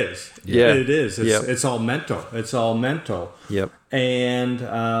that. It is. Yeah, it is. It's all mental. It's all mental. Yep. And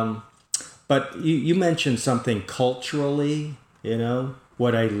but you mentioned something culturally.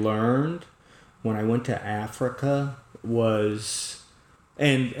 What I learned when I went to Africa was,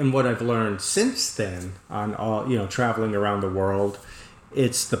 and what I've learned since then on all traveling around the world,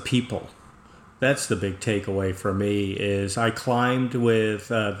 it's the people. That's the big takeaway for me. Is I climbed with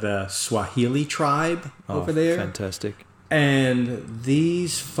the Swahili tribe over there. Fantastic. And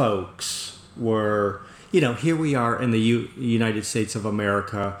these folks were, here we are in the United States of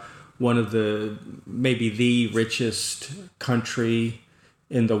America, one of maybe the richest country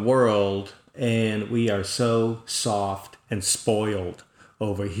in the world, and we are so soft and spoiled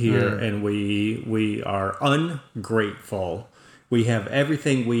over here, and we are ungrateful. We have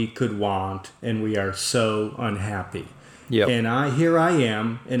everything we could want, and we are so unhappy. Yep. And here I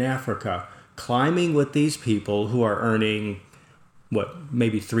am in Africa, climbing with these people who are earning,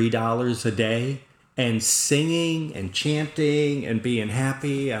 maybe $3 a day, and singing and chanting and being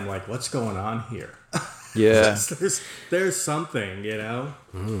happy. I'm like, what's going on here? Yeah. there's something, Yeah,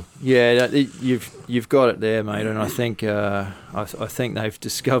 you've got it there, mate. And I think I think they've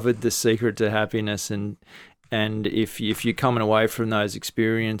discovered the secret to happiness. And if you're coming away from those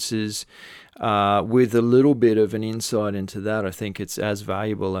experiences with a little bit of an insight into that, I think it's as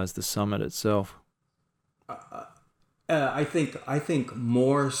valuable as the summit itself. I think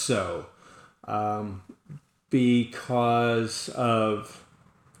more so because of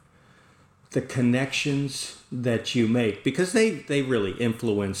the connections that you make, because they really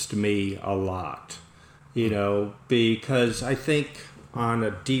influenced me a lot, because I think on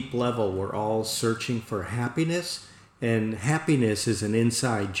a deep level, we're all searching for happiness, and happiness is an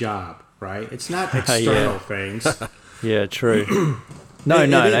inside job, right? It's not external things. Yeah, true. No,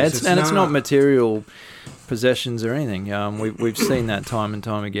 it's not material possessions or anything. We've seen that time and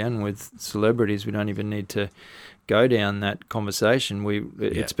time again with celebrities. We don't even need to go down that conversation.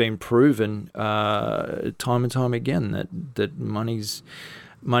 It's been proven time and time again that money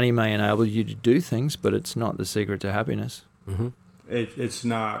may enable you to do things, but it's not the secret to happiness. Mm-hmm. It's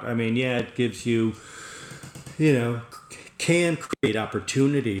not. I mean, it gives you, can create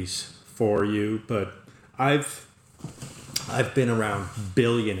opportunities for you, but I've been around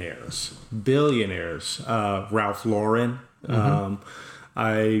billionaires, Ralph Lauren.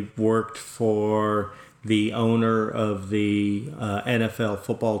 I worked for the owner of the NFL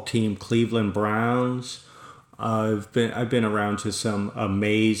football team, Cleveland Browns. I've been around to some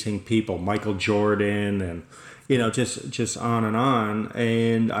amazing people, Michael Jordan, and just on,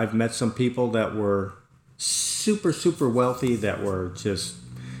 and I've met some people that were super wealthy that were just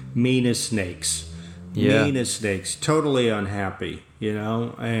mean as snakes. Yeah. Mean as snakes, totally unhappy,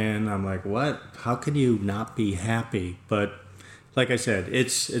 and I'm like, what? How can you not be happy? But like I said,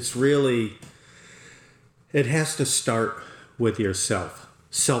 it's really, it has to start with yourself.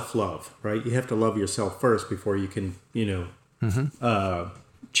 Self-love, right? You have to love yourself first before you can,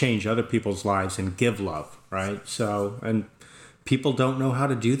 change other people's lives and give love, right? So, and people don't know how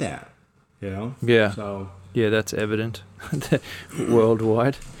to do that, Yeah. So Yeah, that's evident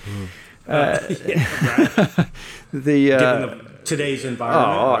worldwide. right. Given today's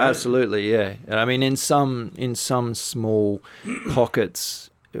environment. Oh, right? absolutely, yeah. I mean, in some small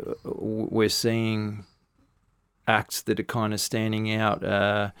pockets, we're seeing acts that are kind of standing out,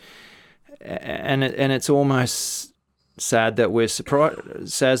 and it's almost sad that we're sad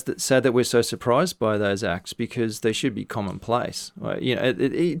that we're so surprised by those acts, because they should be commonplace.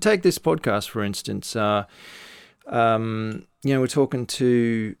 Take this podcast for instance. We're talking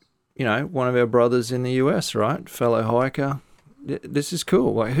to one of our brothers in the US, right? Fellow hiker. This is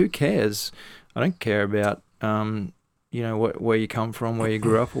cool. Like, who cares? I don't care about where you come from, where you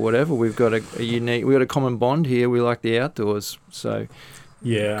grew up, or whatever. We've got we got a common bond here. We like the outdoors, so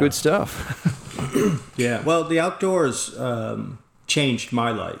yeah, good stuff. Yeah. Well, the outdoors changed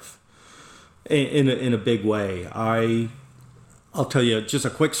my life in a big way. I'll tell you just a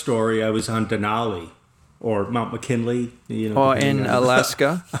quick story. I was on Denali or Mount McKinley. In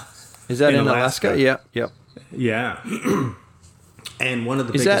Alaska. Is that in Alaska? Yep. Yeah. And one of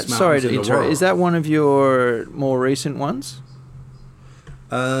the biggest mountains in the world. Is that one of your more recent ones?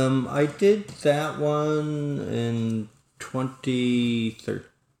 I did that one in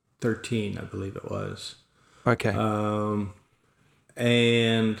 2013, I believe it was. Okay.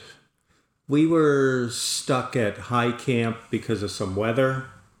 And we were stuck at high camp because of some weather.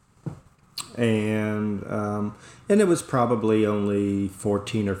 And it was probably only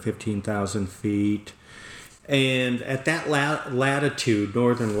 14 or 15,000 feet. And at that latitude,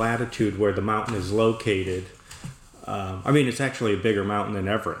 northern latitude where the mountain is located, it's actually a bigger mountain than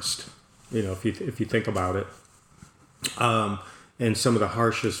Everest, if you think about it. And some of the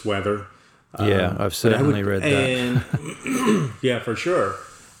harshest weather. Yeah, I've certainly read that. And yeah, for sure.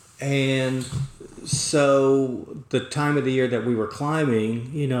 And so the time of the year that we were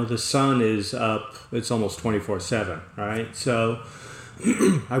climbing, the sun is up, it's almost 24/7, right? So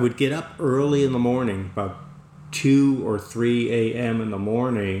I would get up early in the morning, about 2 or 3 a.m. in the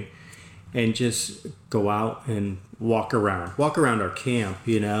morning, and just go out and walk around our camp,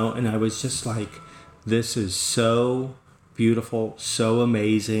 and I was just like, this is so beautiful, so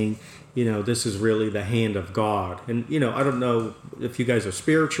amazing. This is really the hand of God. And, I don't know if you guys are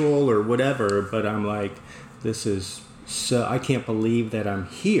spiritual or whatever, but I'm like, this is so, I can't believe that I'm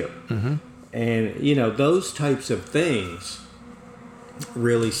here. Mm-hmm. And, those types of things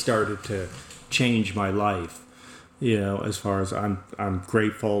really started to change my life, as far as I'm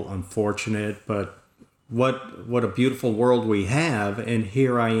grateful, I'm fortunate, but what a beautiful world we have. And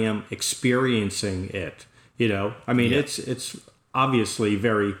here I am experiencing it, It's obviously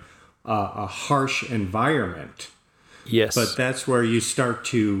very, a harsh environment. Yes. But that's where you start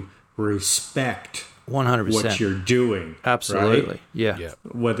to respect 100% what you're doing. Absolutely. Right? Yeah.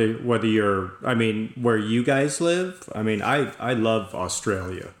 Whether you're, where you guys live, I love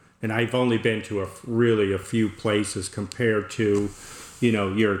Australia, and I've only been to a few places compared to,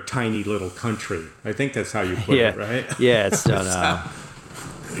 your tiny little country. I think that's how you put it, right? Yeah, it's not.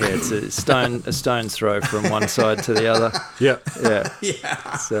 It's a stone's throw from one side to the other. Yeah.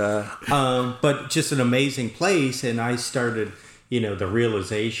 It's, but just an amazing place, and I started, the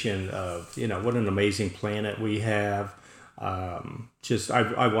realization of, what an amazing planet we have. I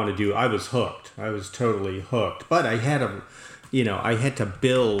was hooked. I was totally hooked. But I had to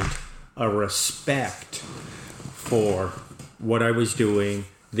build a respect for what I was doing,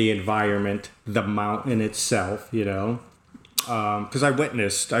 the environment, the mountain itself, because I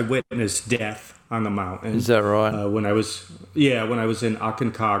witnessed death on the mountain. Is that right? When I was in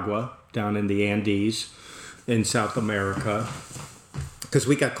Aconcagua, down in the Andes, in South America, because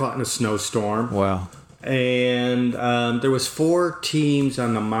we got caught in a snowstorm. Wow. And there was 4 teams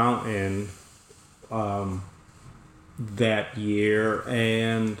on the mountain that year,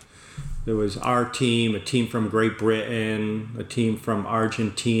 and there was our team, a team from Great Britain, a team from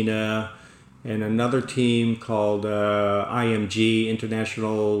Argentina, and another team called IMG,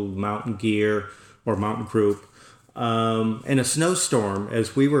 International Mountain Gear or Mountain Group, in a snowstorm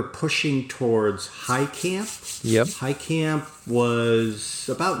as we were pushing towards High Camp. Yep. High Camp was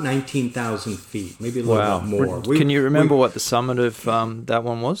about 19,000 feet, maybe a little bit more. Can you remember what the summit of that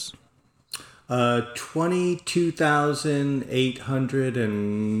one was?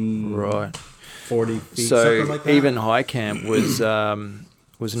 22,840 feet, So something like that. even High Camp was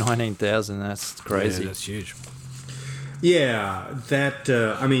 19,000. That's crazy. Yeah, that's huge. Yeah, that,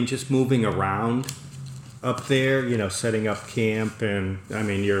 just moving around up there, setting up camp, and,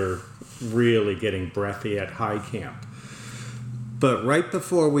 you're really getting breathy at High Camp. But right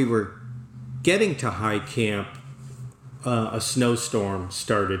before we were getting to High Camp, a snowstorm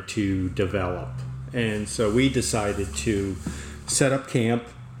started to develop. And so we decided to set up camp,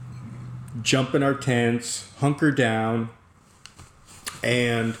 jump in our tents, hunker down,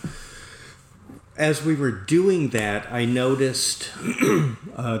 and as we were doing that, I noticed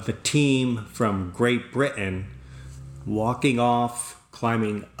the team from Great Britain walking off,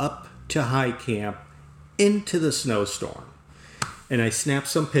 climbing up to High Camp into the snowstorm. And I snapped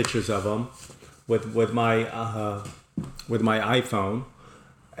some pictures of them with my iPhone,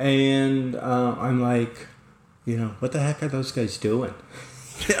 and I'm like, what the heck are those guys doing?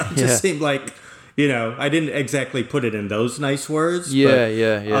 It just seemed like, I didn't exactly put it in those nice words. Yeah.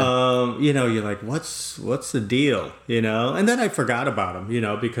 You're like, what's the deal? And then I forgot about them,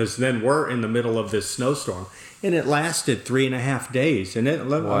 because then we're in the middle of this snowstorm, and it lasted 3.5 days, and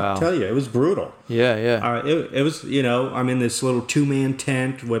I'll tell you, it was brutal. Yeah. It was, I'm in this little 2-man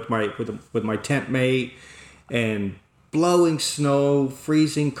tent with my tent mate, and blowing snow,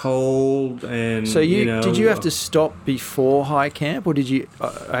 freezing cold, and so did you have to stop before High Camp, or did you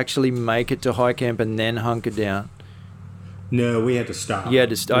actually make it to High Camp and then hunker down? No, we had to stop. You had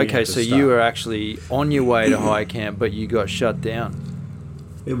to stop. You were actually on your way to High Camp, but you got shut down.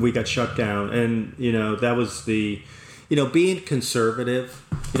 We got shut down, and that was the, being conservative.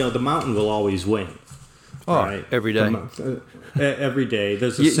 The mountain will always win. Oh, right? Every day. Every day.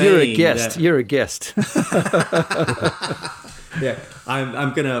 There's a saying. You're a guest. Yeah,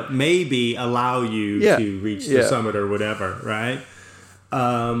 I'm gonna maybe allow you to reach the summit or whatever, right?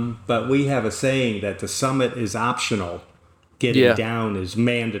 But we have a saying that the summit is optional, getting down is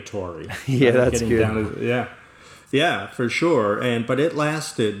mandatory. Yeah, that's good. Yeah, for sure. But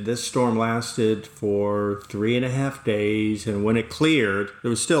this storm lasted for 3.5 days, and when it cleared, there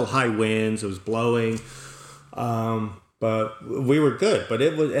was still high winds. It was blowing. But we were good. But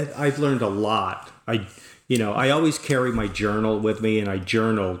I've learned a lot. I always carry my journal with me, and I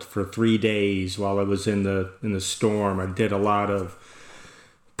journaled for 3 days while I was in the storm. I did a lot of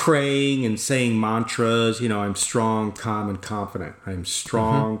praying and saying mantras. I'm strong, calm, and confident. I'm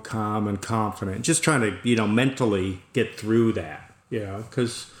strong, calm, and confident. Just trying to, mentally get through that.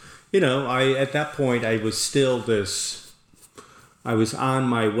 Because, at that point I was still I was on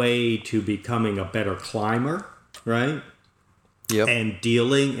my way to becoming a better climber, right? Yep. And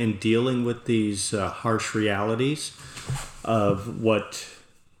dealing with these harsh realities of what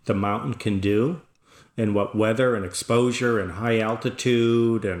the mountain can do, and what weather and exposure and high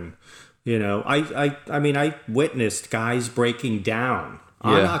altitude, and I witnessed guys breaking down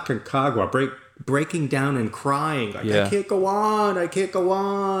on Aconcagua, breaking down and crying like, I can't go on,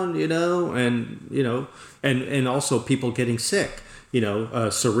 and also people getting sick.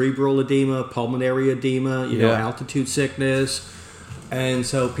 Cerebral edema, pulmonary edema, altitude sickness. And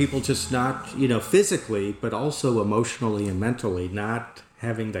so people just not, physically, but also emotionally and mentally not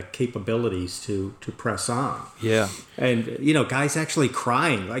having the capabilities to press on. Yeah. And, guys actually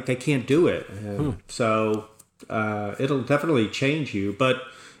crying, like, I can't do it. So it'll definitely change you. But,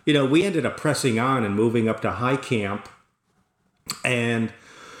 we ended up pressing on and moving up to High Camp. And,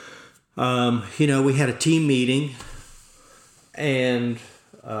 we had a team meeting. And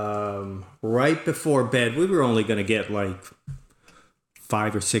right before bed, we were only going to get like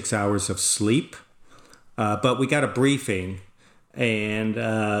 5 or 6 hours of sleep. But we got a briefing, and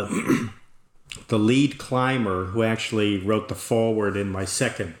the lead climber who actually wrote the foreword in my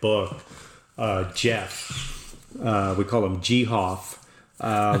second book, Jeff, we call him G-Hoff,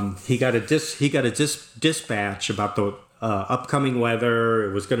 he got a dispatch about the upcoming weather.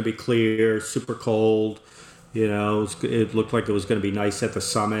 It was going to be clear, super cold. It looked like it was going to be nice at the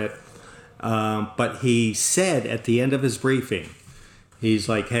summit. But he said at the end of his briefing, he's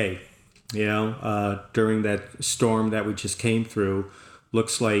like, hey, during that storm that we just came through,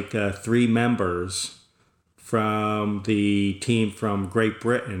 looks like 3 members from the team from Great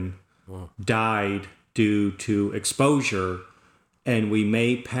Britain died due to exposure and we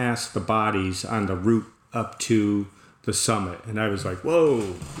may pass the bodies on the route up to the summit. And I was like,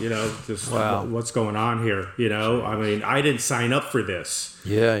 whoa, just Wow. what's going on here? I mean, I didn't sign up for this.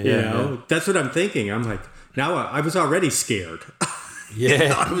 Yeah. That's what I'm thinking. I'm like, now I was already scared.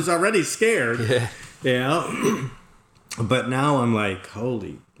 Yeah. I was already scared. Yeah. But now I'm like,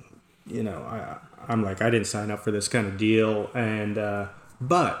 holy, I'm like, I didn't sign up for this kind of deal. And,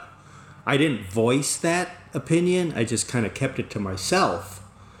 but I didn't voice that opinion. I just kind of kept it to myself.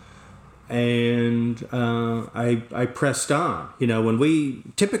 And I pressed on.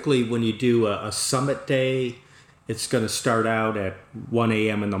 When you do a summit day, it's going to start out at 1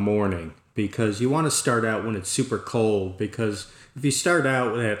 a.m. in the morning, because you want to start out when it's super cold. Because if you start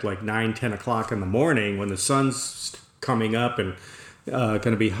out at like 9, 10 o'clock in the morning when the sun's coming up and going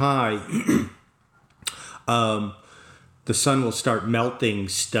to be high, the sun will start melting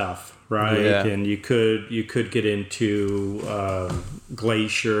stuff. Right, Yeah. and you could get into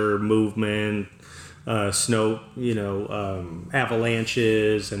glacier movement, snow,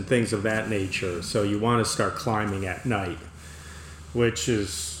 avalanches and things of that nature. So you want to start climbing at night, which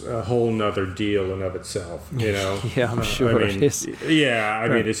is a whole nother deal in of itself. Yeah, I'm sure it is. Yeah, I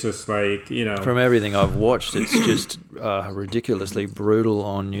mean, it's just like From everything I've watched, it's just ridiculously brutal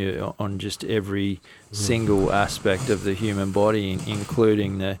on you, on just every single aspect of the human body,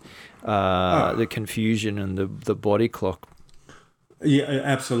 including the confusion and the body clock. Yeah,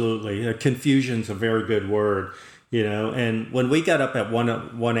 absolutely. Confusion's a very good word, And when we got up at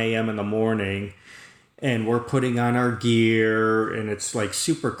 1 a.m. in the morning, and we're putting on our gear, and it's like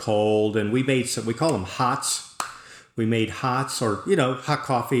super cold, and we call them hots. We made hots, or hot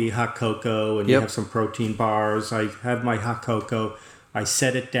coffee, hot cocoa, and you have some protein bars. I have my hot cocoa. I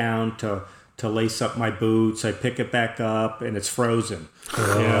set it down to lace up my boots. I pick it back up, and it's frozen.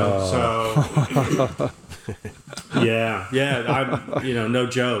 So yeah, no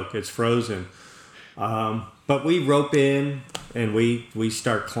joke, it's frozen. But we rope in and we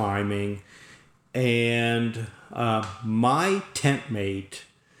start climbing, and my tent mate,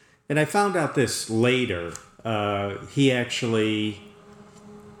 and I found out this later, he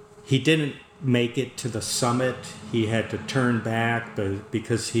didn't make it to the summit. He had to turn back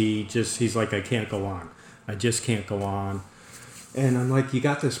because he's like, I can't go on. I just can't go on. And I'm like, you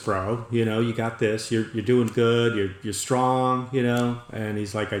got this, bro. You got this. You're doing good. You're strong. And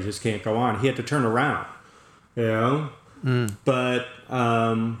he's like, I just can't go on. He had to turn around. But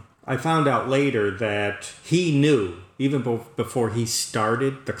I found out later that he knew, even before he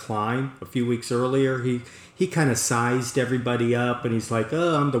started the climb a few weeks earlier, he kind of sized everybody up, and he's like,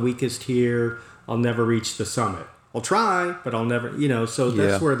 oh, I'm the weakest here. I'll never reach the summit. I'll try, but I'll never, so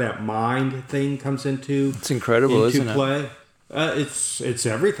that's where that mind thing comes into. It's incredible, isn't play. It's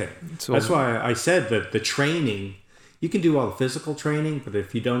everything. That's why I said that the training, you can do all the physical training, but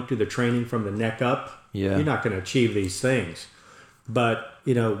if you don't do the training from the neck up, you're not going to achieve these things. But,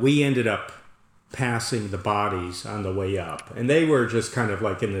 we ended up passing the bodies on the way up, and they were just kind of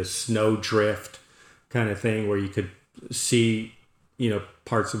like in this snow drift kind of thing where you could see,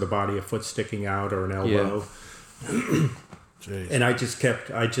 parts of the body, a foot sticking out or an elbow. And I just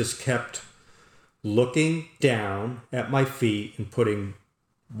kept looking down at my feet and putting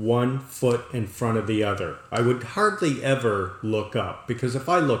one foot in front of the other. I would hardly ever look up, because if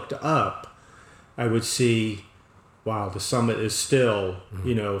I looked up, I would see, wow, the summit is still,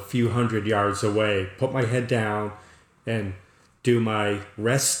 a few hundred yards away. Put my head down and do my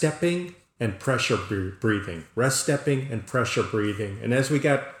rest stepping and pressure breathing. Rest stepping and pressure breathing. And as we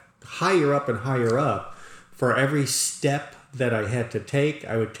got higher up and higher up, for every step that I had to take,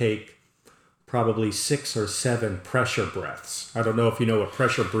 I would take probably 6 or 7 pressure breaths. I don't know if you know what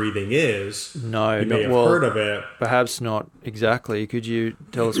pressure breathing is. No, you may have heard of it. Perhaps not exactly. Could you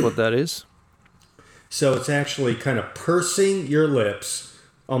tell us what that is? So it's actually kind of pursing your lips,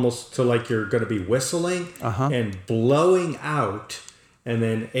 almost to like you're going to be whistling, and blowing out, and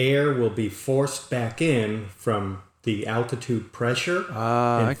then air will be forced back in from the altitude pressure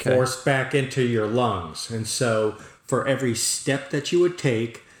and forced back into your lungs. And so for every step that you would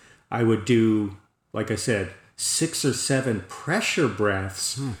take, I would do, like I said, 6 or 7 pressure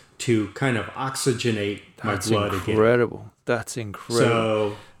breaths to kind of oxygenate my blood again. That's incredible.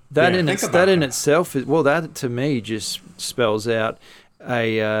 So that in itself is, well, that to me just spells out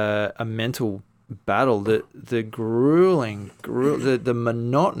a mental battle. The grueling, the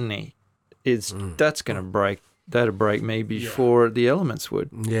monotony is that's going to break. That'd break me before the elements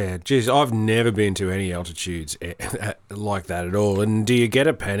would. Yeah, geez, I've never been to any altitudes like that at all. And do you get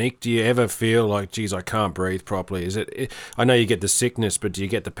a panic? Do you ever feel like, geez, I can't breathe properly? I know you get the sickness, but do you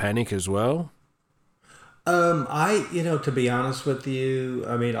get the panic as well? To be honest with you,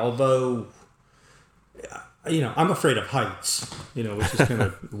 I mean, although, I'm afraid of heights, which is kind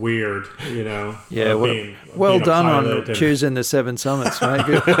of weird, Yeah, well done on choosing the 7 summits, mate.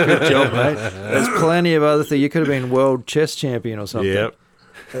 Good job, mate. There's plenty of other things. You could have been world chess champion or something. Yep.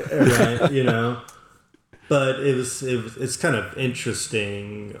 Right, But it's kind of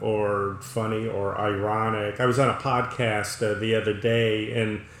interesting or funny or ironic. I was on a podcast the other day,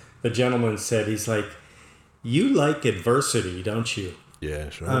 and the gentleman said, he's like, "You like adversity, don't you?" Yeah,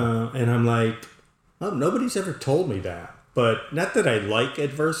 sure. And I'm like, "Oh, nobody's ever told me that." But not that I like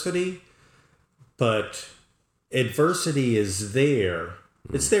adversity, but adversity is there.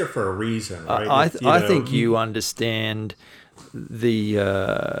 It's there for a reason, right? I think you understand the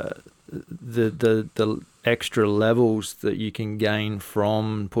extra levels that you can gain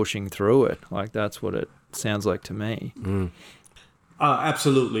from pushing through it. Like, that's what it sounds like to me.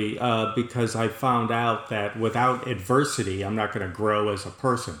 Absolutely, because I found out that without adversity, I'm not going to grow as a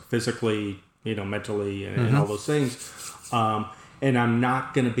person, physically, mentally, and all those things. And I'm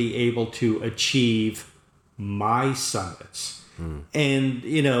not going to be able to achieve my summits. And,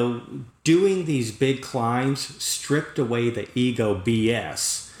 doing these big climbs stripped away the ego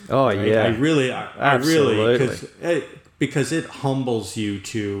BS. Oh, right? yeah. I really, Absolutely. because it humbles you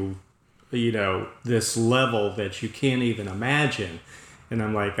to, this level that you can't even imagine. And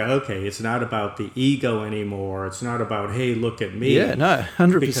I'm like, okay, it's not about the ego anymore. It's not about, hey, look at me. Yeah, no,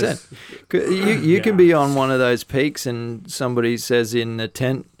 100%. You can be on one of those peaks and somebody says in the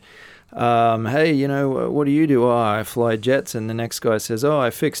tent, hey, what do you do? Oh, I fly jets. And the next guy says, oh,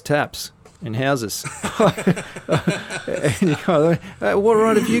 I fix taps in houses. And you go, what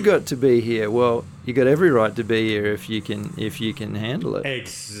right have you got to be here? Well, you got every right to be here if you can handle it.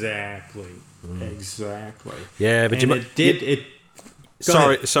 Exactly. Yeah, but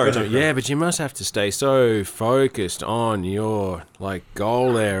Sorry, Tony. Yeah, but you must have to stay so focused on your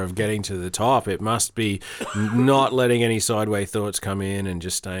goal there of getting to the top. It must be not letting any sideways thoughts come in and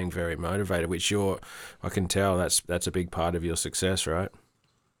just staying very motivated, which I can tell that's a big part of your success, right?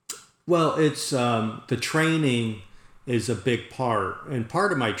 Well, it's the training is a big part, and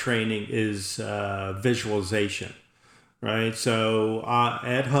part of my training is visualization, right? So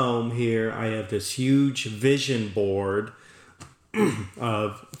at home here, I have this huge vision board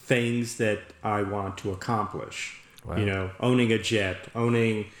of things that I want to accomplish. Wow. Owning a jet,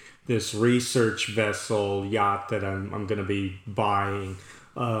 owning this research vessel yacht that I'm going to be buying,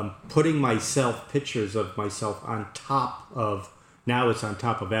 putting pictures of myself on top of. Now it's on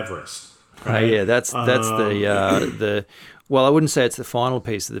top of Everest. Right? Yeah, that's the. Well, I wouldn't say it's the final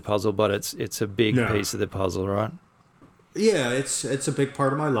piece of the puzzle, but it's a big piece of the puzzle, right? Yeah, it's a big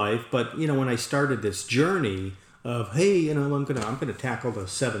part of my life. But when I started this journey of, hey, I'm gonna tackle the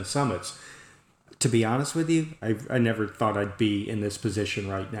 7 summits. To be honest with you, I never thought I'd be in this position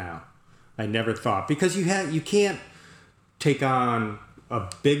right now. I never thought, because you can't take on a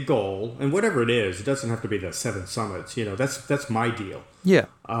big goal, and whatever it is, it doesn't have to be the 7 summits. That's my deal. Yeah.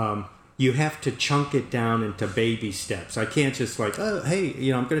 You have to chunk it down into baby steps. I can't just oh, hey,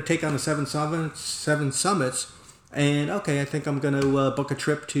 I'm going to take on the 7 summits. And okay, I think I'm going to book a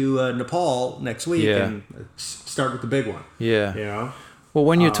trip to Nepal next week and start with the big one. Yeah. Well,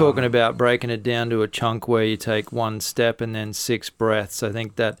 when you're talking about breaking it down to a chunk where you take 1 step and then 6 breaths, I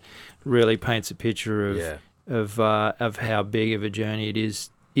think that really paints a picture of how big of a journey it is,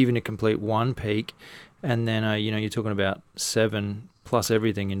 even to complete 1 peak, and then you're talking about 7 plus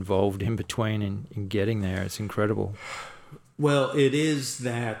everything involved in between in getting there. It's incredible. Well, it is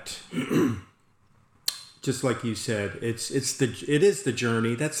that. Just like you said, it is the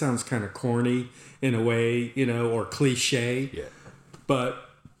journey. That sounds kind of corny in a way, or cliche. Yeah. But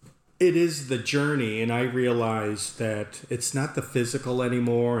it is the journey, and I realize that it's not the physical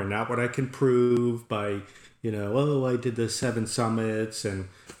anymore, and not what I can prove by, I did the 7 summits, and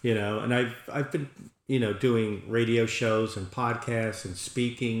and I've been doing radio shows and podcasts and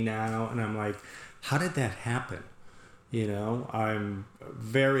speaking now, and I'm like, how did that happen? I'm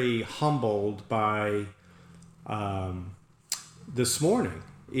very humbled by. This morning,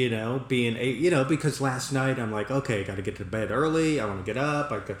 being because last night I'm like, okay, I got to get to bed early. I want to get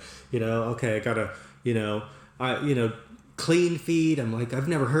up. I got to, clean feed. I'm like, I've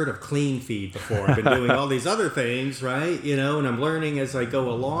never heard of clean feed before. I've been doing all these other things, right? And I'm learning as I go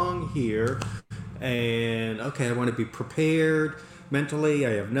along here. And okay, I want to be prepared mentally.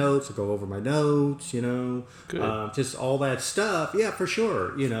 I have notes. I go over my notes. Good. Just all that stuff. Yeah, for sure.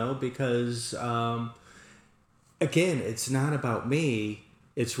 Because. Again, it's not about me.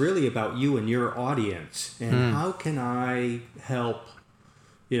 It's really about you and your audience. And how can I help,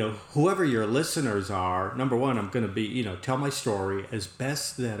 whoever your listeners are, number one, I'm going to be, tell my story as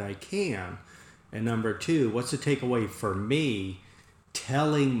best that I can. And number two, what's the takeaway for me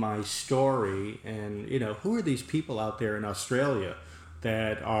telling my story? And, who are these people out there in Australia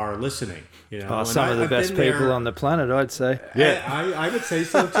that are listening? Some of the best people on the planet, I'd say. Yeah, I would say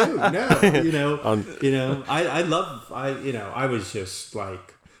so too. No, I was just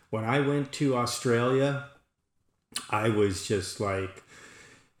like, when I went to Australia, I was just like,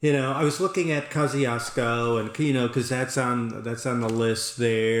 I was looking at Kosciuszko, and because that's on the list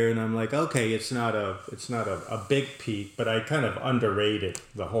there, and I'm like, okay, it's not a big peak, but I kind of underrated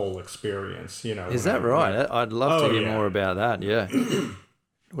the whole experience. Is that right? I'd love to hear more about that. Yeah.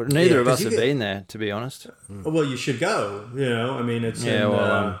 Well, neither of us have been there, to be honest. Well, you should go.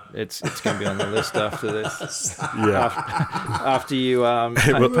 It's it's going to be on the list after this. Yeah, after you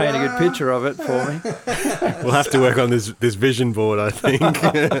paint a good picture of it for me. We'll have to work on this vision board, I think.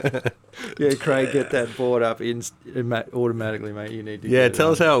 Yeah, Craig, get that board up automatically, mate. You need to. Yeah,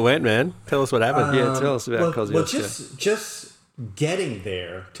 tell us how it went, man. Tell us what happened. Tell us about Kosciuszko. Well, just getting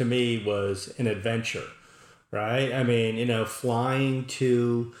there to me was an adventure. Right? Flying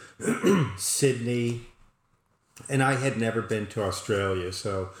to Sydney, and I had never been to Australia,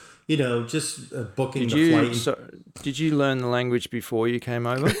 so, just booking the flight. So, did you learn the language before you came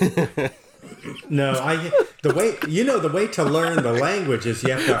over? No, the way to learn the language is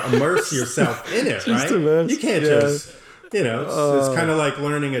you have to immerse yourself in it, right? You can't just... it's kind of like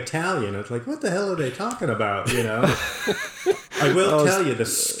learning Italian. It's like, what the hell are they talking about? I will tell you, the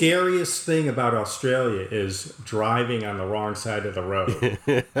scariest thing about Australia is driving on the wrong side of the road.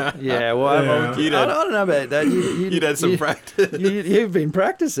 Yeah, well, I don't know about that. You'd had some practice. You've been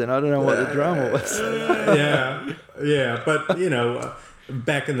practicing. I don't know what the drama was. Yeah, but,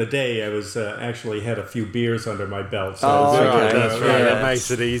 back in the day, I was actually had a few beers under my belt. So okay. That's right. That makes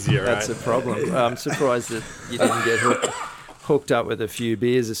it easier. That's a problem. I'm surprised that you didn't get hooked up with a few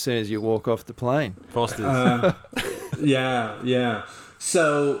beers as soon as you walk off the plane. Foster's. Yeah.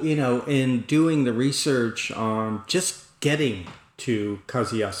 So, in doing the research on just getting to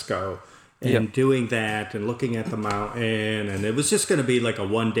Kosciuszko and doing that and looking at the mountain, and it was just going to be like a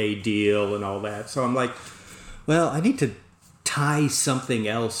one-day deal and all that. So I'm like, well, I need to tie something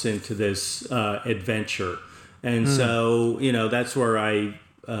else into this adventure. And so, that's where I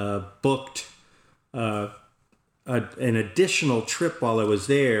booked an additional trip while I was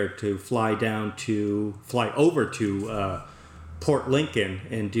there to fly over to Port Lincoln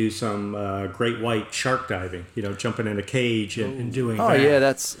and do some great white shark diving, jumping in a cage and doing that. Oh, yeah,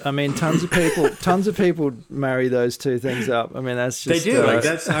 tons of people marry those two things up. That's just... They do.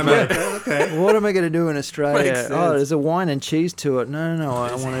 Okay. What am I going to do in Australia? Oh, there's a wine and cheese to it. No,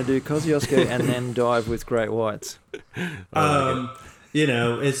 I want to do Kosciuszko and then dive with great whites.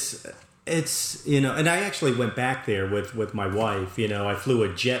 It's and I actually went back there with my wife. I flew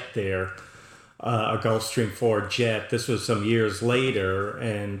a jet there, a Gulfstream 4 jet. This was some years later,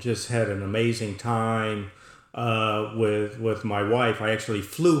 and just had an amazing time with my wife. I actually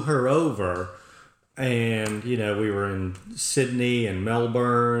flew her over, and we were in Sydney and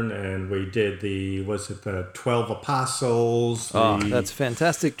Melbourne, and we did the 12 Apostles. That's a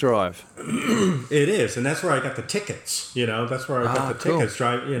fantastic drive. It is, and that's where I got the tickets. That's where I got the tickets.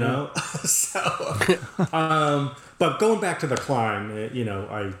 Drive. So, but going back to the climb,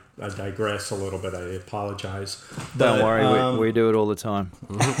 I digress a little bit. I apologize. Don't worry, we do it all the time.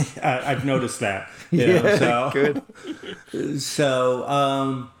 I've noticed that. Good.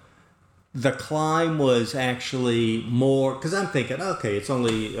 So, the climb was actually more, because I'm thinking, okay, it's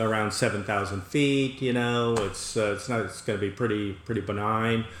only around 7,000 feet. It's going to be pretty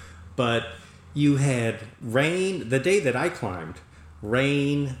benign. But you had rain the day that I climbed.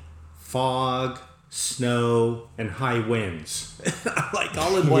 Rain, fog, snow, and high winds, like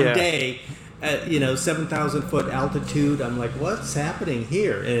all in one day at 7,000 foot altitude. I'm like, what's happening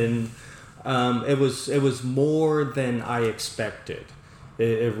here? And it was more than I expected.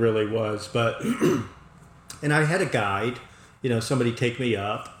 It really was. But and I had a guide, somebody take me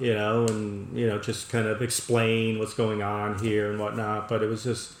up, and just kind of explain what's going on here and whatnot. But it was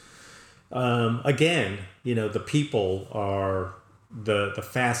just again, the people are the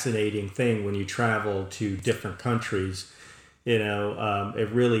fascinating thing when you travel to different countries. It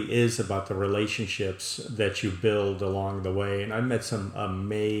really is about the relationships that you build along the way. And I met some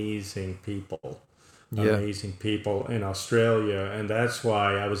amazing people in Australia. And that's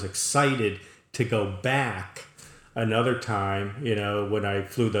why I was excited to go back another time. When I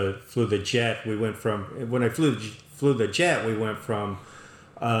flew the jet, we went from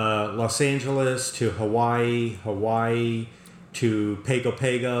Los Angeles to Hawaii, to Pago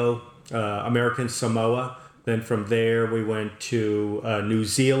Pago, American Samoa. Then from there we went to New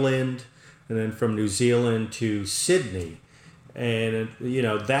Zealand, and then from New Zealand to Sydney. And,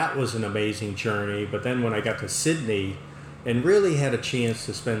 that was an amazing journey. But then when I got to Sydney and really had a chance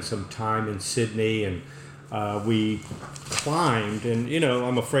to spend some time in Sydney, and we climbed, and,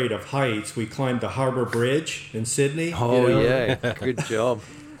 I'm afraid of heights. We climbed the Harbour Bridge in Sydney. Oh, yeah. Good job.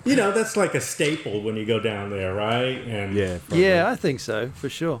 That's like a staple when you go down there, right? And yeah, I think so, for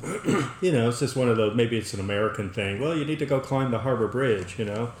sure. It's just one of those, maybe it's an American thing. Well, you need to go climb the Harbour Bridge, Get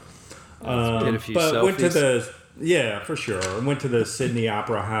a few but selfies. went to for sure. I went to the Sydney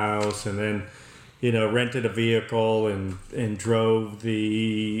Opera House, and then, rented a vehicle and drove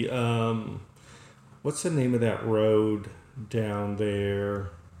the, what's the name of that road down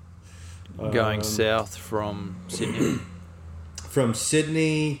there? Going south from Sydney. From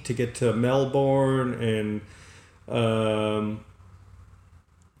Sydney to get to Melbourne, and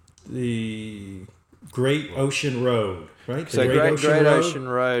the Great Ocean Road, right? So Great Ocean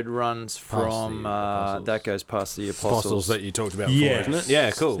Road runs from that goes past the Apostles that you talked about Yes. before, isn't it?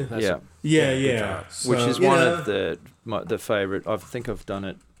 Yeah, cool. Yeah. which So, is one of the favorite. I think I've done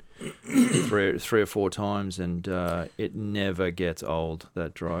it three or four times, and it never gets old,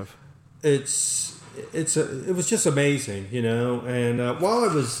 that drive. it was just amazing, And while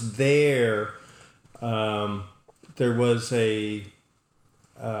I was there, there was a.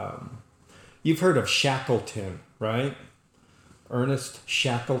 You've heard of Shackleton, right? Ernest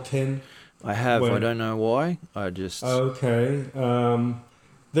Shackleton. I have. I don't know why. I just. Okay.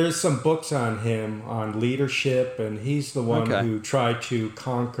 There's some books on him on leadership, and he's the one who tried to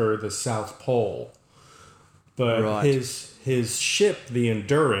conquer the South Pole. But his ship, the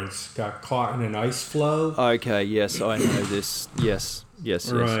Endurance, got caught in an ice flow. Okay. Yes, I know this. Yes.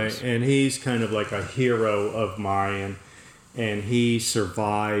 Right, Yes. and he's kind of like a hero of mine, and he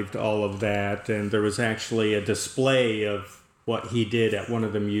survived all of that. And there was actually a display of what he did at one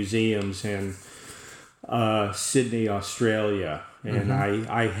of the museums in Sydney, Australia, and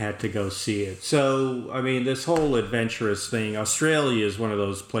I had to go see it. So, I mean, this whole adventurous thing, Australia is one of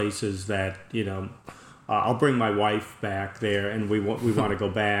those places that, I'll bring my wife back there, and we want to go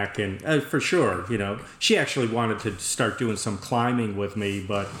back, and for sure, she actually wanted to start doing some climbing with me,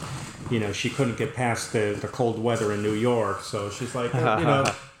 but she couldn't get past the cold weather in New York, so she's like,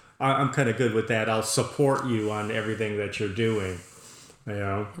 I'm kind of good with that. I'll support you on everything that you're doing,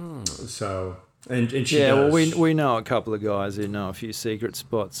 So. And she does. Well, we know a couple of guys who know a few secret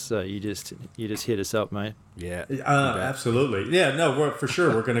spots. So you just hit us up, mate. Yeah, absolutely. Yeah, no, we're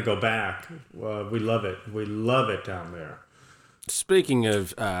going to go back. We love it. We love it down there. Speaking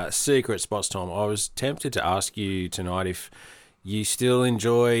of secret spots, Tom, I was tempted to ask you tonight if you still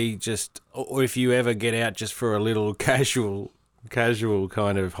enjoy or if you ever get out just for a little casual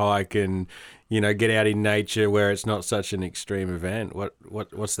kind of hike and. Get out in nature where it's not such an extreme event.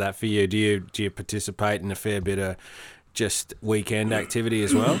 What's that for you? Do you participate in a fair bit of just weekend activity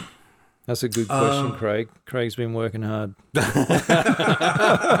as well? That's a good question, Craig. Craig's been working hard.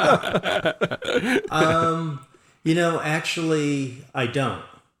 Actually, I don't.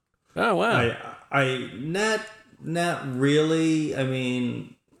 Oh wow! I not really. I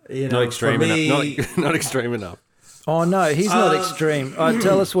mean, not extreme enough. Not extreme enough. Oh, no, he's not extreme.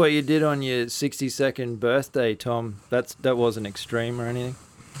 Tell us what you did on your 62nd birthday, Tom. That wasn't extreme or anything.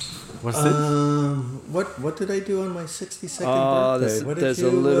 What's this? What did I do on my 62nd birthday? There's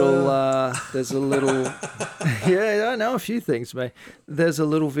a little... Yeah, I know a few things, mate. There's a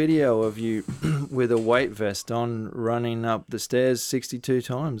little video of you with a weight vest on running up the stairs 62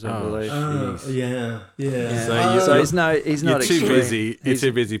 times, I believe. Yeah. So he's not extreme. Too busy. You're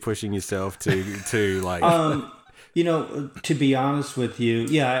too busy pushing yourself to like... to be honest with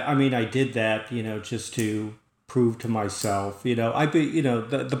you, I mean, I did that, just to prove to myself,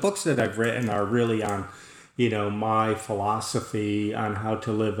 the books that I've written are really on, my philosophy on how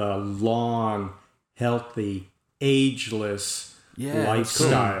to live a long, healthy, ageless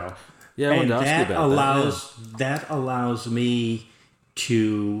lifestyle. Cool. Yeah, I wanted to ask you about that allows me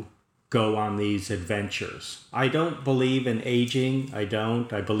to go on these adventures. I don't believe in aging. I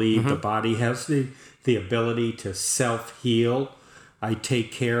believe the body has the ability to self-heal. I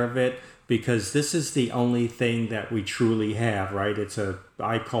take care of it because this is the only thing that we truly have, right?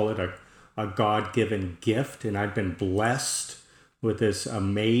 I call it a God-given gift, and I've been blessed with this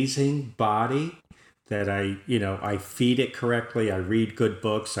amazing body that I feed it correctly. I read good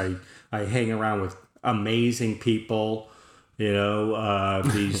books. I hang around with amazing people,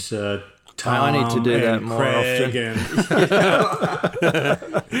 these Tom I need to do that and more Craig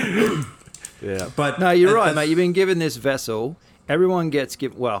often. Yeah. But no, you're right, mate. You've been given this vessel. Everyone gets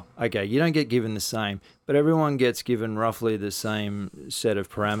given. Well, okay, you don't get given the same, but everyone gets given roughly the same set of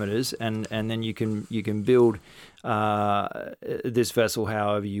parameters, and then you can build this vessel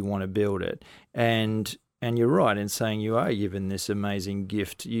however you want to build it. And you're right in saying you are given this amazing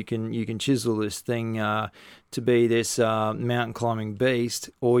gift. You can chisel this thing to be this mountain climbing beast,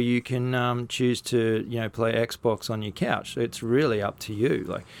 or you can choose to play Xbox on your couch. It's really up to you.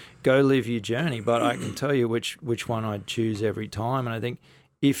 Like, go live your journey. But I can tell you which one I'd choose every time. And I think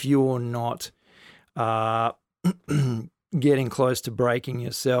if you're not getting close to breaking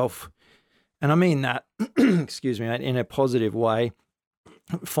yourself, and I mean that, excuse me, in a positive way,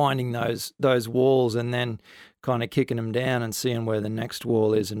 finding those walls and then kind of kicking them down and seeing where the next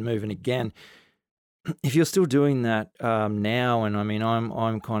wall is and moving again. If you're still doing that now, and I mean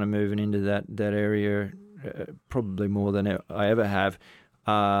I'm kind of moving into that area probably more than I ever have.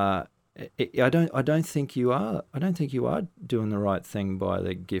 I don't think you are. I don't think you are doing the right thing by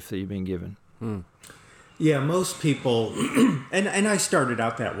the gift that you've been given. Yeah, most people, and I started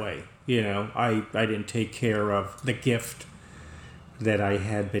out that way. I didn't take care of the gift that I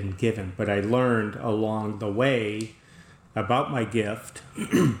had been given, but I learned along the way about my gift,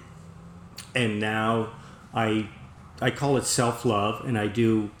 and now I call it self-love, and I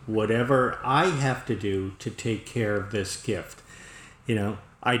do whatever I have to do to take care of this gift.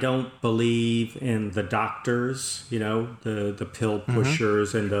 I don't believe in the doctors, the pill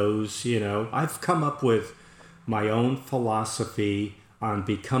pushers and those, I've come up with my own philosophy on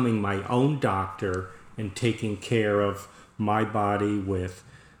becoming my own doctor and taking care of my body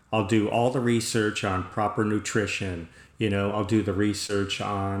I'll do all the research on proper nutrition, I'll do the research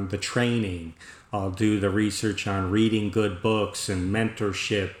on the training, I'll do the research on reading good books and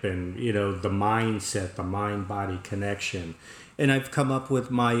mentorship and, the mindset, the mind-body connection. And I've come up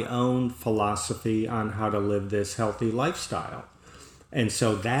with my own philosophy on how to live this healthy lifestyle. And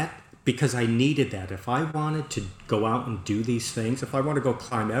so because I needed that, if I wanted to go out and do these things, if I want to go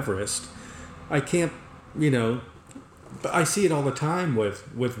climb Everest, I can't, I see it all the time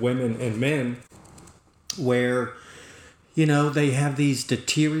with women and men where, they have these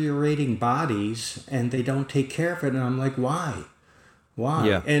deteriorating bodies and they don't take care of it. And I'm like, why?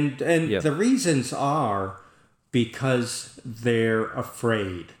 Yeah. And the reasons are because they're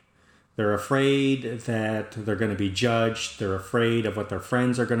afraid. They're afraid that they're going to be judged. They're afraid of what their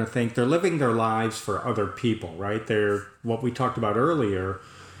friends are going to think. They're living their lives for other people, right? They're what we talked about earlier.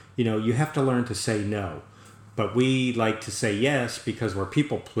 You have to learn to say no. But we like to say yes because we're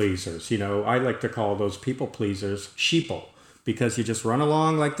people pleasers. I like to call those people pleasers sheeple, because you just run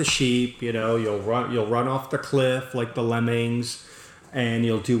along like the sheep. You'll run off the cliff like the lemmings, and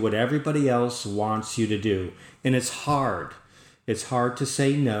you'll do what everybody else wants you to do. And it's hard. It's hard to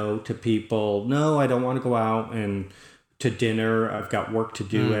say no to people. No, I don't want to go out and to dinner. I've got work to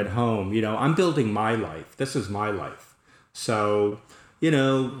do at home. I'm building my life. This is my life. So,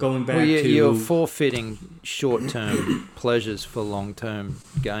 going back to... You're forfeiting short-term pleasures for long-term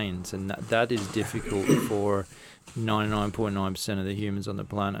gains, and that is difficult for 99.9% of the humans on the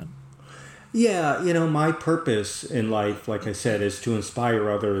planet. Yeah, my purpose in life, like I said, is to inspire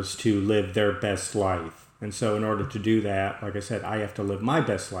others to live their best life. And so in order to do that, like I said, I have to live my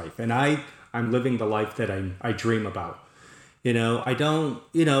best life. And I'm living the life that I dream about. I don't,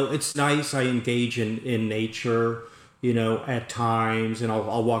 it's nice. I engage in nature, at times, and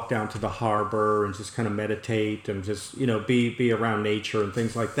I'll walk down to the harbor and just kind of meditate and just, be around nature and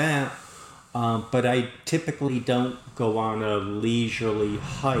things like that. But I typically don't go on a leisurely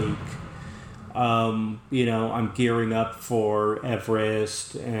hike. I'm gearing up for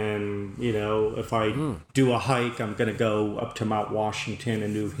Everest, and, if I do a hike, I'm going to go up to Mount Washington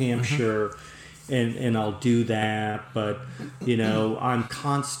in New Hampshire, and I'll do that. But, I'm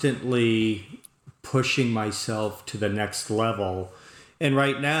constantly pushing myself to the next level. And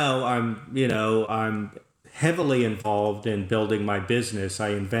right now I'm heavily involved in building my business.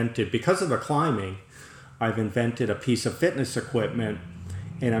 Because of the climbing, I've invented a piece of fitness equipment,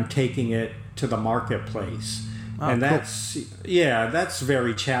 and I'm taking it to the marketplace. And that's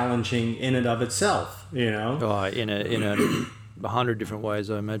very challenging in and of itself, in a 100 different ways,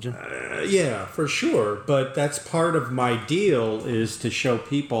 I imagine. Yeah, for sure. But that's part of my deal, is to show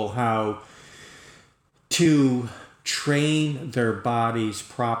people how to train their bodies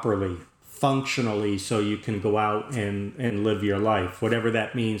properly, functionally, so you can go out and live your life, whatever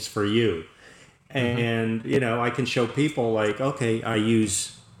that means for you. And, I can show people like, okay, I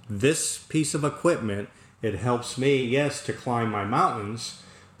use this piece of equipment. It helps me, yes, to climb my mountains,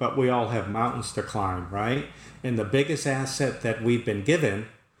 but we all have mountains to climb, right? And the biggest asset that we've been given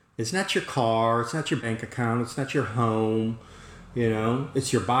It's not your car. It's not your bank account. It's not your home.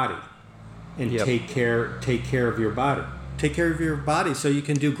 It's your body. And take care of your body. Take care of your body so you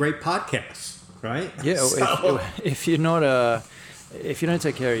can do great podcasts, right? Yeah. So, if you don't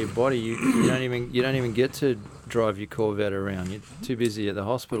take care of your body, you don't even get to drive your Corvette around. You're too busy at the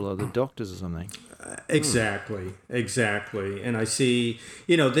hospital or the doctors or something. Exactly. And I see,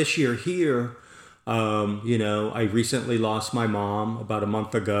 this year here, I recently lost my mom about a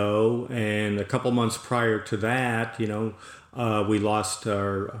month ago, and a couple months prior to that, we lost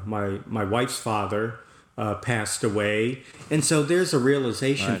my wife's father, passed away, and so there's a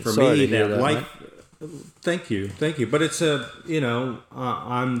realization for me that life. Thank you. But it's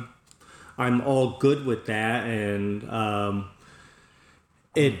I'm all good with that, and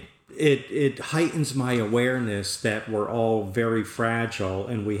it heightens my awareness that we're all very fragile,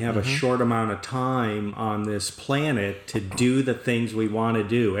 and we have a short amount of time on this planet to do the things we want to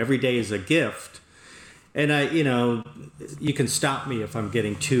do. Every day is a gift. And you can stop me if I'm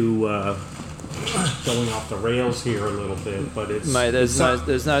getting too going off the rails here a little bit, but it's mate. There's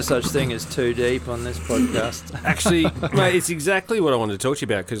no such thing as too deep on this podcast. Actually, mate, it's exactly what I wanted to talk to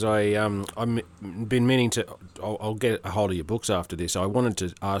you about, because I've been meaning to. I'll get a hold of your books after this. I wanted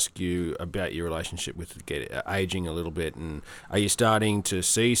to ask you about your relationship with aging a little bit, and are you starting to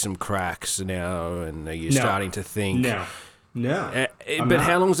see some cracks now? And are you starting to think? No. But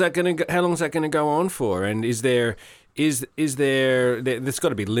how long is that going to go on for? And is there's got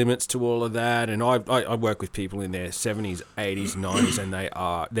to be limits to all of that? And I work with people in their 70s, 80s, 90s, and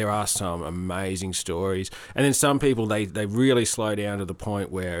there are some amazing stories. And then some people they really slow down to the point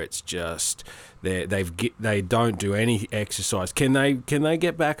where it's just they don't do any exercise. Can they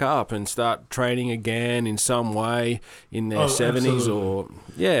get back up and start training again in some way in their 70s? Absolutely. Or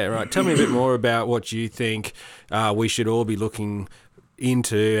yeah, right. Tell me a bit more about what you think we should all be looking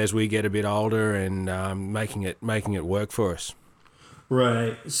into as we get a bit older, and making it work for us.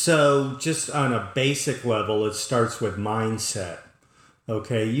 Right. So just on a basic level, it starts with mindset.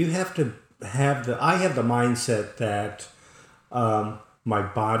 Okay, you have to I have the mindset that my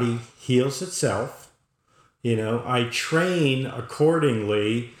body heals itself. I train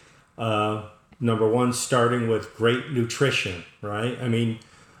accordingly. Number one, starting with great nutrition, right? I mean,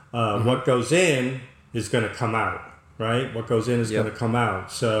 what goes in is going to come out, right? What goes in is going to come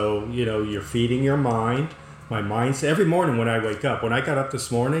out. So, you're feeding your mind. My mindset, every morning when I wake up, when I got up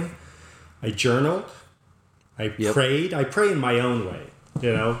this morning, I journaled, I prayed. I pray in my own way.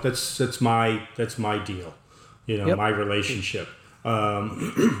 That's my deal. My relationship.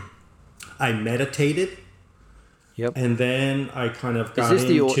 I meditated. Yep. And then I kind of got is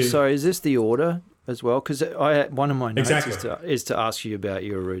this the order as well? Because one of my notes is to ask you about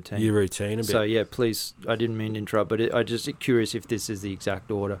your routine. Your routine a bit. So yeah, please. I didn't mean to interrupt, but I'm just curious if this is the exact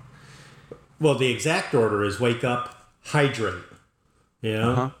order. Well, the exact order is wake up, hydrate.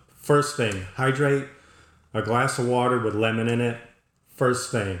 First thing, hydrate. A glass of water with lemon in it.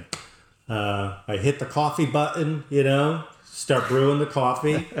 First thing. I hit the coffee button. Start brewing the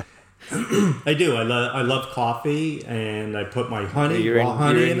coffee. I do. I love coffee, and I put my honey. You're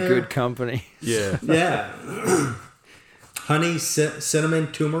in there. Good company. Yeah. Yeah. Honey,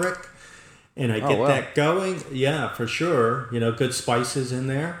 cinnamon, turmeric, and I get that going. Yeah, for sure. Good spices in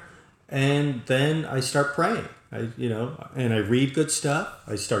there, and then I start praying. And I read good stuff.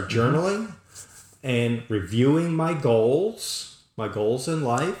 I start journaling and reviewing my goals in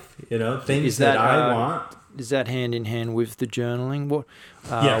life. Things that I want. Is that hand in hand with the journaling?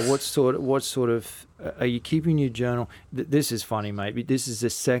 Yes. What sort of are you keeping your journal? This is funny, mate. This is the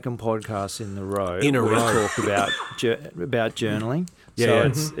second podcast in a row we talk about journaling.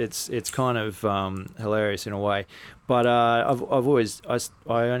 Yeah. So it's kind of hilarious in a way. But I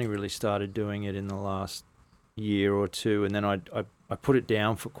only really started doing it in the last year or two, and then I put it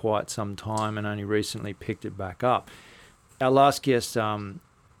down for quite some time, and only recently picked it back up. Our last guest,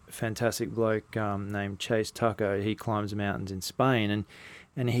 fantastic bloke named Chase Tucker, he climbs mountains in Spain,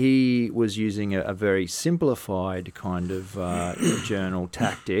 and he was using a very simplified kind of journal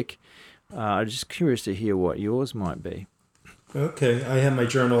tactic. I'm just curious to hear what yours might be. Okay, I have my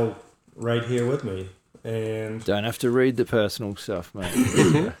journal right here with me, and don't have to read the personal stuff,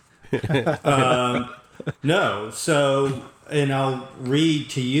 mate. No, so, and I'll read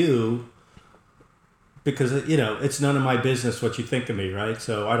to you, because it's none of my business what you think of me, right?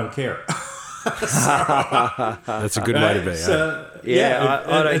 So I don't care. That's a good way to be. So,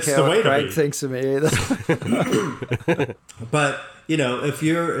 I don't care what Craig thinks of me either. But if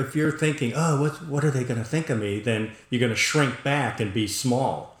you're thinking, oh, what are they going to think of me? Then you're going to shrink back and be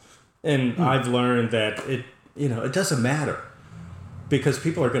small. And I've learned that it doesn't matter. because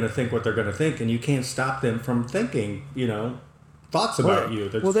people are going to think what they're going to think, and you can't stop them from thinking, thoughts about you.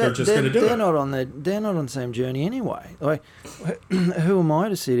 They're just going to do it. They're not on the same journey anyway. Like, who am I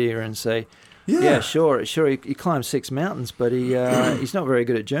to sit here and say, yeah, sure, he climbed 6 mountains, but he's not very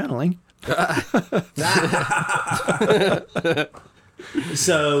good at journaling.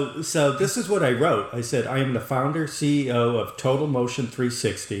 So this is what I wrote. I said, I am the founder, CEO of Total Motion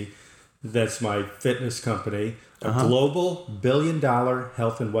 360. That's my fitness company, a global $1 billion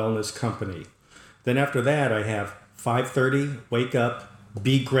health and wellness company. Then after that, I have 5:30, wake up,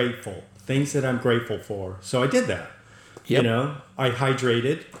 be grateful, things that I'm grateful for. So I did that. Yep. I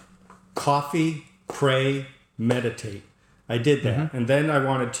hydrated, coffee, pray, meditate. I did that. Mm-hmm. And then I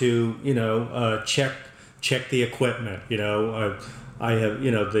wanted to, check the equipment. I have,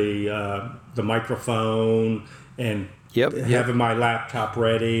 the microphone and having my laptop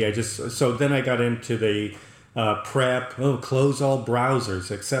ready. So then I got into the prep. Close all browsers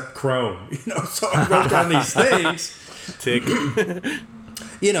except Chrome. So I wrote down these things. Tick.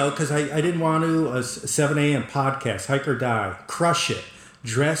 Because I didn't want to, a 7 a.m. podcast, hike or die, crush it,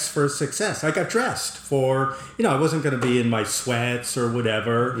 dress for success. I got dressed for, I wasn't going to be in my sweats or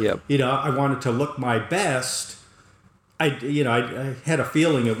whatever. Yep. I wanted to look my best. I had a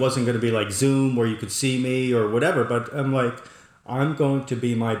feeling it wasn't going to be like Zoom where you could see me or whatever, but I'm like, I'm going to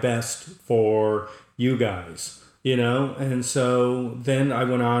be my best for you guys, and so then I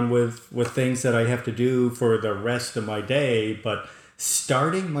went on with things that I have to do for the rest of my day, but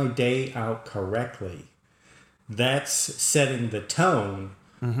starting my day out correctly, that's setting the tone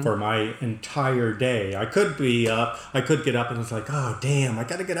for my entire day. I could get up and it's like, oh damn, I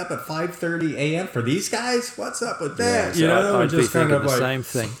got to get up at 5:30 a.m. for these guys. What's up with that? I'd be thinking the same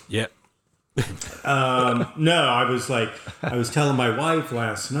thing. Yeah. No, I was telling my wife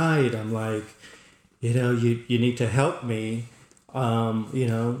last night, I'm like, you need to help me.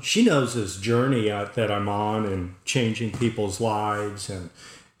 She knows this journey that I'm on and changing people's lives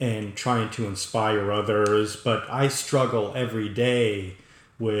and trying to inspire others. But I struggle every day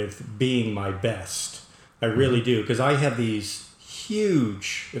with being my best. I really do. Because I have these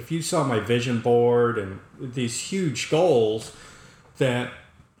huge, if you saw my vision board and these huge goals that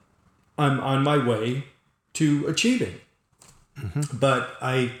I'm on my way to achieving. But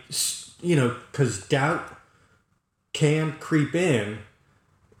because doubt can creep in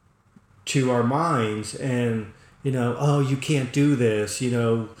to our minds and, you can't do this,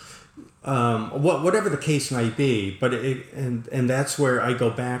 whatever the case might be. But and that's where I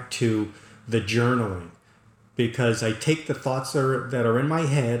go back to the journaling, because I take the thoughts that are in my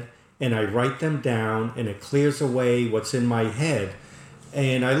head and I write them down, and it clears away what's in my head.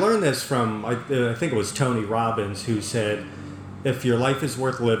 And I learned this from, I think it was Tony Robbins, who said, if your life is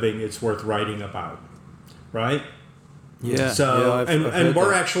worth living, it's worth writing about, right? Yeah. So, I've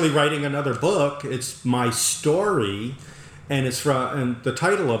we're actually writing another book. It's my story, and and the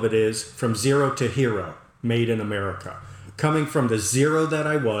title of it is From Zero to Hero, Made in America. Coming from the zero that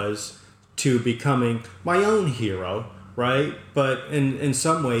I was to becoming my own hero, right? But in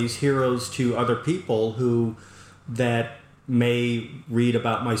some ways, heroes to other people that may read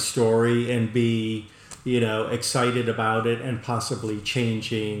about my story and be, excited about it and possibly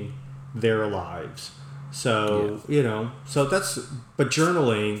changing their lives. So, but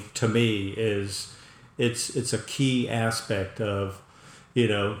journaling to me it's a key aspect of,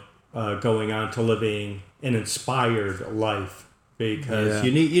 going on to living an inspired life, because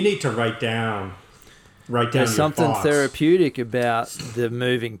you need to write down There's your something thoughts. Therapeutic about the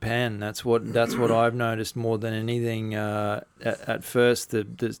moving pen. That's what I've noticed more than anything. At first,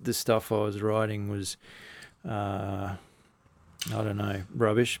 the stuff I was writing was, I don't know,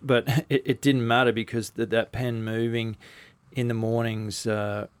 rubbish. But it didn't matter, because that pen moving in the mornings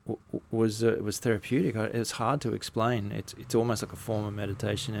was therapeutic. It's hard to explain. It's almost like a form of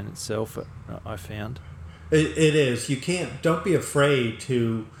meditation in itself, I found. It is. Don't be afraid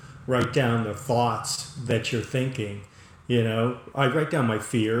to write down the thoughts that you're thinking. I write down my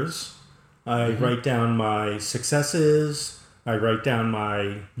fears. I write down my successes. I write down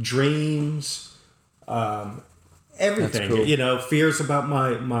my dreams. Everything. Cool. Fears about my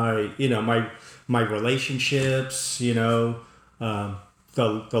relationships. The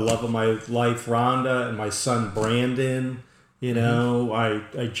love of my life, Rhonda, and my son Brandon.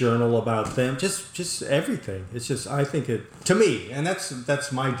 I journal about them. Just everything. It's just, I think to me, and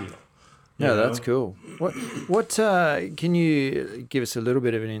that's my deal. Yeah, that's cool. What can you give us a little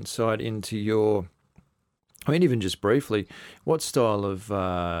bit of an insight into your, even just briefly, what style of,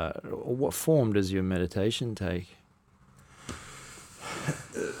 what form does your meditation take?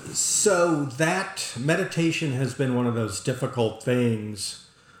 So that meditation has been one of those difficult things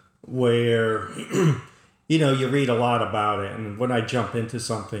where, you read a lot about it. And when I jump into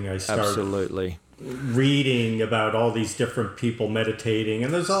something, I start Absolutely. reading about all these different people meditating.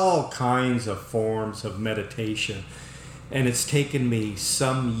 And there's all kinds of forms of meditation. And it's taken me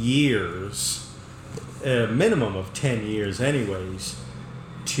some years, a minimum of 10 years anyways,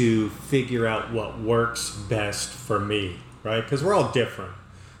 to figure out what works best for me, right? Because we're all different.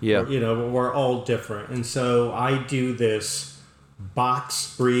 Yeah. We're all different. And so I do this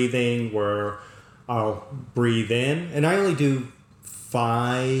box breathing where I'll breathe in, and I only do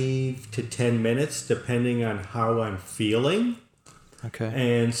 5 to 10 minutes depending on how I'm feeling. Okay.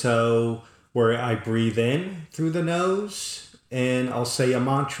 And so where I breathe in through the nose and I'll say a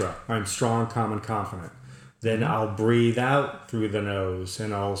mantra, I'm strong, calm, and confident. Then I'll breathe out through the nose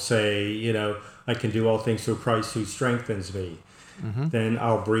and I'll say, I can do all things through Christ who strengthens me. Mm-hmm. Then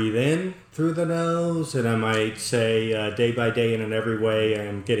I'll breathe in through the nose and I might say, day by day and in every way, I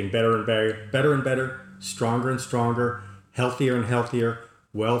am getting better and better, stronger and stronger, healthier and healthier,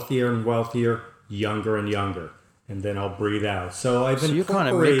 wealthier and wealthier, younger and younger. And then I'll breathe out. So you're kind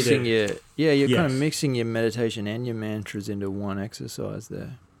of mixing yes. kind of mixing your meditation and your mantras into one exercise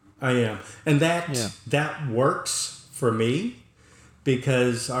there. I am. And that works for me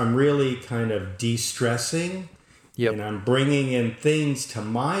because I'm really kind of de-stressing. Yep. And I'm bringing in things to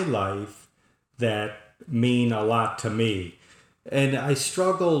my life that mean a lot to me. And I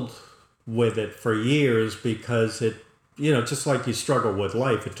struggled with it for years because it, just like you struggle with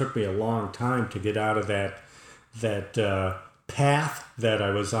life, it took me a long time to get out of that path that I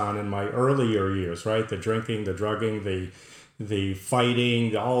was on in my earlier years, right? The drinking, the drugging, the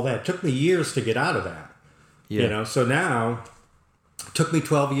fighting, all that. It took me years to get out of that. Yeah. So now it took me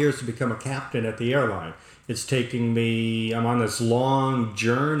 12 years to become a captain at the airline. It's taking me, I'm on this long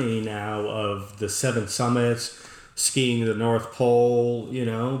journey now of the 7 summits, skiing the North Pole,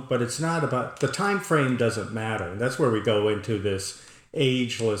 but it's not about, the time frame doesn't matter. And that's where we go into this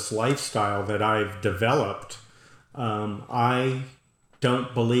ageless lifestyle that I've developed. I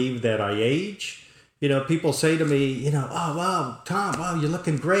don't believe that I age. People say to me, oh, wow, Tom, wow, you're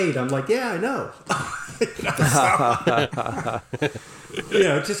looking great. I'm like, yeah, I know.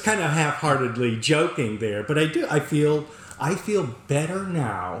 Just kind of half-heartedly joking there. But I feel better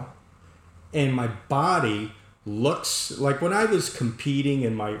now. And my body looks like when I was competing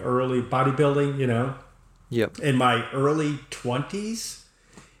in my early bodybuilding, Yep. in my early 20s,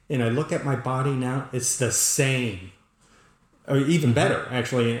 and I look at my body now, it's the same. Or even better,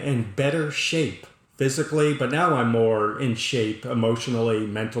 actually, in better shape. Physically, but now I'm more in shape emotionally,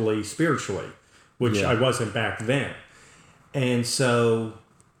 mentally, spiritually, which I wasn't back then. And so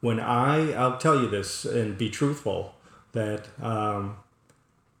when I'll tell you this and be truthful, that, I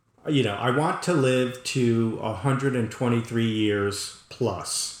want to live to 123 years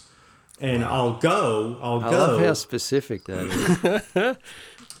plus. And I'll go. I love how specific that is.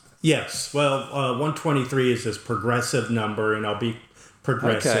 Yes. Well, 123 is this progressive number, and I'll be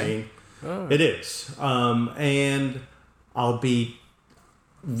progressing. Okay. Oh. It is. And I'll be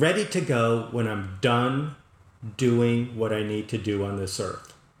ready to go when I'm done doing what I need to do on this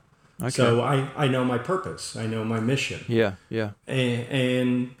earth. Okay. So I know my purpose. I know my mission. Yeah.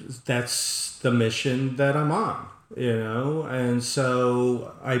 And that's the mission that I'm on, And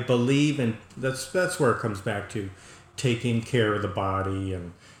so I believe in, that's where it comes back to taking care of the body.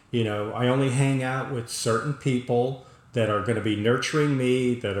 And, I only hang out with certain people that are going to be nurturing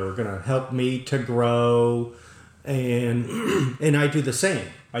me, that are going to help me to grow, and I do the same.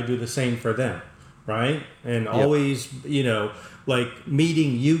 I do the same for them, right? And always, like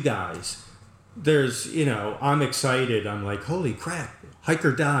meeting you guys. There's, I'm excited. I'm like, holy crap, hike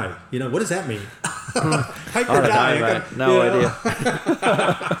or die. What does that mean? Hike or die? No idea.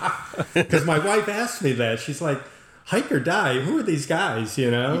 Because my wife asked me that. She's like, hike or die? Who are these guys?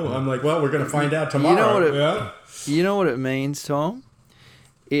 I'm like, well, we're going to find out tomorrow. You know what it means, Tom?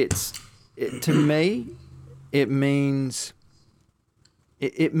 To me, it means,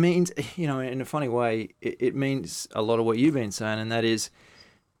 in a funny way, it means a lot of what you've been saying, and that is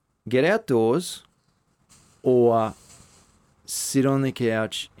get outdoors or sit on the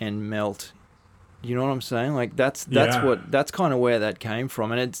couch and melt. You know what I'm saying? Like that's kind of where that came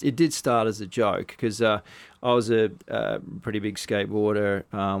from, and it did start as a joke because I was a pretty big skateboarder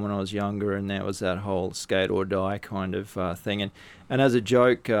when I was younger, and there was that whole skate or die kind of thing. And as a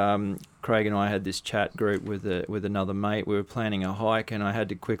joke, Craig and I had this chat group with another mate. We were planning a hike, and I had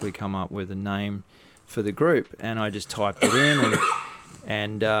to quickly come up with a name for the group, and I just typed it in,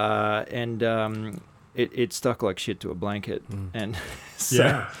 and it stuck like shit to a blanket, and so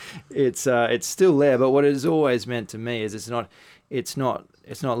Yeah. it's still there. But what it has always meant to me is it's not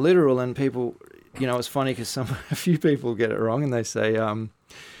literal. And people, it's funny because a few people get it wrong, and they say, "Oh,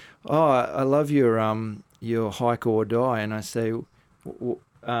 I love your hike or die," and I say.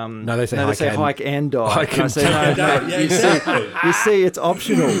 No, they say hike and die. Hike and I and say, die. no, Yeah, exactly. you see, it's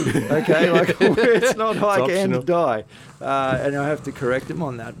optional. Okay, like it's not hike optional. and die, and I have to correct them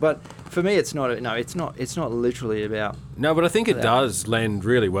on that. But for me, it's not. No, it's not. It's not literally about. No, but I think it does lend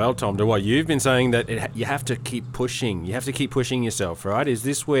really well, Tom, to what you've been saying, that you have to keep pushing. You have to keep pushing yourself, right? Is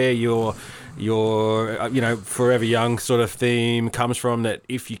this where your forever young sort of theme comes from, that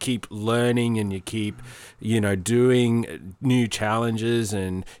if you keep learning and you keep, doing new challenges,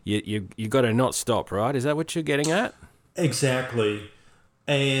 and you got to not stop, right? Is that what you're getting at? Exactly.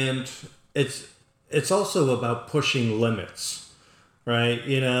 And it's also about pushing limits, right?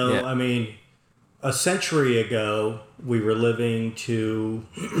 Yeah. I mean, a century ago, we were living to,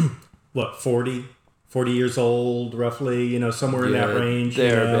 40 years old, roughly, somewhere in that range.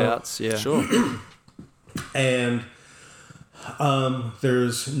 Thereabouts, yeah. Sure. And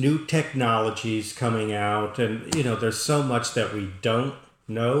there's new technologies coming out, and, there's so much that we don't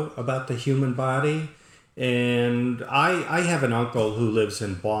know about the human body. And I have an uncle who lives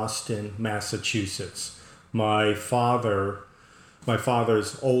in Boston, Massachusetts. My father's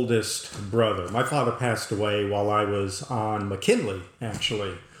oldest brother. My father passed away while I was on McKinley,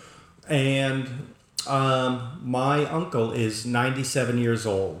 actually. And my uncle is 97 years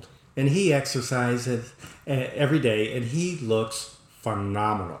old, and he exercises every day, and he looks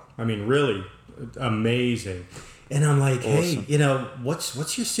phenomenal. I mean, really amazing. And I'm like, Awesome. Hey,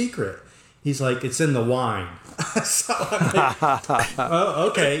 what's your secret? He's like, it's in the wine. So I'm like, oh,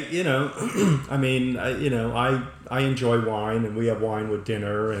 okay. I mean, I enjoy wine, and we have wine with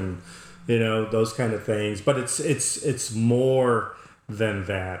dinner, and those kind of things. But it's more than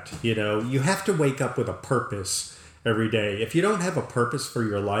that. You have to wake up with a purpose every day. If you don't have a purpose for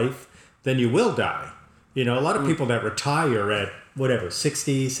your life, then you will die. A lot of people that retire at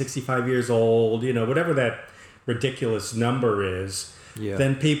 60, 65 years old, whatever that ridiculous number is. Yeah.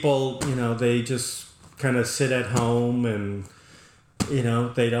 Then people, they just kind of sit at home, and,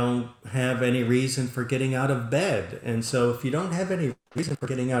 they don't have any reason for getting out of bed. And so if you don't have any reason for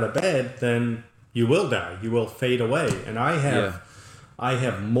getting out of bed, then you will die. You will fade away. And I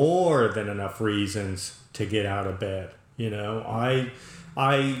have more than enough reasons to get out of bed.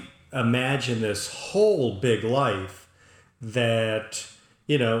 I imagine this whole big life that,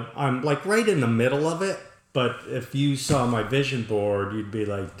 I'm like right in the middle of it. But if you saw my vision board, you'd be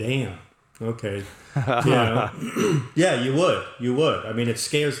like, damn, okay. Yeah, you would. I mean, it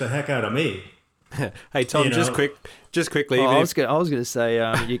scares the heck out of me. Hey, Tom, just quickly. I was going to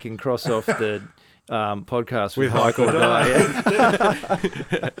say you can cross off the podcast with Hike or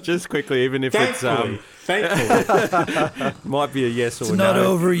Die. Just quickly, even if Thankfully. it's might be a yes or no. It's not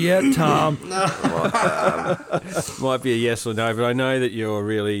over yet, Tom. Might be a yes or no, but I know that you're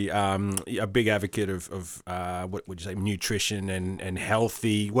really a big advocate of what would you say, nutrition and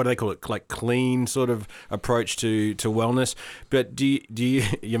healthy. What do they call it? Like clean sort of approach to wellness. But do you?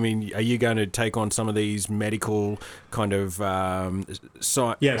 I mean, are you going to take on some of these medical kind of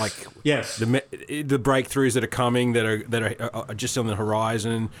Yes. like yes. the breakthroughs that are coming that are just on the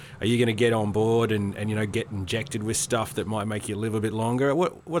horizon? Are you going to get on board and get injected with stuff that might make you live a bit longer?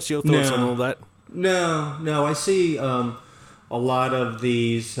 What's your thoughts on all that? No. I see a lot of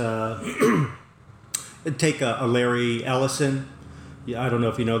these. Take a Larry Ellison. I don't know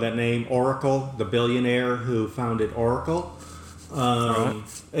if you know that name. Oracle, the billionaire who founded Oracle. Right.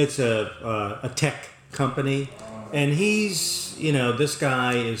 It's a tech company. And he's, this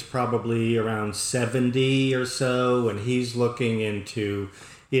guy is probably around 70 or so, and he's looking into,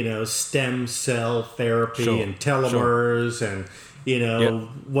 stem cell therapy and telomeres and,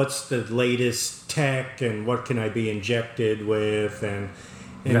 what's the latest tech and what can I be injected with and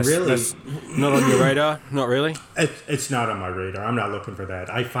That's not on your radar? Not really? It's not on my radar. I'm not looking for that.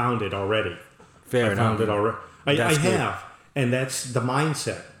 I found it already. Fair enough. I found it already. I That's good. have. And that's the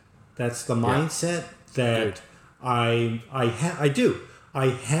mindset. That's the mindset that Good. I do. I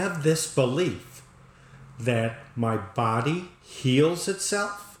have this belief that my body heals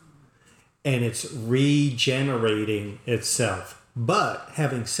itself and it's regenerating itself. But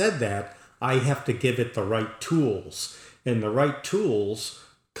having said that, I have to give it the right tools. And the right tools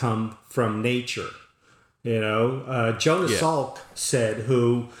come from nature. Jonas Salk said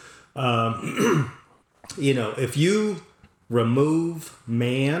if you remove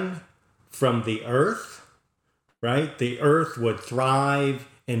man from the earth, right, the earth would thrive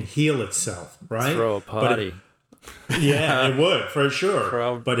and heal itself, right? Throw a party. Yeah, it would, for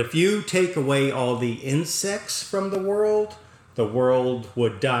sure. But if you take away all the insects from the world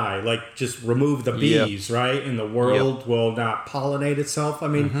would die. Like, just remove the bees, right? And the world will not pollinate itself. I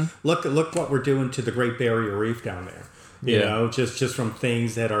mean, look what we're doing to the Great Barrier Reef down there. You know, just from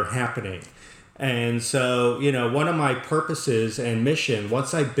things that are happening. And so, you know, one of my purposes and mission,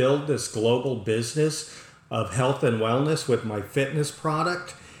 once I build this global business of health and wellness with my fitness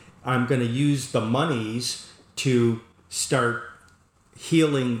product, I'm going to use the monies to start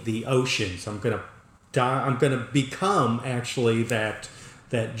healing the oceans. I'm going to become actually that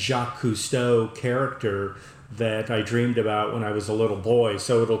Jacques Cousteau character that I dreamed about when I was a little boy.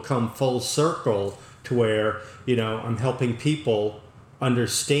 So it'll come full circle to where, you know, I'm helping people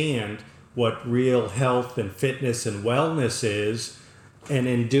understand what real health and fitness and wellness is, and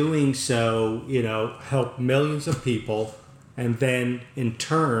in doing so, you know, help millions of people, and then in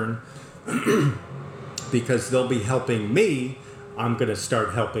turn, because they'll be helping me, I'm going to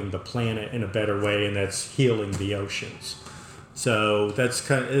start helping the planet in a better way, and that's healing the oceans. So that's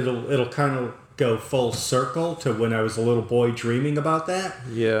kind of, it'll kind of go full circle to when I was a little boy dreaming about that.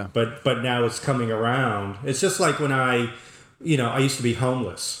 Yeah. But now it's coming around. It's just like when I used to be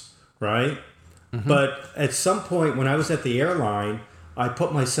homeless, right? But at some point when I was at the airline, I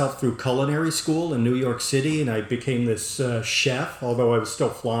put myself through culinary school in New York City, and I became this chef, although I was still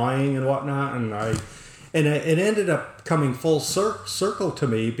flying and whatnot. And it ended up coming full circle to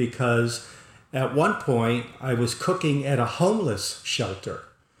me, because at one point I was cooking at a homeless shelter.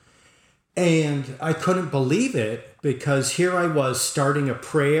 And I couldn't believe it, because here I was starting a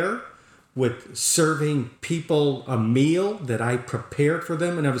prayer with serving people a meal that I prepared for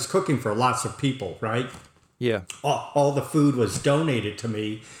them. And I was cooking for lots of people, right? Yeah. All the food was donated to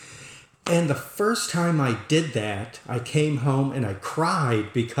me. And the first time I did that, I came home and I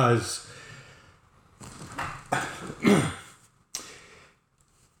cried, because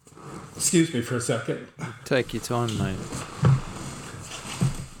excuse me for a second. Take your time, mate.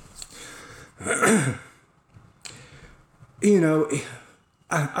 You know,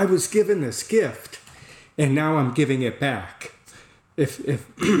 I was given this gift, and now I'm giving it back. If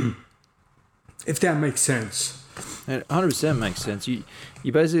that makes sense. It 100% makes sense. You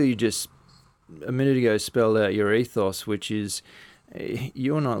basically just a minute ago spelled out your ethos, which is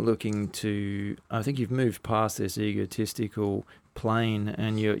you're not looking to. I think you've moved past this egotistical plane,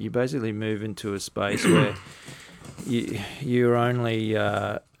 and you basically move into a space where you're only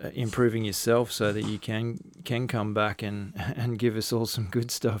improving yourself so that you can come back and give us all some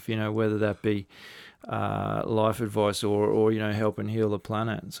good stuff, you know, whether that be life advice or you know, help and heal the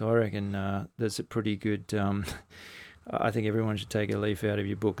planet. So I reckon that's a pretty good I think everyone should take a leaf out of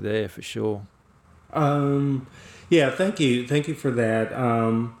your book there for sure. Yeah, thank you for that.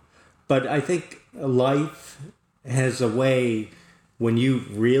 But I think life has a way, when you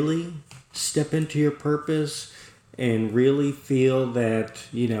really step into your purpose and really feel that,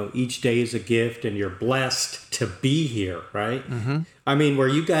 you know, each day is a gift and you're blessed to be here, right? I mean, where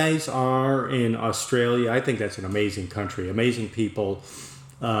you guys are in Australia, I think that's an amazing country, amazing people,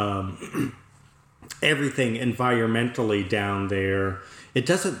 everything environmentally down there. It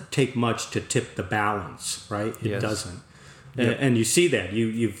doesn't take much to tip the balance, right? It doesn't. Yep. And you see that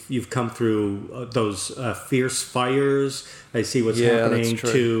you've come through those fierce fires. I see what's happening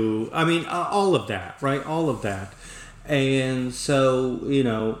to. I mean, all of that, right? All of that, and so, you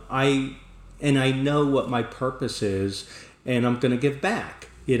know, I know what my purpose is, and I'm going to give back.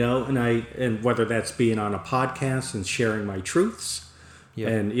 You know, and whether that's being on a podcast and sharing my truths. Yep.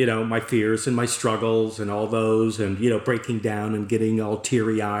 And, you know, my fears and my struggles and all those, and, you know, breaking down and getting all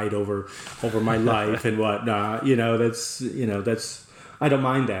teary-eyed over my life and whatnot. You know, that's I don't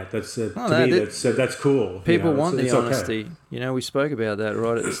mind that. That's that's cool. People want the honesty. Okay. You know, we spoke about that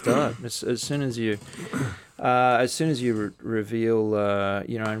right at the start. As soon as you reveal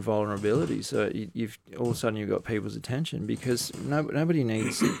your own vulnerabilities, you've all of a sudden you've got people's attention, because nobody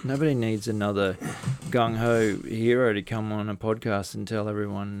needs another gung ho hero to come on a podcast and tell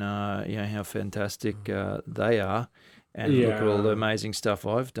everyone how fantastic they are, and look at all the amazing stuff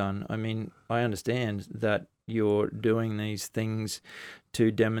I've done. I mean, I understand that you're doing these things to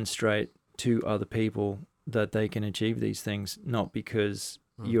demonstrate to other people that they can achieve these things, not because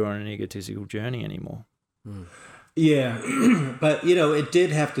you're on an egotistical journey anymore. Yeah, but, you know, it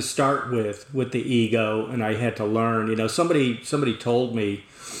did have to start with the ego, and I had to learn. You know, somebody told me,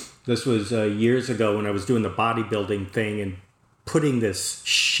 this was years ago when I was doing the bodybuilding thing and putting this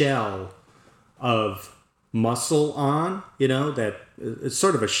shell of muscle on, you know, that it's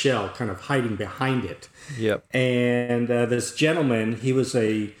sort of a shell kind of hiding behind it. Yep. And this gentleman, he was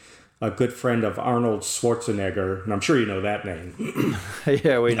a good friend of Arnold Schwarzenegger, and I'm sure you know that name.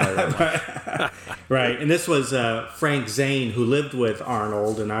 Yeah, we know that. Right. And this was Frank Zane, who lived with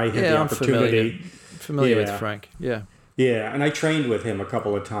Arnold, and I had the opportunity. Familiar with Frank. Yeah. Yeah, and I trained with him a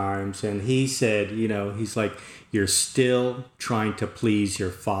couple of times, and he said, he's like, you're still trying to please your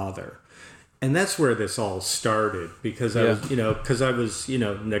father. And that's where this all started, because I was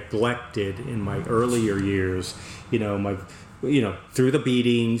neglected in my earlier years, through the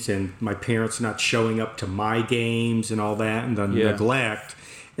beatings and my parents not showing up to my games and all that, and the neglect.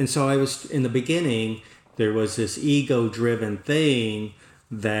 And so I was, in the beginning, there was this ego-driven thing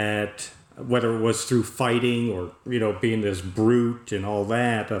that, whether it was through fighting or, being this brute and all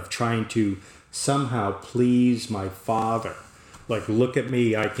that, of trying to somehow please my father. Like, look at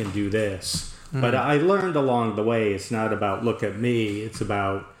me, I can do this. But I learned along the way, it's not about look at me, it's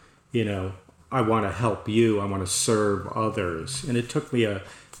about, I want to help you, I want to serve others. And it took me a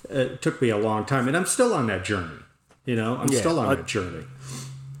long time, and I'm still on that journey. I'm still on that journey.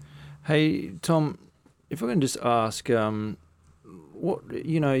 Hey, Tom, if I can just ask, what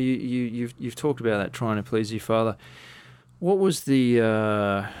you've talked about that, trying to please your father. What was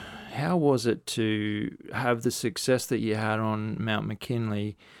how was it to have the success that you had on Mount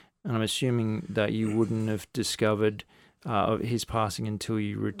McKinley? And I'm assuming that you wouldn't have discovered his passing until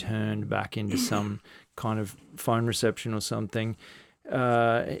you returned back into some kind of phone reception or something.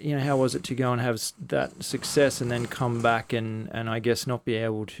 How was it to go and have that success and then come back and I guess not be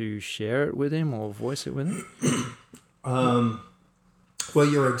able to share it with him or voice it with him? Well,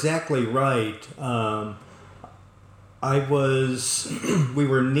 you're exactly right. We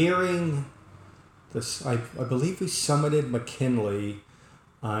were nearing this, I believe we summited McKinley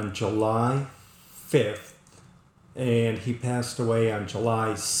on July 5th, and he passed away on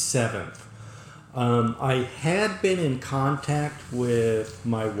July 7th. I had been in contact with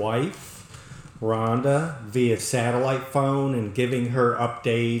my wife, Rhonda, via satellite phone and giving her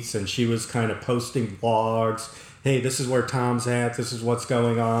updates, and she was kind of posting blogs. Hey, this is where Tom's at. This is what's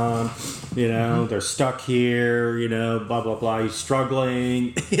going on. They're stuck here, blah, blah, blah. He's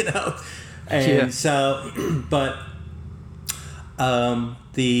struggling, And so, but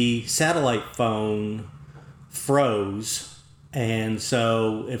the satellite phone froze, and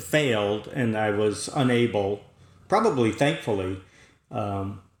so it failed, and I was unable, probably thankfully,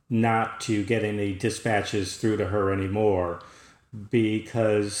 not to get any dispatches through to her anymore.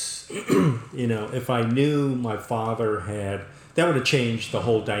 Because, if I knew my father that would have changed the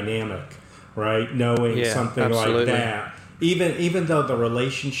whole dynamic, right? Knowing something absolutely. like that. Even though the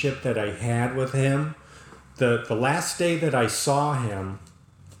relationship that I had with him, the last day that I saw him,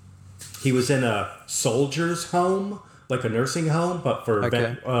 he was in a soldier's home, like a nursing home, but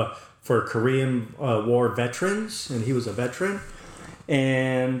for Korean War veterans, and he was a veteran.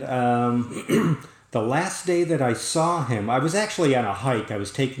 And the last day that I saw him, I was actually on a hike. I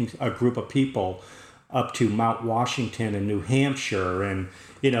was taking a group of people up to Mount Washington in New Hampshire. And,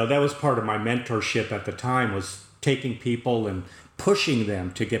 that was part of my mentorship at the time, was taking people and pushing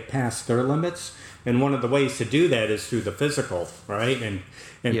them to get past their limits. And one of the ways to do that is through the physical, right? And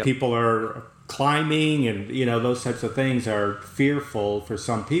people are climbing and, those types of things are fearful for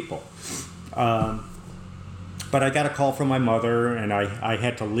some people. But I got a call from my mother, and I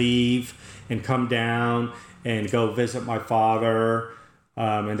had to leave and come down and go visit my father.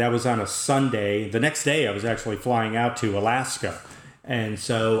 And that was on a Sunday. The next day, I was actually flying out to Alaska. And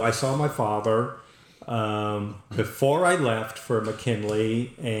so I saw my father before I left for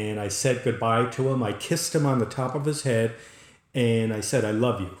McKinley, and I said goodbye to him. I kissed him on the top of his head, and I said, I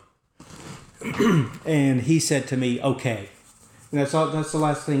love you. And he said to me, okay. And that's the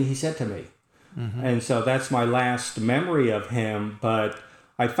last thing he said to me. Mm-hmm. And so that's my last memory of him. But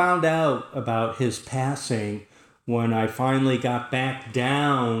I found out about his passing when I finally got back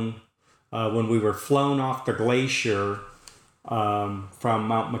down, when we were flown off the glacier from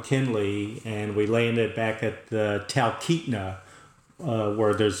Mount McKinley, and we landed back at the Talkeetna,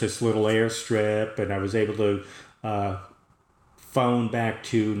 where there's this little airstrip, and I was able to phone back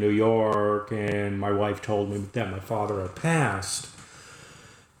to New York, and my wife told me that my father had passed.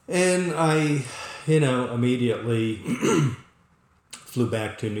 And I, immediately flew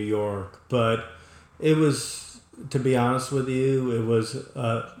back to New York. But it was, to be honest with you,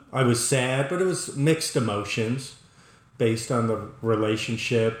 I was sad, but it was mixed emotions based on the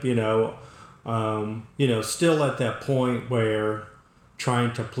relationship, still at that point where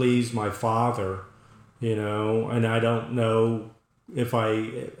trying to please my father, and I don't know if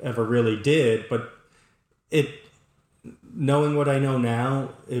I ever really did, but knowing what I know now,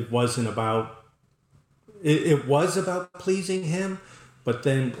 it wasn't about, it was about pleasing him, but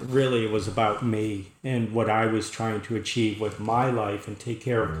then really it was about me and what I was trying to achieve with my life and take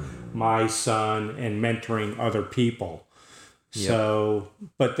care of my son and mentoring other people. Yep. So,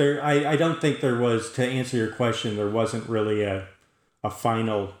 but I don't think there was, to answer your question, there wasn't really a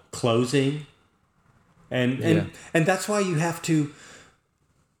final closing. And that's why you have to,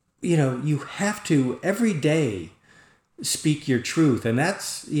 you have to every day speak your truth. And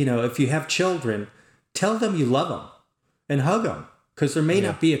that's, if you have children, tell them you love them and hug them, because there may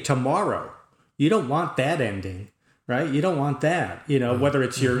not be a tomorrow. You don't want that ending, right? You don't want that, whether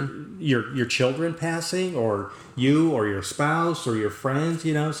it's your children passing or you or your spouse or your friends,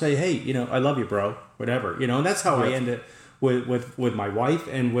 say, hey, I love you, bro, whatever, and that's how I end it with my wife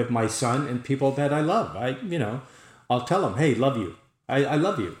and with my son and people that I love. I'll tell them, hey, love you. I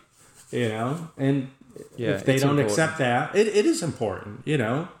love you, and if they don't accept that, it is important,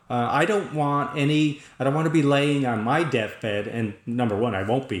 I don't want to be laying on my deathbed, and number one, I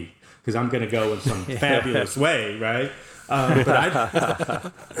won't be, because I'm going to go in some fabulous way, right? But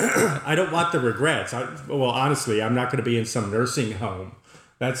I don't want the regrets. Honestly, I'm not going to be in some nursing home.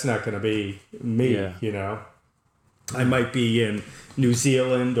 That's not going to be me, I might be in New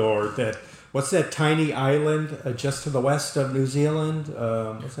Zealand or what's that tiny island just to the west of New Zealand?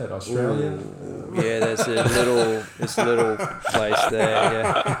 What's that, Australia? There's this little place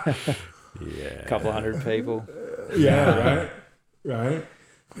there. Yeah, a couple hundred people. Yeah, right.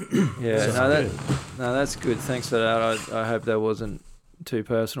 Yeah, that's good. Thanks for that. I hope that wasn't too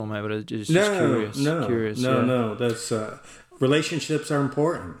personal, maybe, but just curious. No. That's relationships are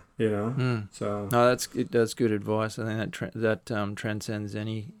important. So no, that's good advice. I think that transcends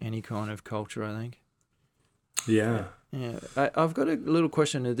any kind of culture, I think. Yeah. I've got a little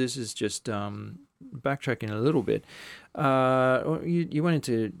question. This is just backtracking a little bit. You went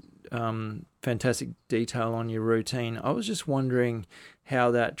into fantastic detail on your routine. I was just wondering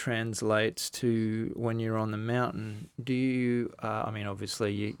how that translates to when you're on the mountain. Do you,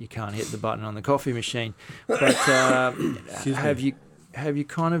 obviously you can't hit the button on the coffee machine, but have you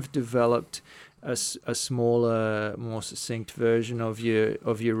kind of developed a smaller, more succinct version of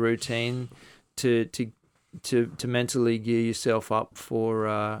your routine to mentally gear yourself up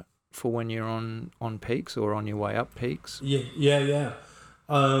for when you're on peaks or on your way up peaks? Yeah.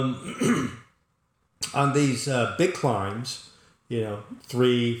 On these big climbs,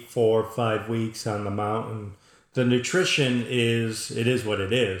 3, 4, 5 weeks on the mountain, the nutrition is what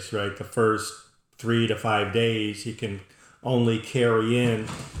it is, right? The first 3 to 5 days, you can only carry in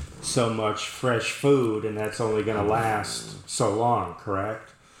so much fresh food, and that's only going to last so long,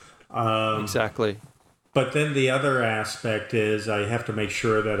 correct? Exactly. But then the other aspect is I have to make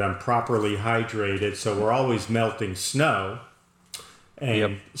sure that I'm properly hydrated, so we're always melting snow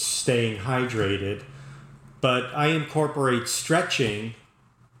and staying hydrated. But I incorporate stretching.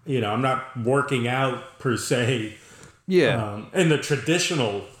 I'm not working out per se in the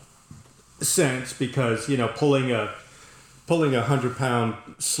traditional sense, because, pulling a 100-pound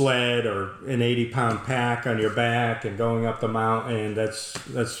sled or an 80-pound pack on your back and going up the mountain, that's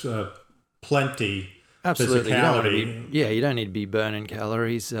plenty. Absolutely. Physicality. You don't need to be burning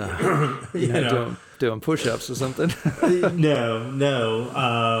calories, doing push-ups or something.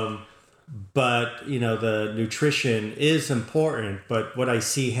 No. But, the nutrition is important. But what I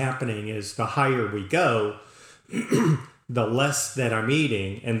see happening is the higher we go, the less that I'm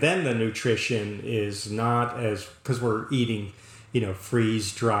eating. And then the nutrition is not as, because we're eating,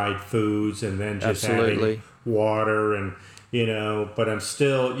 freeze-dried foods and then just adding water and, but I'm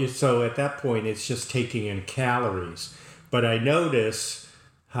still, so at that point, it's just taking in calories. But I notice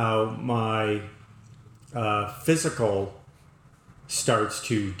how my physical starts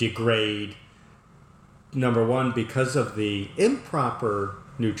to degrade, number one, because of the improper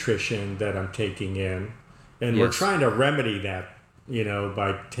nutrition that I'm taking in. And we're trying to remedy that,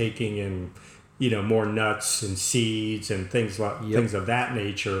 by taking in, more nuts and seeds and things of that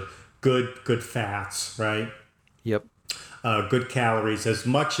nature, good fats, right? Yep. Good calories, as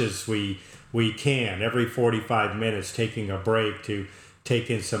much as we can, every 45 minutes, taking a break to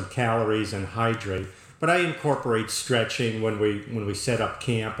take in some calories and hydrate. But I incorporate stretching when we set up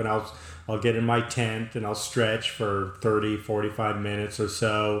camp, and I'll get in my tent and I'll stretch for 30, 45 minutes or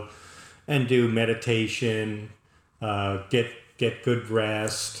so, and do meditation, get good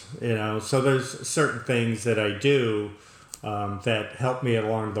rest, So there's certain things that I do that help me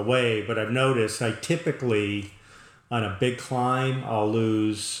along the way. But I've noticed I typically, on a big climb, I'll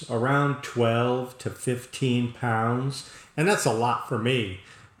lose around 12 to 15 pounds, and that's a lot for me,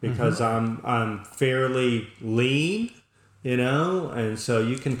 because I'm fairly lean, and so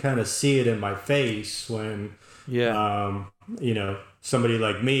you can kind of see it in my face when, somebody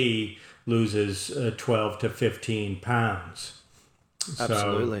like me loses 12 to 15 pounds.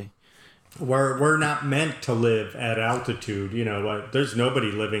 Absolutely. So we're not meant to live at altitude. There's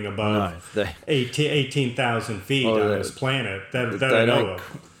nobody living above 18,000 feet on this planet that I know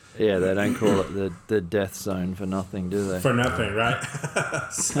of. Yeah, they don't call it the death zone for nothing, do they? For nothing, right?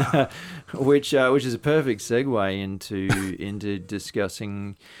 Which is a perfect segue into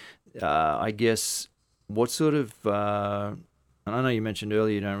discussing, I guess, what sort of. And I know you mentioned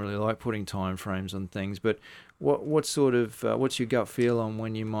earlier you don't really like putting time frames on things, but what sort of what's your gut feel on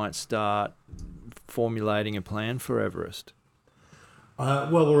when you might start formulating a plan for Everest? Well,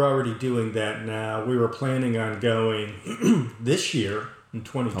 we're already doing that now. We were planning on going this year in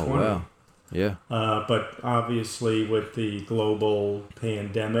 2020. Oh, wow. Yeah. But obviously with the global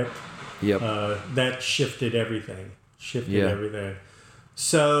pandemic, that shifted everything. Everything.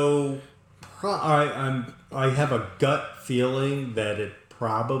 So I have a gut feeling that it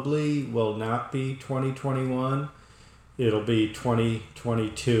probably will not be 2021. It'll be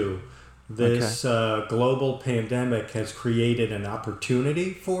 2022. This global pandemic has created an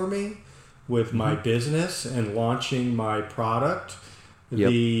opportunity for me with my business and launching my product. Yep.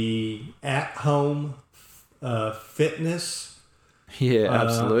 The at-home fitness. Yeah,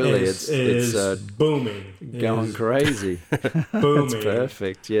 absolutely. It's booming. Going crazy. Booming. That's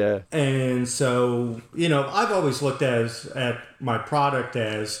perfect, yeah. And so, I've always looked at my product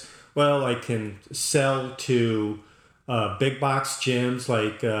as, well, I can sell to big box gyms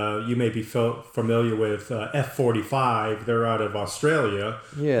like you may be familiar with F45. They're out of Australia.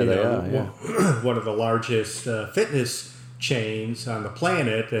 Yeah, they are. Yeah. One of the largest fitness chains on the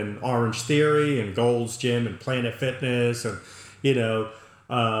planet, and Orange Theory and Gold's Gym and Planet Fitness, and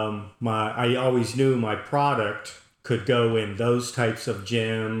I always knew my product could go in those types of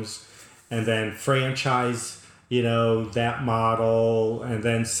gyms, and then franchise that model, and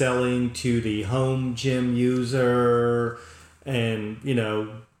then selling to the home gym user, and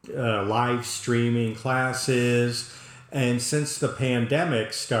live streaming classes. And since the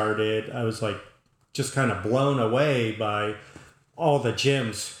pandemic started, I was like just kind of blown away by all the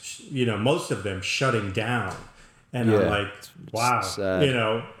gyms, most of them shutting down. And I'm like, wow,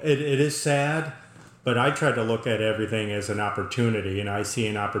 it is sad, but I try to look at everything as an opportunity, and I see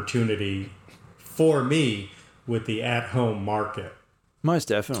an opportunity for me with the at-home market. Most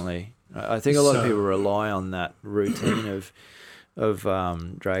definitely. I think a lot of people rely on that routine of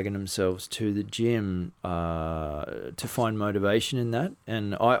dragging themselves to the gym to find motivation in that.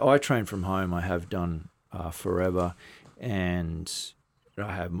 And I train from home. I have done forever, and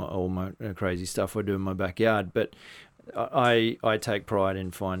I have all my crazy stuff I do in my backyard. But I take pride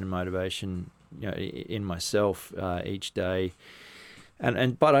in finding motivation, in myself each day.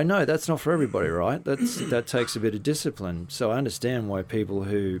 But I know that's not for everybody, right? That takes a bit of discipline. So I understand why people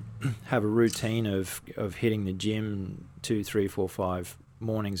who have a routine of hitting the gym 2, 3, 4, 5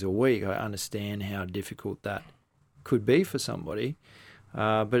 mornings a week, I understand how difficult that could be for somebody.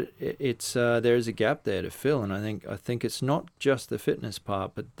 But it's there is a gap there to fill, and I think it's not just the fitness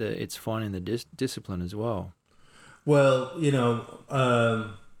part, but it's finding the discipline as well. Well,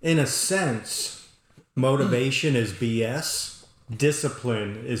 in a sense, motivation is BS.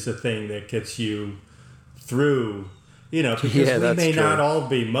 Discipline is the thing that gets you through, because we may not all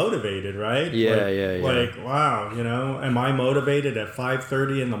be motivated, right? Yeah. Like, wow, am I motivated at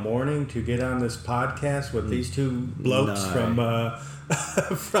 5:30 in the morning to get on this podcast with these two blokes from that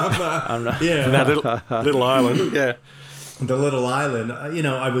little island? Yeah. The little island.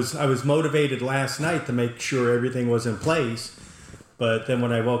 I was motivated last night to make sure everything was in place. But then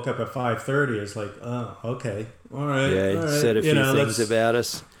when I woke up at 5:30, it's like, oh, okay, all right. Yeah, you said a few things about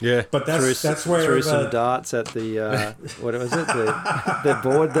us. Yeah, but that's where threw some darts at the what was it? The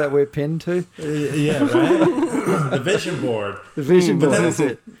board that we're pinned to. Yeah, right. The vision board. The vision board. That's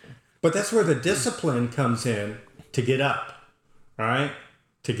it. But that's where the discipline comes in to get up, right?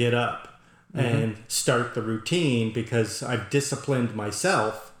 To get up and start the routine, because I've disciplined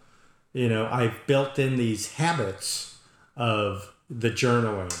myself. I've built in these habits of the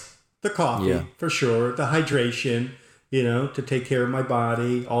journaling, the coffee, for sure, the hydration, to take care of my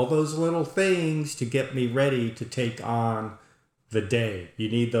body, all those little things to get me ready to take on the day. You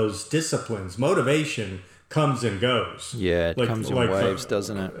need those disciplines. Motivation comes and goes. Yeah, it comes in waves,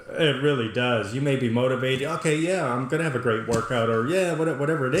 doesn't it? It really does. You may be motivated. Okay, yeah, I'm going to have a great workout, or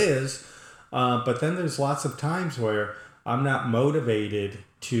whatever it is. But then there's lots of times where I'm not motivated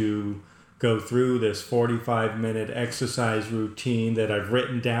to go through this 45-minute exercise routine that I've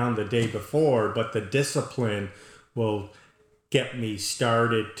written down the day before, but the discipline will get me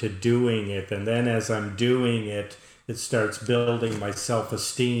started to doing it. And then as I'm doing it, it starts building my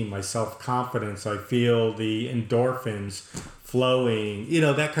self-esteem, my self-confidence. I feel the endorphins flowing,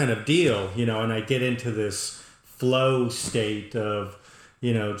 that kind of deal, and I get into this flow state of,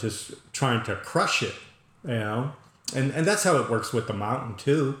 just trying to crush it, and that's how it works with the mountain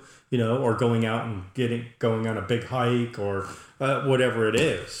too, or going out and going on a big hike or whatever it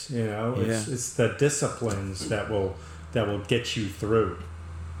is, it's the disciplines that will get you through.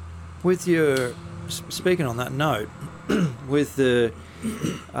 With your, speaking on that note, with the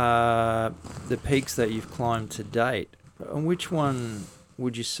peaks that you've climbed to date, which one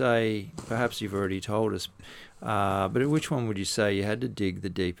would you say, perhaps you've already told us, but which one would you say you had to dig the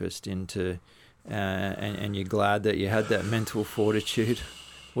deepest into, and you're glad that you had that mental fortitude?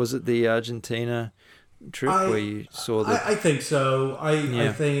 Was it the Argentina trip where you saw the... I think so.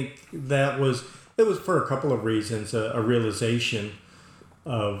 I think it was for a couple of reasons. A realization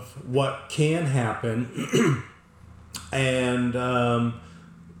of what can happen and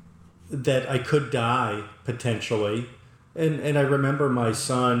that I could die potentially. And I remember my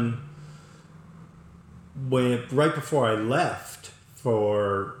son, right before I left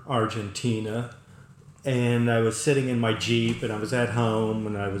for Argentina, and I was sitting in my Jeep and I was at home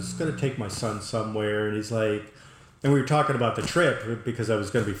and I was going to take my son somewhere, and he's like, and we were talking about the trip because I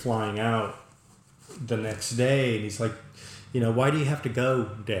was going to be flying out the next day, and he's like, why do you have to go,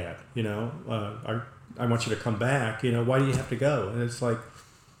 Dad? I want you to come back. Why do you have to go? And it's like,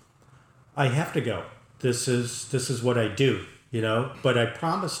 I have to go. This is what I do, but I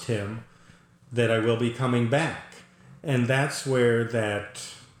promised him that I will be coming back. And that's where that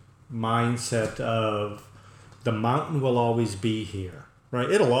mindset of the mountain will always be here,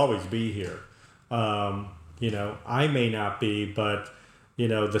 right? It'll always be here. I may not be, but,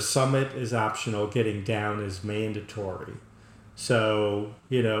 the summit is optional. Getting down is mandatory. So,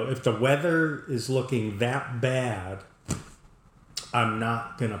 if the weather is looking that bad, I'm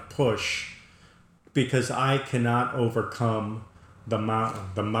not going to push because I cannot overcome the mountain.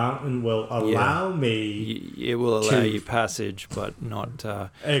 The mountain will allow me. It will allow you passage, but not.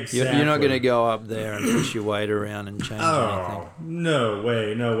 Exactly. You're not going to go up there and push your weight around and change anything. No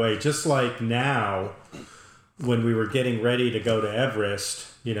way. Just like now, when we were getting ready to go to Everest,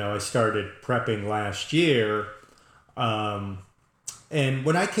 I started prepping last year. And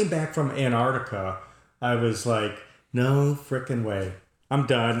when I came back from Antarctica, I was like, no frickin' way. I'm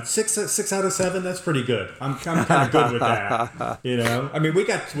done. 6 out of 7. That's pretty good. I'm kind of good with that. I mean, we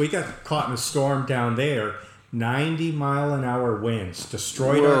got caught in a storm down there. 90-mile-an-hour winds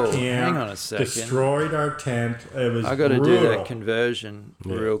destroyed our camp. Hang on a second. Destroyed our tent. It was. I got to brutal. do that conversion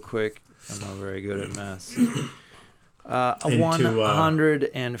real quick. I'm not very good at maths.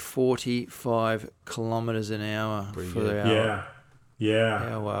 145 kilometers an hour for our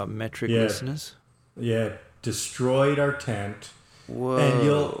metric listeners. Yeah, destroyed our tent. Whoa.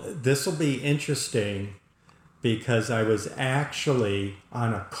 And this will be interesting because I was actually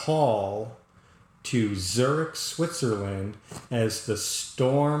on a call to Zurich, Switzerland as the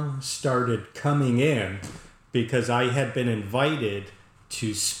storm started coming in, because I had been invited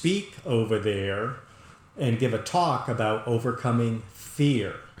to speak over there and give a talk about overcoming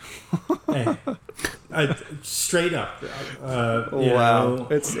fear. And straight up. Wow.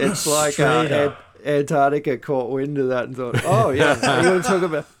 It's like Antarctica caught wind of that and thought, oh yeah, you want to talk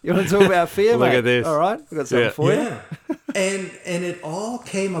about fear, mate? Look at this. All right, I've got something for you. And it all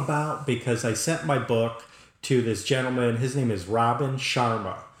came about because I sent my book to this gentleman. His name is Robin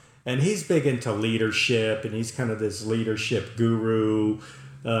Sharma, and he's big into leadership, and he's kind of this leadership guru,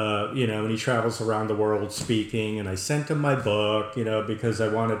 and he travels around the world speaking. And I sent him my book, because I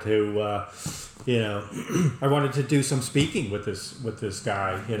wanted to, I wanted to do some speaking with this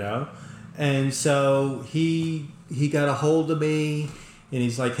guy, And so he got a hold of me, and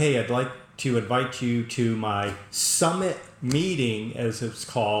he's like, hey, I'd like to invite you to my summit meeting, as it's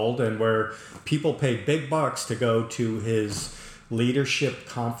called, and where people pay big bucks to go to his leadership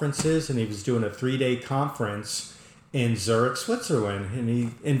conferences. And he was doing a 3-day conference in Zurich, Switzerland. And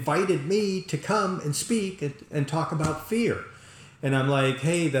he invited me to come and speak and talk about fear. And I'm like,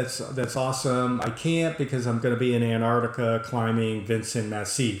 hey, that's awesome. I can't because I'm going to be in Antarctica climbing Vincent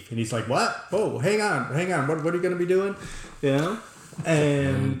Massif. And he's like, what? Oh, hang on. What are you going to be doing?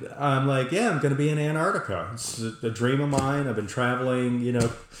 And I'm like, yeah, I'm going to be in Antarctica. It's a dream of mine. I've been traveling,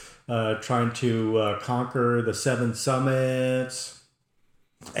 trying to conquer the 7 summits.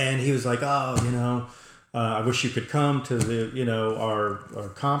 And he was like, oh, I wish you could come to the, our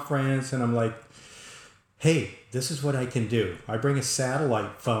conference. And I'm like, hey, this is what I can do. I bring a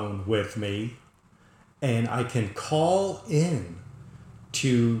satellite phone with me, and I can call in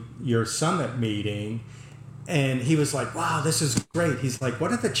to your summit meeting. And he was like, wow, this is great. He's like,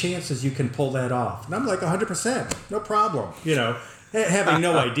 what are the chances you can pull that off? And I'm like, 100%, no problem. Having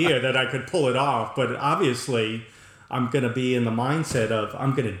no idea that I could pull it off. But obviously, I'm going to be in the mindset of,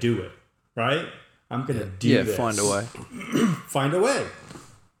 I'm going to do it, right? I'm going to do this. Find a way. Find a way.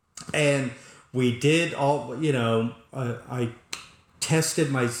 And we did all, I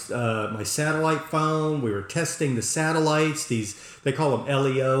tested my satellite phone. We were testing the satellites. They call them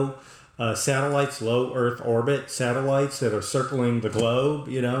LEO satellites, low Earth orbit satellites that are circling the globe,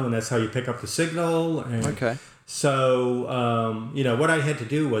 and that's how you pick up the signal. And Okay. so, what I had to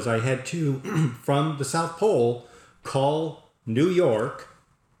do was I had to, from the South Pole, call New York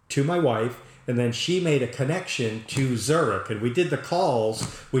to my wife, and then she made a connection to Zurich. And we did the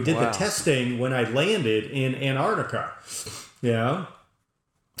calls, we did the testing when I landed in Antarctica. Wow.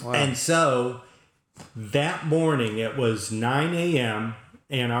 And so that morning it was 9 a.m.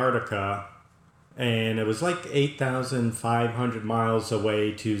 Antarctica, and it was like 8,500 miles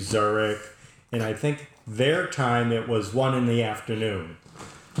away to Zurich. And I think their time it was 1 in the afternoon.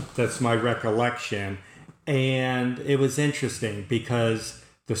 That's my recollection. And it was interesting because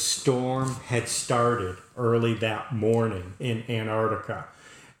the storm had started early that morning in Antarctica.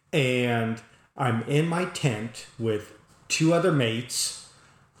 And I'm in my tent with 2 other mates,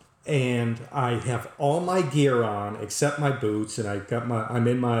 and I have all my gear on except my boots, and I'm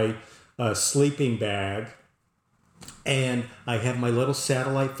in my sleeping bag, and I have my little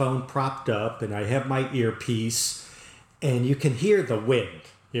satellite phone propped up, and I have my earpiece, and you can hear the wind.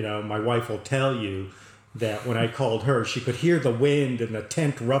 My wife will tell you that when I called her, she could hear the wind and the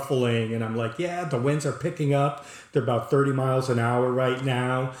tent ruffling, and I'm like, yeah, the winds are picking up. They're about 30 miles an hour right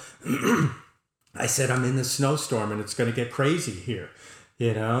now. I said, I'm in the snowstorm and it's going to get crazy here,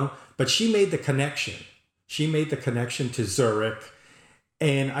 But she made the connection. She made the connection to Zurich,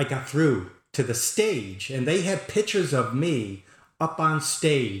 and I got through to the stage, and they had pictures of me up on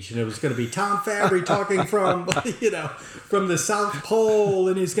stage, and it was going to be Tom Fabry talking from, from the South Pole,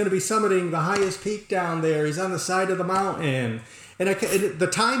 and he's going to be summiting the highest peak down there. He's on the side of the mountain, and the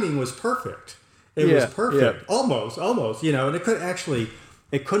timing was perfect. It was perfect, almost, and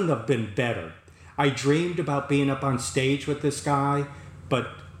it couldn't have been better. I dreamed about being up on stage with this guy, but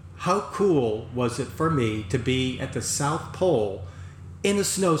how cool was it for me to be at the South Pole in a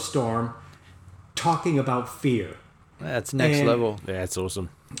snowstorm talking about fear? That's next level. Yeah, that's awesome.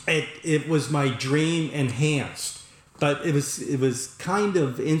 It was my dream enhanced, but it was kind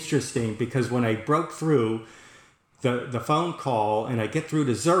of interesting because when I broke through the phone call and I get through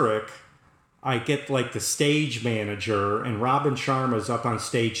to Zurich, I get like the stage manager, and Robin Sharma's up on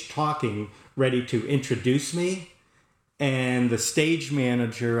stage talking, ready to introduce me. And the stage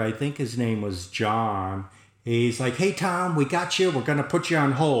manager, I think his name was John, he's like, hey, Tom, we got you. We're going to put you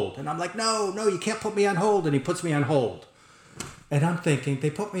on hold. And I'm like, no, you can't put me on hold. And he puts me on hold. And I'm thinking,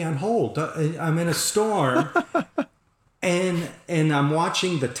 they put me on hold. I'm in a storm. and I'm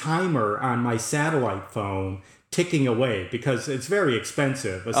watching the timer on my satellite phone ticking away because it's very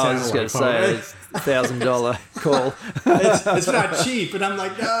expensive. I was just going to say, it's $1,000 call. It's not cheap. And I'm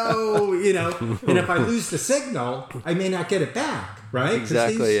like, no, And if I lose the signal, I may not get it back, right?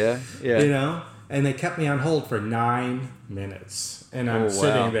 Exactly, yeah. And they kept me on hold for 9 minutes. And I'm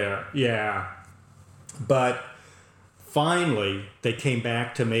sitting there. Yeah. But finally, they came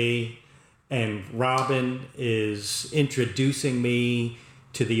back to me, and Robin is introducing me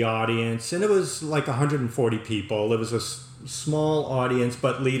to the audience. And it was like 140 people. It was a small audience,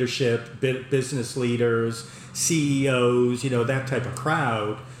 but leadership, business leaders, CEOs, that type of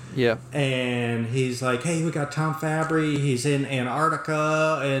crowd. Yeah. And he's like, hey, we got Tom Fabry. He's in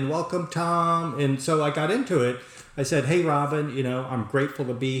Antarctica, and welcome, Tom. And so I got into it. I said, hey, Robin, I'm grateful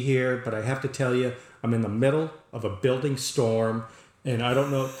to be here, but I have to tell you, I'm in the middle of a building storm, and I don't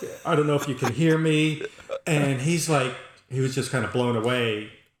know if you can hear me. And he was just kind of blown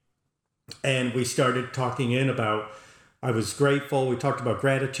away. And we started talking I was grateful. We talked about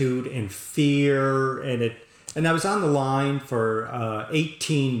gratitude and fear, and I was on the line for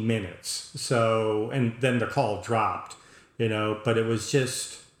 18 minutes. So, and then the call dropped, but it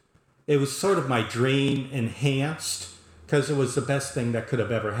was sort of my dream enhanced because it was the best thing that could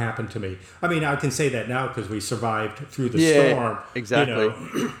have ever happened to me. I mean, I can say that now because we survived through the storm. Exactly.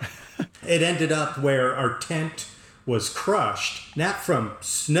 It ended up where our tent was crushed, not from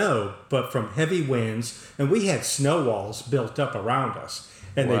snow, but from heavy winds. And we had snow walls built up around us.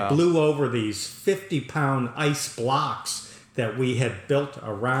 And they blew over these 50-pound ice blocks that we had built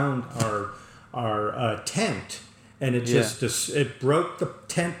around our tent. and it it broke the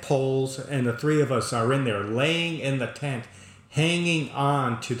tent poles, and the three of us are in there laying in the tent, hanging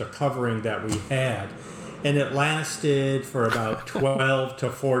on to the covering that we had. And it lasted for about 12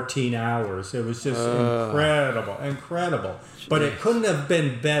 to 14 hours. It was just incredible. But it couldn't have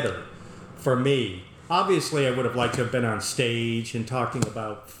been better for me. Obviously, I would have liked to have been on stage and talking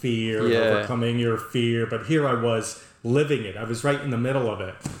about fear and overcoming your fear. But here I was living it. I was right in the middle of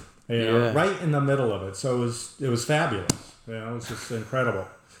it. Right in the middle of it. So it was fabulous. It was just incredible.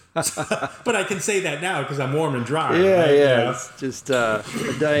 But I can say that now because I'm warm and dry. Yeah. It's just a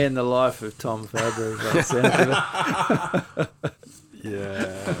day in the life of Tom Fabry. By the sound of it.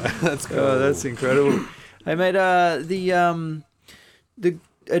 Yeah, that's cool. Oh, that's incredible. Hey, mate, the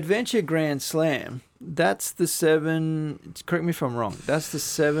Adventure Grand Slam. That's the 7. Correct me if I'm wrong. That's the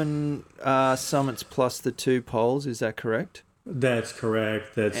 7 summits plus the 2 poles. Is that correct? That's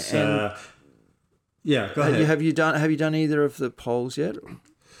correct. That's go ahead. Have you done either of the poles yet?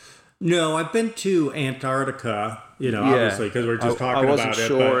 No, I've been to Antarctica, obviously, because we're just talking about it. I wasn't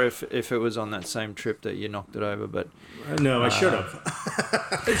sure if it was on that same trip that you knocked it over, but... No, I should have.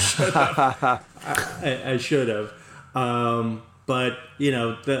 I should have. But,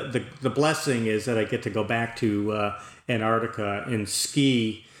 the blessing is that I get to go back to Antarctica and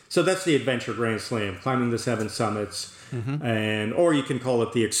ski. So that's the Adventure Grand Slam, climbing the 7 summits. Mm-hmm. Or you can call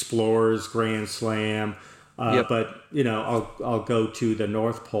it the Explorers Grand Slam. But I'll go to the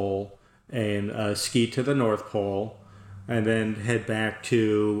North Pole and ski to the North Pole, and then head back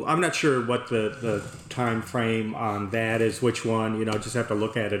to. I'm not sure what the time frame on that is. Which one? Just have to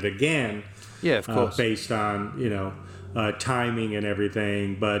look at it again. Yeah, of course. Based on timing and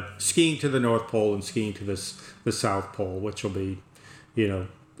everything. But skiing to the North Pole and skiing to the South Pole, which will be,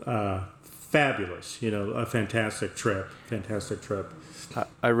 fabulous. A fantastic trip.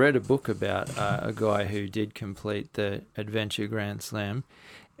 I read a book about a guy who did complete the Adventure Grand Slam,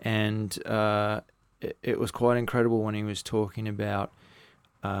 and it was quite incredible when he was talking about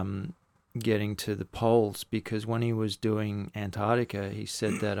getting to the poles, because when he was doing Antarctica, he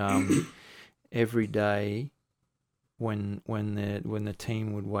said that every day when the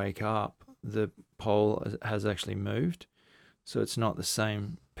team would wake up, the pole has actually moved, so it's not the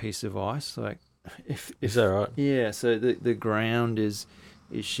same piece of ice. Like, is that right? Yeah. So the ground is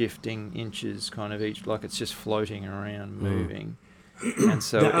shifting inches, kind of each, like it's just floating around, moving. And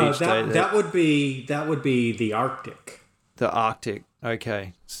so each day that would be the Arctic. The Arctic.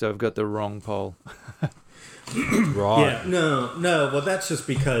 Okay, so I've got the wrong pole. Right. Yeah. No. Well, that's just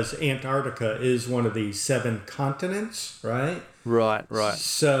because Antarctica is one of the 7 continents, right? Right.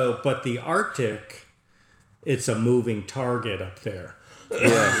 So, but the Arctic, it's a moving target up there.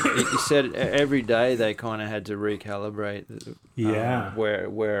 Yeah, you said every day they kind of had to recalibrate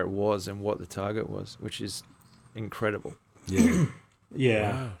where it was and what the target was, which is incredible.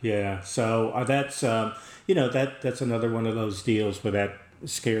 Yeah. So that's that's another one of those deals where that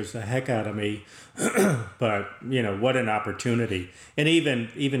scares the heck out of me. But what an opportunity! And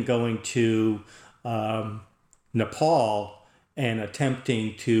even going to Nepal and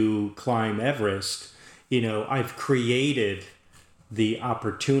attempting to climb Everest, I've created the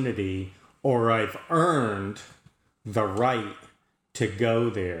opportunity, or I've earned the right to go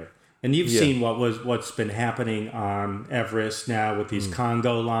there. And you've seen what's been happening on Everest now with these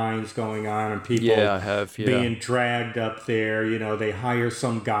Congo lines going on, and people being dragged up there. They hire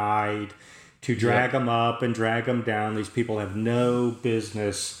some guide to drag them up and drag them down. These people have no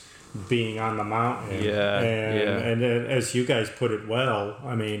business being on the mountain. And as you guys put it well,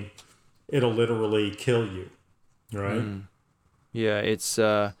 I mean, it'll literally kill you, right? Yeah, it's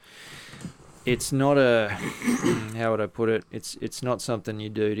not a, how would I put it? It's not something you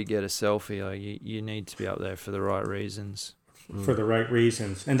do to get a selfie. Like you need to be up there for the right reasons. For the right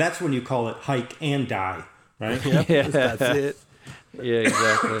reasons, and that's when you call it hike and die, right? Yep, that's it. Yeah,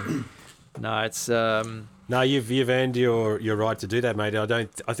 exactly. No, it's No, you've earned your right to do that, mate. I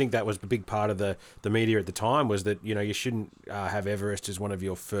think that was a big part of the media at the time, was that you shouldn't have Everest as one of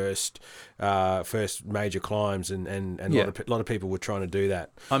your first major climbs, and a lot of people were trying to do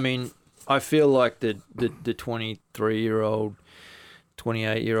that. I mean, I feel like the 23-year-old,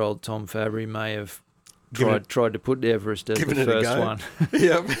 28-year-old Tom Fabry may have tried to put Everest as the first one.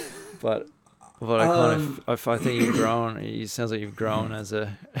 Yep. But I think you've grown. It sounds like you've grown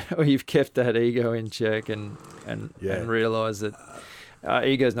or you've kept that ego in check and realised that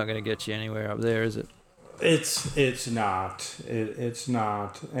ego's not going to get you anywhere up there, is it? It's not. It's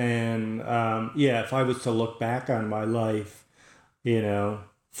not. And if I was to look back on my life,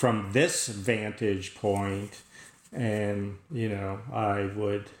 from this vantage point, and I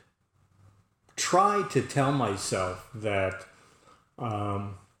would tried to tell myself that,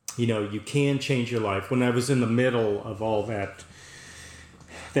 you can change your life. When I was in the middle of all that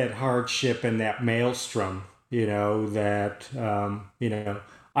hardship and that maelstrom,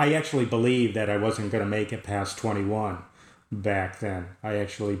 I actually believed that I wasn't going to make it past 21 back then. I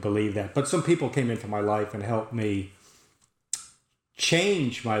actually believed that. But some people came into my life and helped me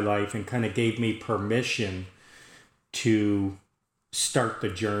change my life and kind of gave me permission to start the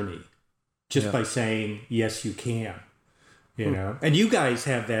journey just by saying, yes, you can, And you guys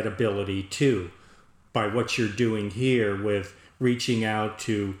have that ability too, by what you're doing here with reaching out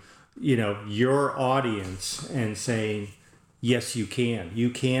to, your audience and saying, yes, you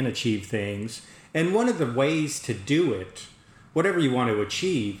can achieve things. And one of the ways to do it, whatever you want to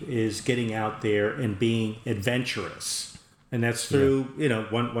achieve, is getting out there and being adventurous. And that's through,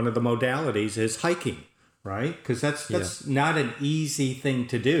 one of the modalities is hiking, right? Because that's not an easy thing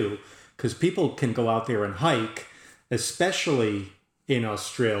to do, because people can go out there and hike, especially in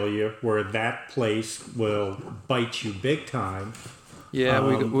Australia, where that place will bite you big time. Yeah,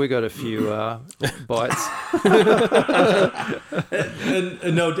 we got a few bites.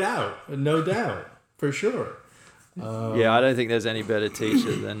 and no doubt, for sure. I don't think there's any better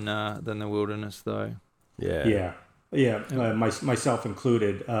teacher than the wilderness, though. Yeah. Myself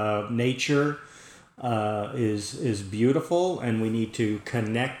included. Nature is beautiful, and we need to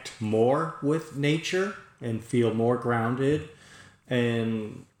connect more with nature and feel more grounded,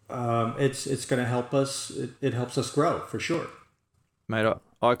 and it's going to help us. It helps us grow for sure. Mate,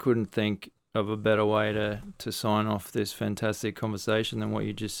 I couldn't think of a better way to sign off this fantastic conversation than what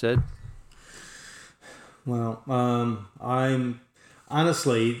you just said. Well, I'm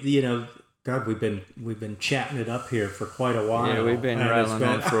honestly, God, we've been chatting it up here for quite a while. Yeah, we've been rattling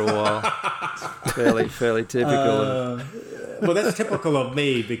on for a while. fairly typical. Well, that's typical of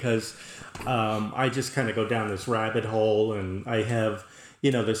me, because I just kind of go down this rabbit hole, and I have,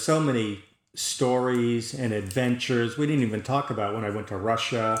 there's so many stories and adventures. We didn't even talk about when I went to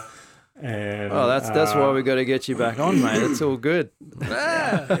Russia. And that's why we got to get you back on, mate. It's all good.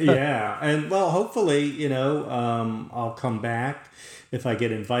 Yeah, and well, hopefully, I'll come back if I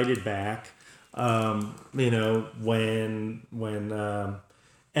get invited back. When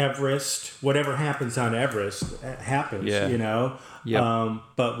Everest, whatever happens on Everest happens. Yeah. Yep.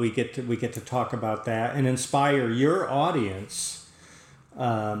 But we get to talk about that and inspire your audience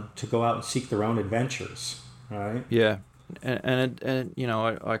to go out and seek their own adventures. Right? Yeah. And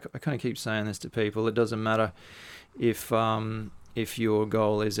I kind of keep saying this to people. It doesn't matter if your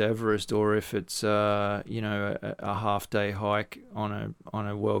goal is Everest or if it's a half-day hike on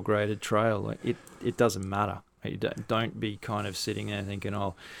a well-graded trail. Like it doesn't matter. You don't be kind of sitting there thinking,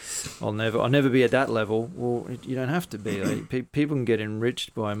 I'll never be at that level. Well, you don't have to be. Like, people can get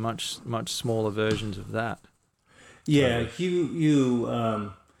enriched by much smaller versions of that. Yeah,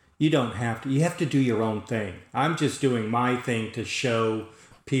 you don't have to. You have to do your own thing. I'm just doing my thing to show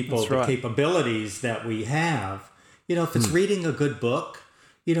people the capabilities that we have. If it's reading a good book,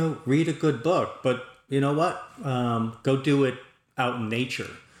 read a good book. But you know what? Go do it out in nature.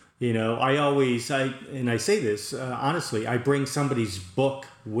 I say this honestly, I bring somebody's book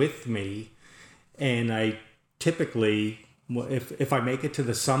with me, and I typically, if I make it to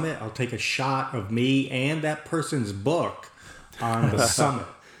the summit, I'll take a shot of me and that person's book on the summit.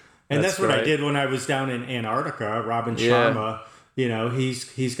 And that's what I did when I was down in Antarctica. Robin Sharma,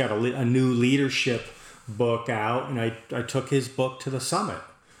 he's got a new leadership book out, and I took his book to the summit,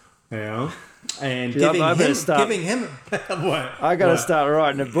 and giving him what? I got to start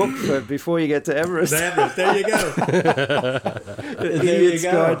writing a book before you get to Everest. There you go. Idiot's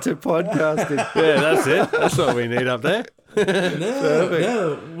Guide to Podcasting. Yeah, that's it. That's what we need up there.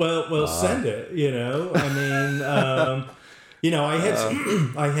 No. Well, send it.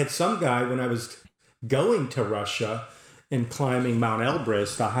 I had some guy when I was going to Russia and climbing Mount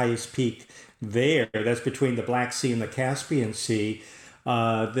Elbrus, the highest peak there. That's between the Black Sea and the Caspian Sea.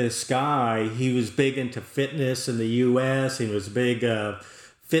 This guy, he was big into fitness in the U.S. He was a big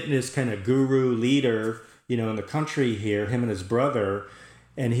fitness kind of guru leader, in the country here, him and his brother.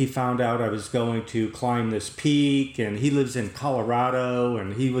 And he found out I was going to climb this peak, and he lives in Colorado,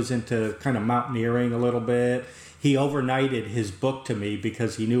 and he was into kind of mountaineering a little bit. He overnighted his book to me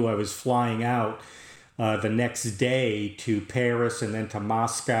because he knew I was flying out the next day to Paris and then to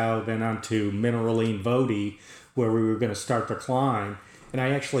Moscow, then on to Mineraline Vodi, where we were going to start the climb. And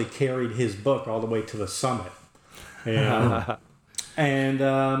I actually carried his book all the way to the summit. And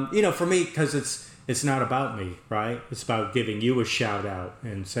for me, because it's not about me, right? It's about giving you a shout out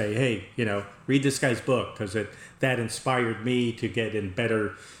and say, hey, read this guy's book, because that inspired me to get in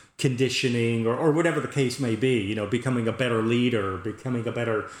better conditioning or whatever the case may be, becoming a better leader, becoming a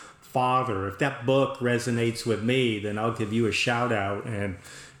better father. If that book resonates with me, then I'll give you a shout out and,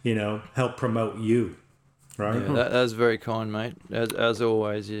 help promote you. Right. Yeah, that's very kind, mate. As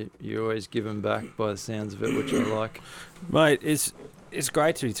always, you're always giving back by the sounds of it, which I like. Mate, it's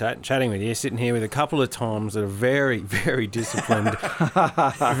great to be chatting with you, sitting here with a couple of Toms that are very, very disciplined.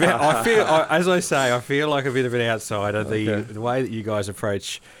 I feel like a bit of an outsider. The way that you guys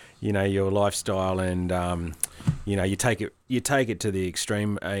approach, your lifestyle, and you take it to the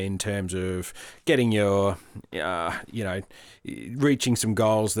extreme in terms of getting your, reaching some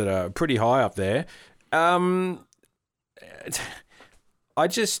goals that are pretty high up there. I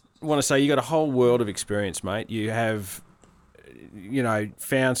just want to say you got a whole world of experience, mate. You have,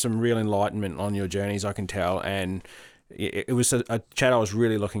 found some real enlightenment on your journeys, I can tell, and it was a chat I was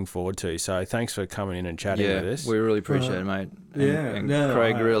really looking forward to. So thanks for coming in and chatting with us. We really appreciate it, mate.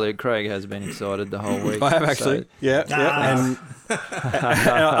 Craig has been excited the whole week. I have actually, And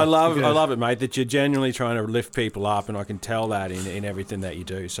I love it, mate, that you're genuinely trying to lift people up, and I can tell that in everything that you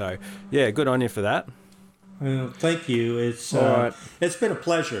do. So yeah, good on you for that. Thank you. It's It's been a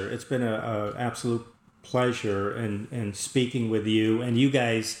pleasure. It's been an absolute pleasure and speaking with you, and you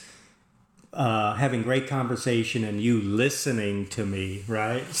guys having great conversation, and you listening to me,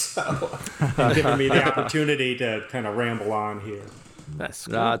 right? So, and giving me the opportunity to kind of ramble on here. That's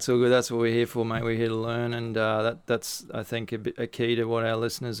cool. It's all good. That's what we're here for, mate. We're here to learn, and that's I think a key to what our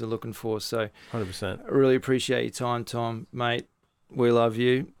listeners are looking for. So 100%. I really appreciate your time, Tom, mate. We love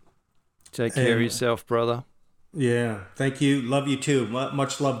you. Take care of yourself, brother. Yeah, thank you. Love you too.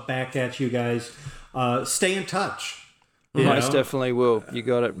 Much love back at you guys. Stay in touch. Most definitely will. You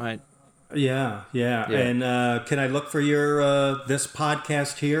got it, mate. Yeah. And can I look for your this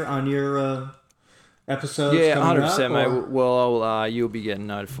podcast here on your episodes? Yeah, 100%, mate. Well, you'll be getting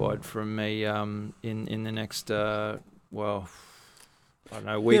notified from me in the next week or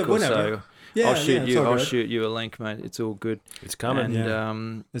so. Yeah, I'll shoot you a link, mate. It's all good. It's coming.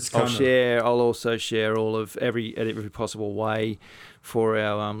 And it's coming. I'll also share all of every possible way for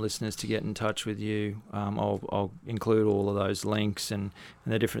our listeners to get in touch with you. I'll include all of those links and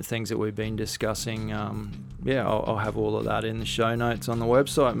the different things that we've been discussing. I'll have all of that in the show notes on the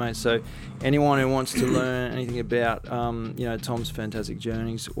website, mate. So anyone who wants to learn anything about Tom's fantastic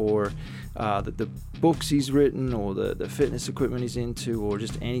journeys, or the books he's written, or the fitness equipment he's into, or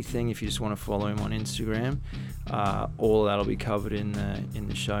just anything, if you just want to follow him on Instagram, all of that'll be covered in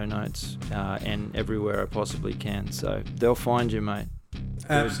the show notes and everywhere I possibly can. So they'll find you, mate.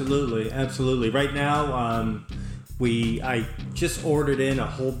 Absolutely. Right now, I just ordered in a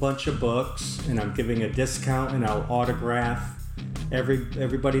whole bunch of books, and I'm giving a discount, and I'll autograph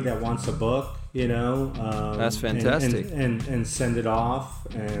everybody that wants a book. That's fantastic. And send it off,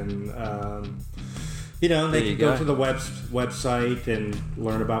 and they can go to the website and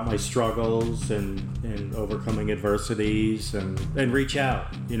learn about my struggles and overcoming adversities, and reach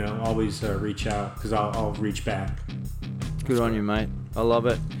out. Always reach out, because I'll reach back. Good on you, mate. I love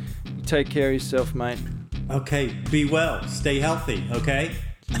it. You take care of yourself, mate. Okay. Be well. Stay healthy. Okay.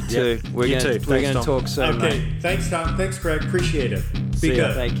 You too. We're going to talk soon. Okay. Mate. Thanks, Tom. Thanks, Greg. Appreciate it. Be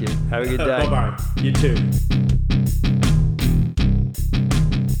good. Thank you. Have a good day. Bye-bye. You too.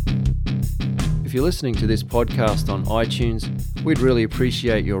 If you're listening to this podcast on iTunes, we'd really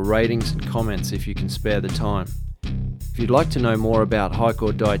appreciate your ratings and comments if you can spare the time. If you'd like to know more about Hike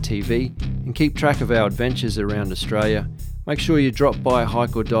or Die TV and keep track of our adventures around Australia, make sure you drop by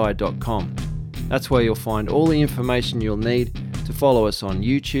hikeordie.com. That's where you'll find all the information you'll need to follow us on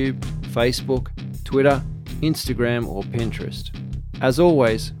YouTube, Facebook, Twitter, Instagram, or Pinterest. As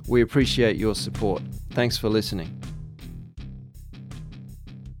always, we appreciate your support. Thanks for listening.